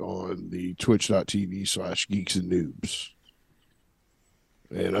Toxicity on the twitch.tv/Geeks and Noobs.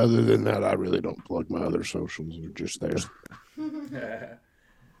 And other than that, I really don't plug my other socials. They're just there.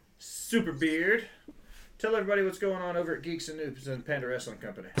 Super Beard, tell everybody what's going on over at Geeks and Noobs and Panda Wrestling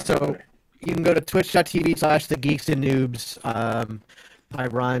Company. So you can go to twitch.tv/the Geeks and Noobs. I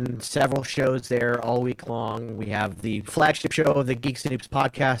run several shows there all week long. We have the flagship show of the Geeks and Noobs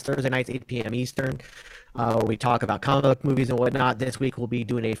podcast, Thursday nights, 8 p.m. Eastern, where we talk about comic book movies and whatnot. This week we'll be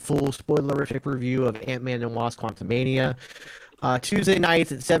doing a full spoilerific review of Ant-Man and Wasp: Quantumania. Tuesday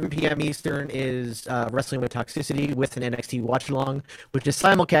nights at 7 p.m. Eastern is Wrestling with Toxicity with an NXT watch-along, which is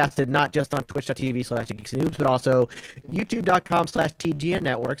simulcasted not just on twitch.tv/Geeks and Noobs, but also youtube.com/TGN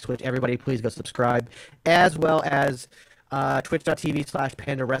Networks, which everybody please go subscribe, as well as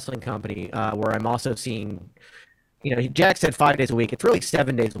twitch.tv/Panda Wrestling Company, where I'm also seeing, Jack said 5 days a week. It's really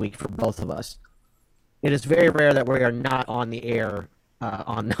 7 days a week for both of us. It is very rare that we are not on the air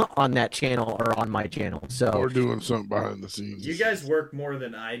on that channel or on my channel. So We're doing something behind the scenes. You guys work more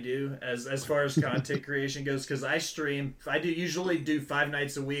than I do as far as content creation goes, because I stream. I usually do 5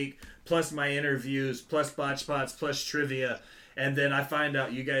 nights a week, plus my interviews, plus botch spots, plus trivia. And then I find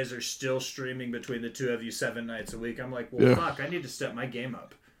out you guys are still streaming between the two of you 7 nights a week. I'm like, well, fuck, I need to step my game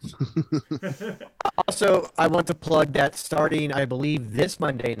up. Also, I want to plug that starting, I believe, this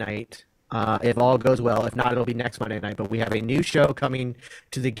Monday night, if all goes well. If not, it'll be next Monday night. But we have a new show coming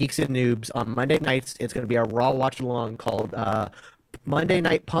to the Geeks and Noobs on Monday nights. It's going to be a Raw watch-along called Monday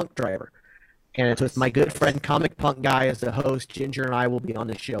Night Punk Driver. And it's with my good friend Comic Punk Guy as the host. Ginger and I will be on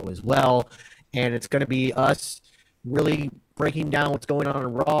the show as well. And it's going to be us really breaking down what's going on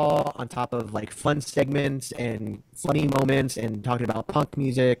in Raw, on top of like fun segments and funny moments and talking about punk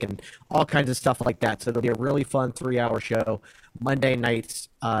music and all kinds of stuff like that. So it'll be a really fun 3-hour show Monday nights,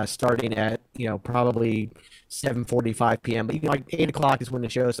 starting at probably 7:45 p.m. But like 8 o'clock is when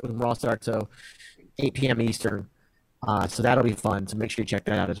when Raw starts, so 8 p.m. Eastern. So that'll be fun. So make sure you check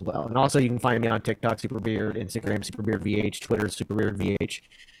that out as well. And also you can find me on TikTok, Superbeard, Instagram, SuperbeardVH, Twitter, SuperbeardVH.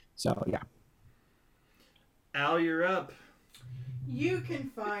 So yeah. Al, you're up. You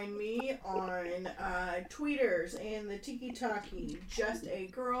can find me on tweeters and the Tiki Talkie, Just a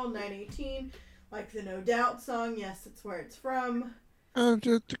Girl 918, like the No Doubt song. Yes, that's where it's from. I'm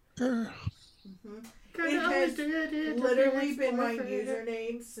just a girl. It has literally been my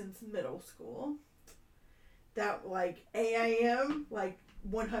username since middle school. That AIM,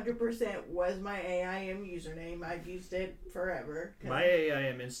 100% was my AIM username. I've used it forever. My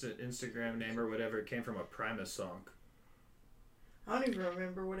AIM Instagram name or whatever came from a Primus song. I don't even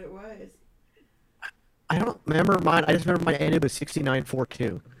remember what it was. I don't remember mine. I just remember mine ended with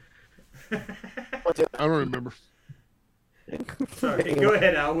 6942. I don't remember. Sorry, go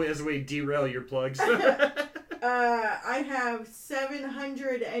ahead, Al, as we derail your plugs. I have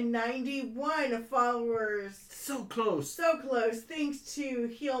 791 followers. So close. So close. Thanks to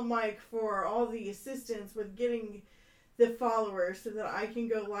Heel Mike for all the assistance with getting the followers so that I can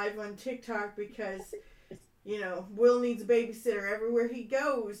go live on TikTok because, Will needs a babysitter everywhere he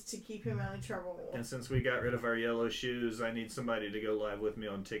goes to keep him out of trouble. And since we got rid of our yellow shoes, I need somebody to go live with me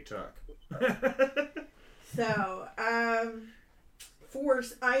on TikTok. So, I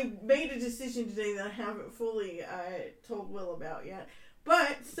made a decision today that I haven't fully told Will about yet.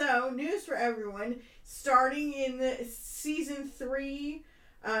 But, so, news for everyone. Starting in season 3,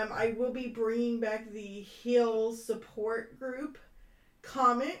 I will be bringing back the Heel support group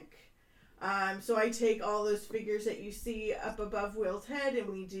comic. So I take all those figures that you see up above Will's head, and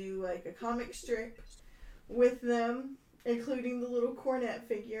we do like a comic strip with them, including the little cornet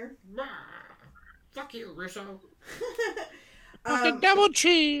figure. Fuck you, Russo. Double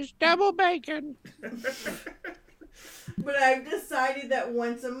cheese, double bacon. But I've decided that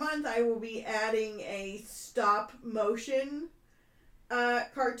once a month I will be adding a stop motion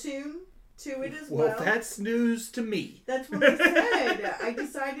cartoon to it as well. Well, that's news to me. That's what I said. I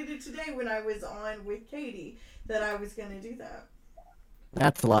decided it today when I was on with Katie that I was going to do that.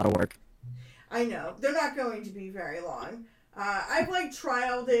 That's a lot of work. I know. They're not going to be very long. I've like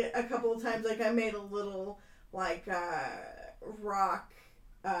trialed it a couple of times. Like I made a little like rock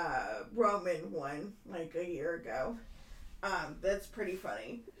Roman one like a year ago. That's pretty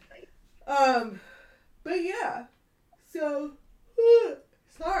funny. But yeah. So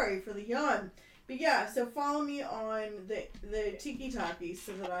sorry for the yawn. But yeah, so follow me on the Tiki Talkie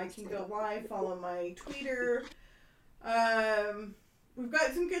so that I can go live. Follow my Twitter. We've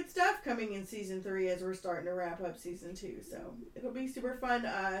got some good stuff coming in season 3 as we're starting to wrap up season 2. So it'll be super fun.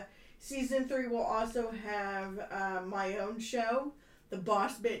 Season 3 will also have my own show, the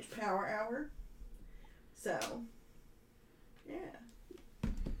Boss Bitch Power Hour. So, yeah.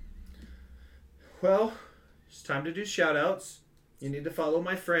 Well, it's time to do shout outs. You need to follow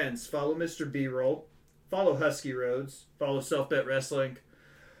my friends. Follow Mr. B-Roll. Follow Husky Roads. Follow Self Bet Wrestling.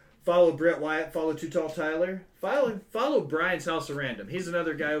 Follow Brett Wyatt. Follow Too Tall Tyler. Follow Brian's House of Random. He's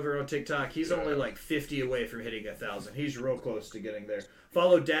another guy over on TikTok. He's only like 50 away from hitting 1,000. He's real close to getting there.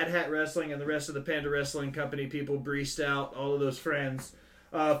 Follow Dad Hat Wrestling and the rest of the Panda Wrestling Company people. Bree Stout, all of those friends.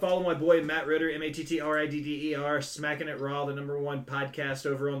 Follow my boy Matt Ritter, MattRidder, Smacking It Raw, the #1 podcast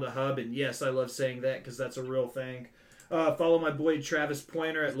over on the Hub. And yes, I love saying that because that's a real thing. Follow my boy Travis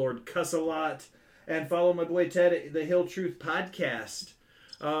Pointer at Lord Cuss-A-Lot. And follow my boy Ted at the Hill Truth Podcast.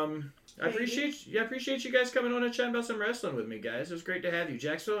 I appreciate you guys coming on and chatting about some wrestling with me, guys. It was great to have you.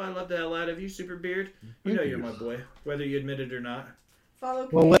 Jacksonville, I love the hell out of you. Super Beard, you know you're my boy, whether you admit it or not. Follow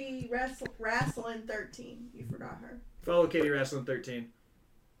Katie Wrestling 13. You forgot her. Follow Katie Wrestling 13.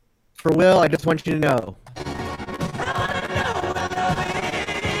 For Will, I just want you to know.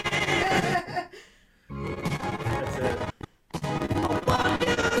 That's it.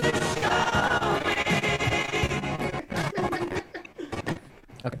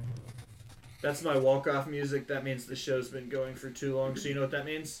 Okay. That's my walk-off music. That means the show's been going for too long. So you know what that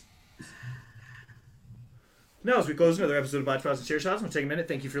means? Now, as we close another episode of Botch Pots and Chair Shots, I'm going to take a minute.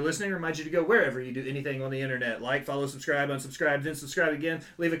 Thank you for listening. Remind you to go wherever you do anything on the internet. Like, follow, subscribe, unsubscribe, then subscribe again.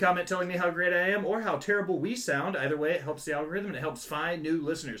 Leave a comment telling me how great I am or how terrible we sound. Either way, it helps the algorithm and it helps find new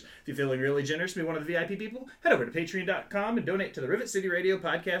listeners. If you're feeling really generous to be one of the VIP people, head over to patreon.com and donate to the Rivet City Radio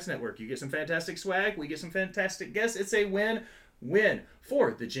Podcast Network. You get some fantastic swag. We get some fantastic guests. It's a win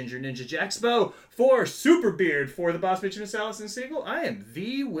for the Ginger Ninja Jaxpo, for Super Beard, for the Boss Bitch and Miss Allison Siegel. I am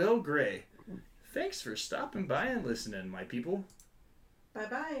the Will Gray. Thanks for stopping by and listening, my people.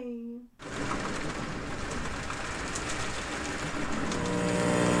 Bye-bye.